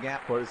into the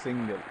gap for a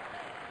single.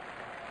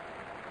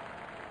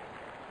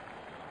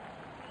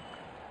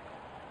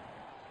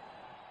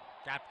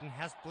 Captain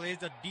has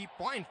placed a deep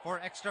point for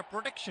extra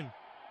protection.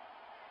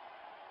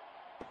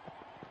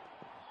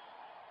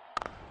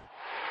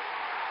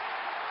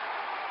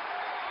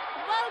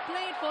 Well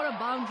played for a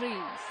boundary.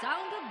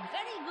 Sounded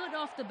very good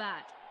off the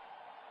bat.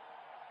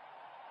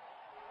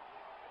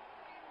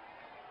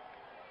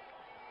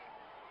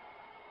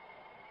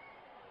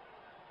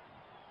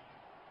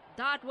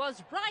 That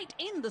was right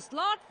in the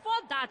slot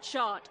for that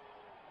shot.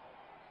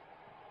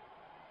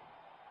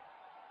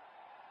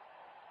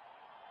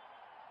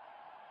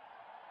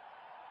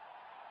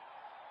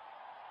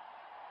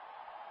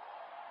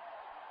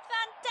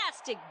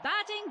 Fantastic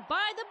batting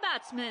by the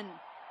batsman.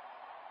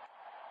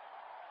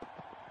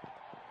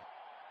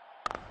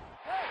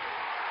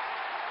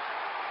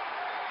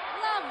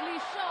 Lovely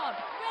shot.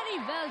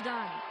 Very well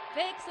done.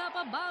 Picks up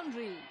a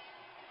boundary.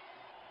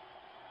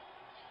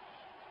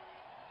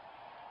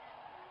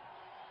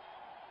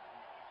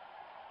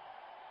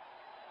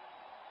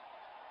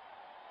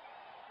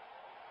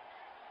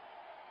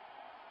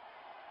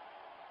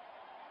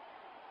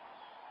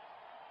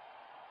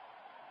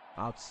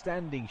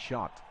 Outstanding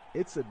shot.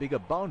 It's a bigger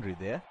boundary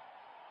there.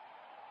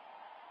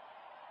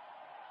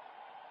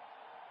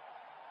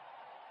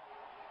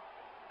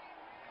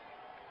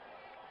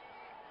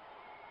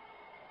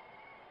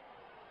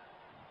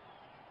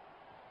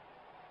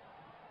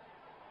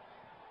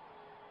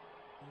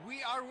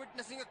 We are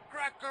witnessing a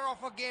cracker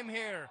of a game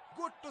here.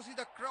 Good to see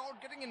the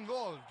crowd getting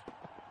involved.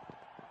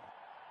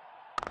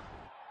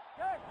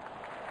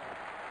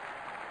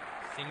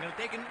 Single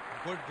taken.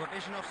 Good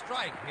rotation of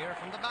strike here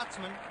from the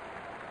batsman.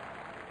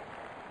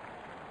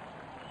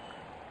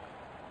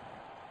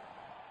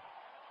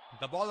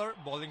 The bowler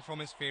bowling from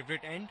his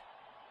favourite end.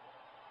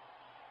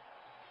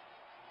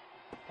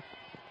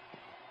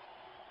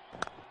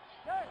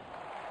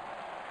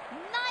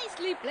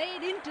 Nicely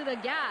played into the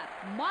gap.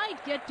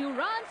 Might get 2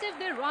 runs if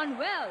they run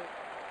well.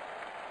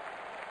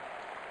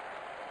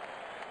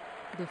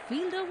 The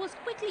fielder was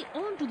quickly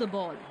onto the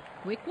ball.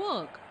 Quick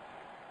work.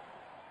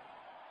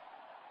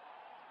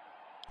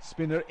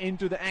 Spinner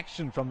into the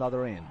action from the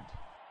other end.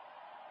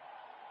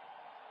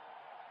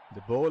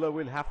 The bowler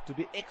will have to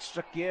be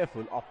extra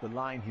careful of the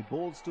line he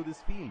bowls to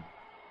this field.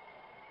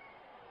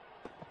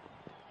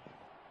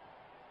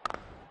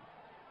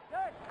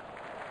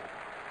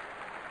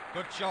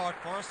 Good shot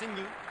for a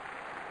single.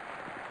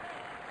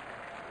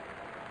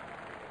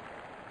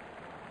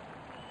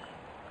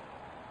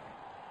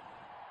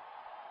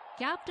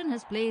 Captain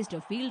has placed a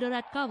fielder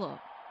at cover.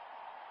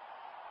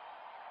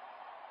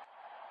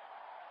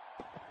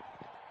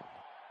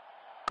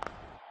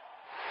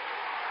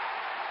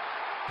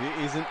 He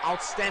is an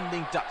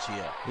outstanding touch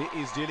here.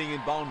 He is dealing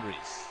in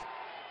boundaries.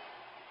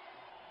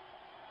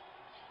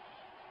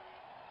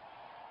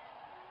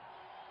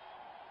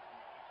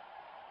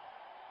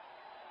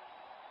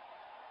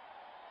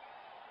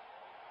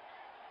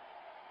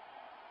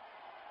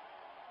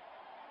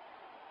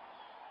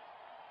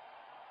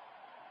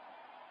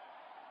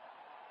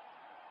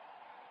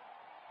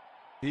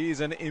 He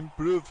is an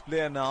improved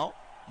player now.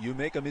 You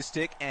make a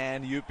mistake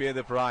and you pay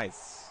the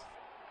price.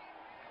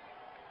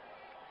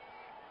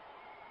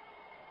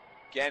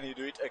 Can he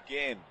do it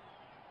again?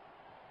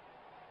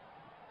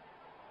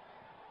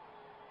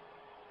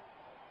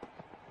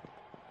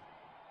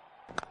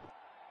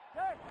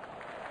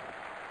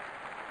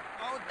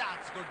 Oh,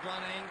 that's good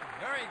running.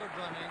 Very good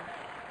running.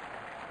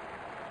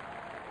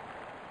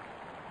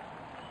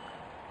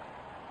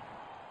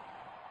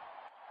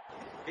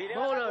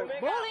 Bowler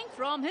bowling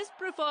from his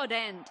preferred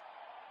end.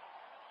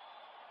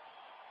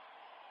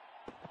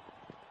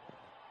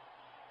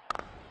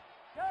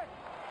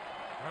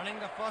 Running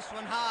the first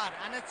one hard,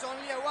 and it's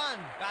only a one.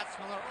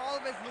 Batsmen are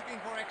always looking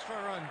for extra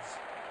runs.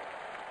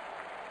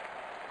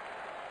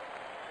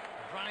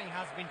 Running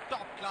has been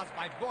top class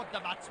by both the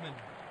batsmen.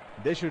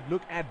 They should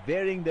look at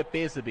varying the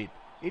pace a bit.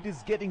 It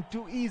is getting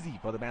too easy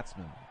for the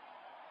batsman.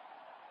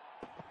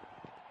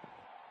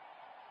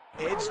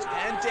 Edged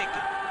and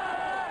taken.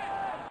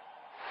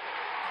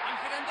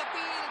 Confident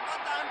appeal, but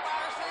the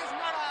umpire says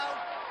not out.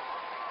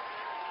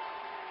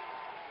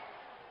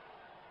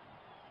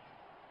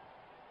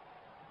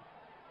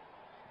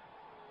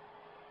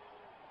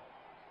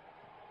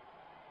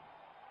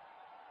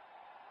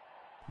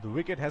 The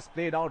wicket has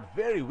played out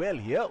very well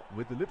here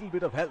with a little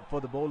bit of help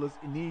for the bowlers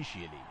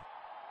initially.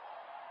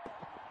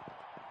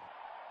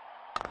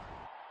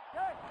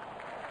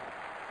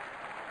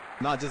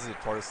 Nudges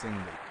it for a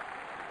single.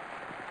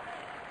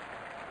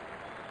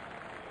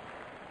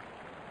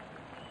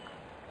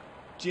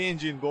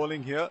 Change in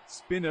bowling here.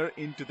 Spinner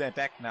into the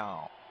attack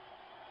now.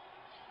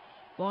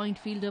 Point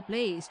fielder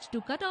placed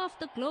to cut off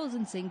the close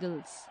in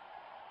singles.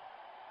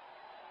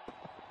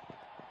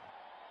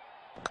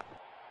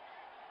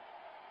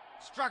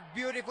 Struck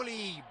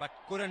beautifully, but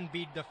couldn't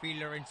beat the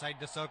fielder inside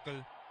the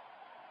circle.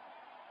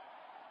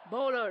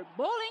 Bowler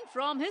bowling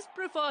from his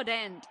preferred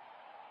end.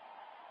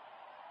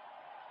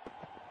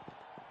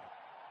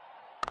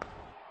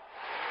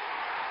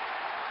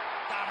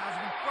 That has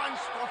been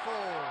crunched for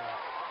four.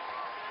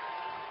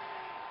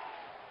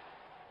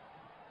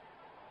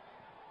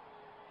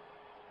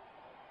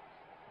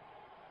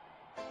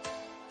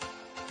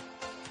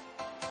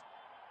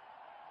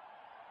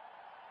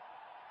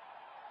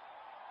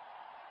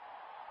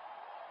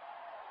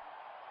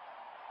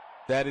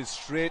 That is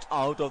straight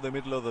out of the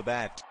middle of the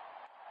bat.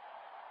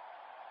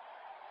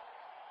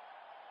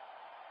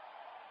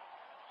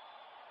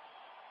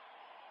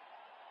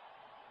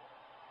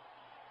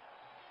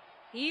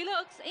 He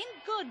looks in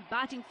good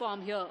batting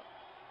form here.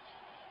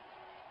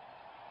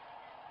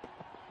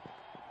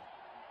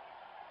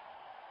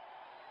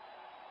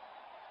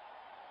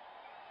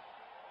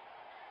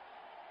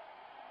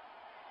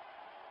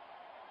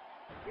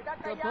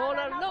 The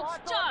bowler looks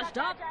charged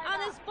up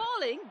and is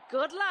bowling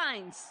good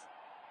lines.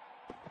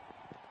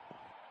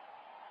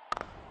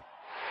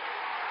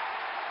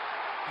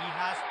 He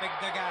has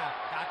picked the gap.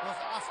 That was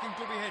asking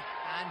to be hit,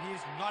 and he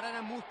is not in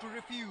a mood to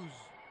refuse.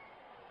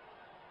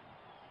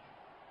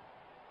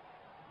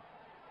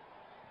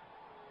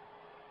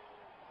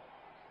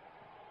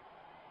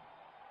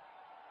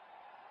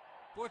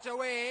 Put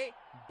away.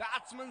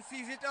 Batsman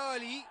sees it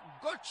early.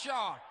 Good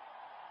shot.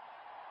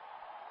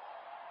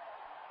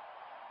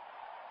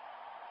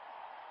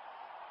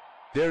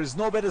 There is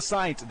no better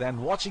sight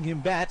than watching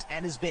him bat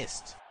at his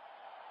best.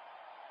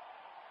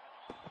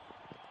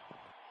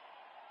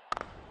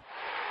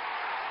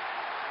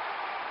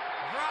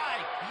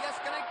 Right. He has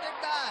connected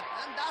that,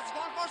 and that's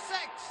gone for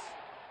six.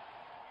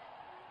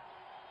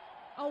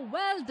 A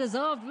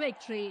well-deserved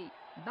victory.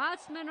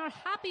 Batsmen are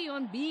happy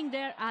on being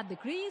there at the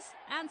crease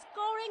and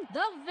scoring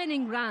the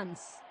winning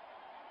runs.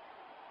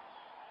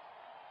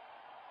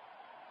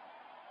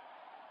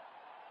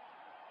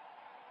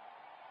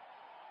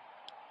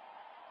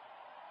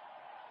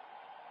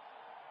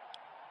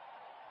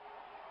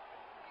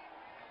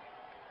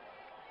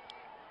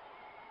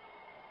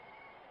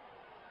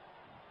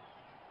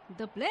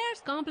 The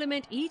players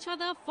complement each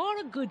other for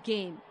a good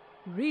game.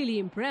 Really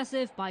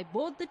impressive by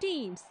both the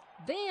teams.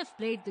 They have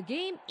played the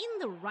game in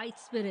the right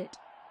spirit.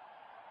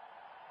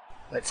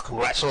 Let's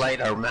congratulate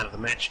our man of the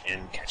match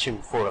and catch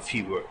him for a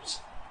few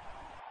words.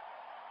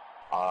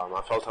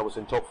 I felt I was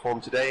in top form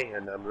today,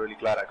 and I'm really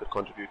glad I could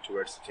contribute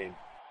towards the team.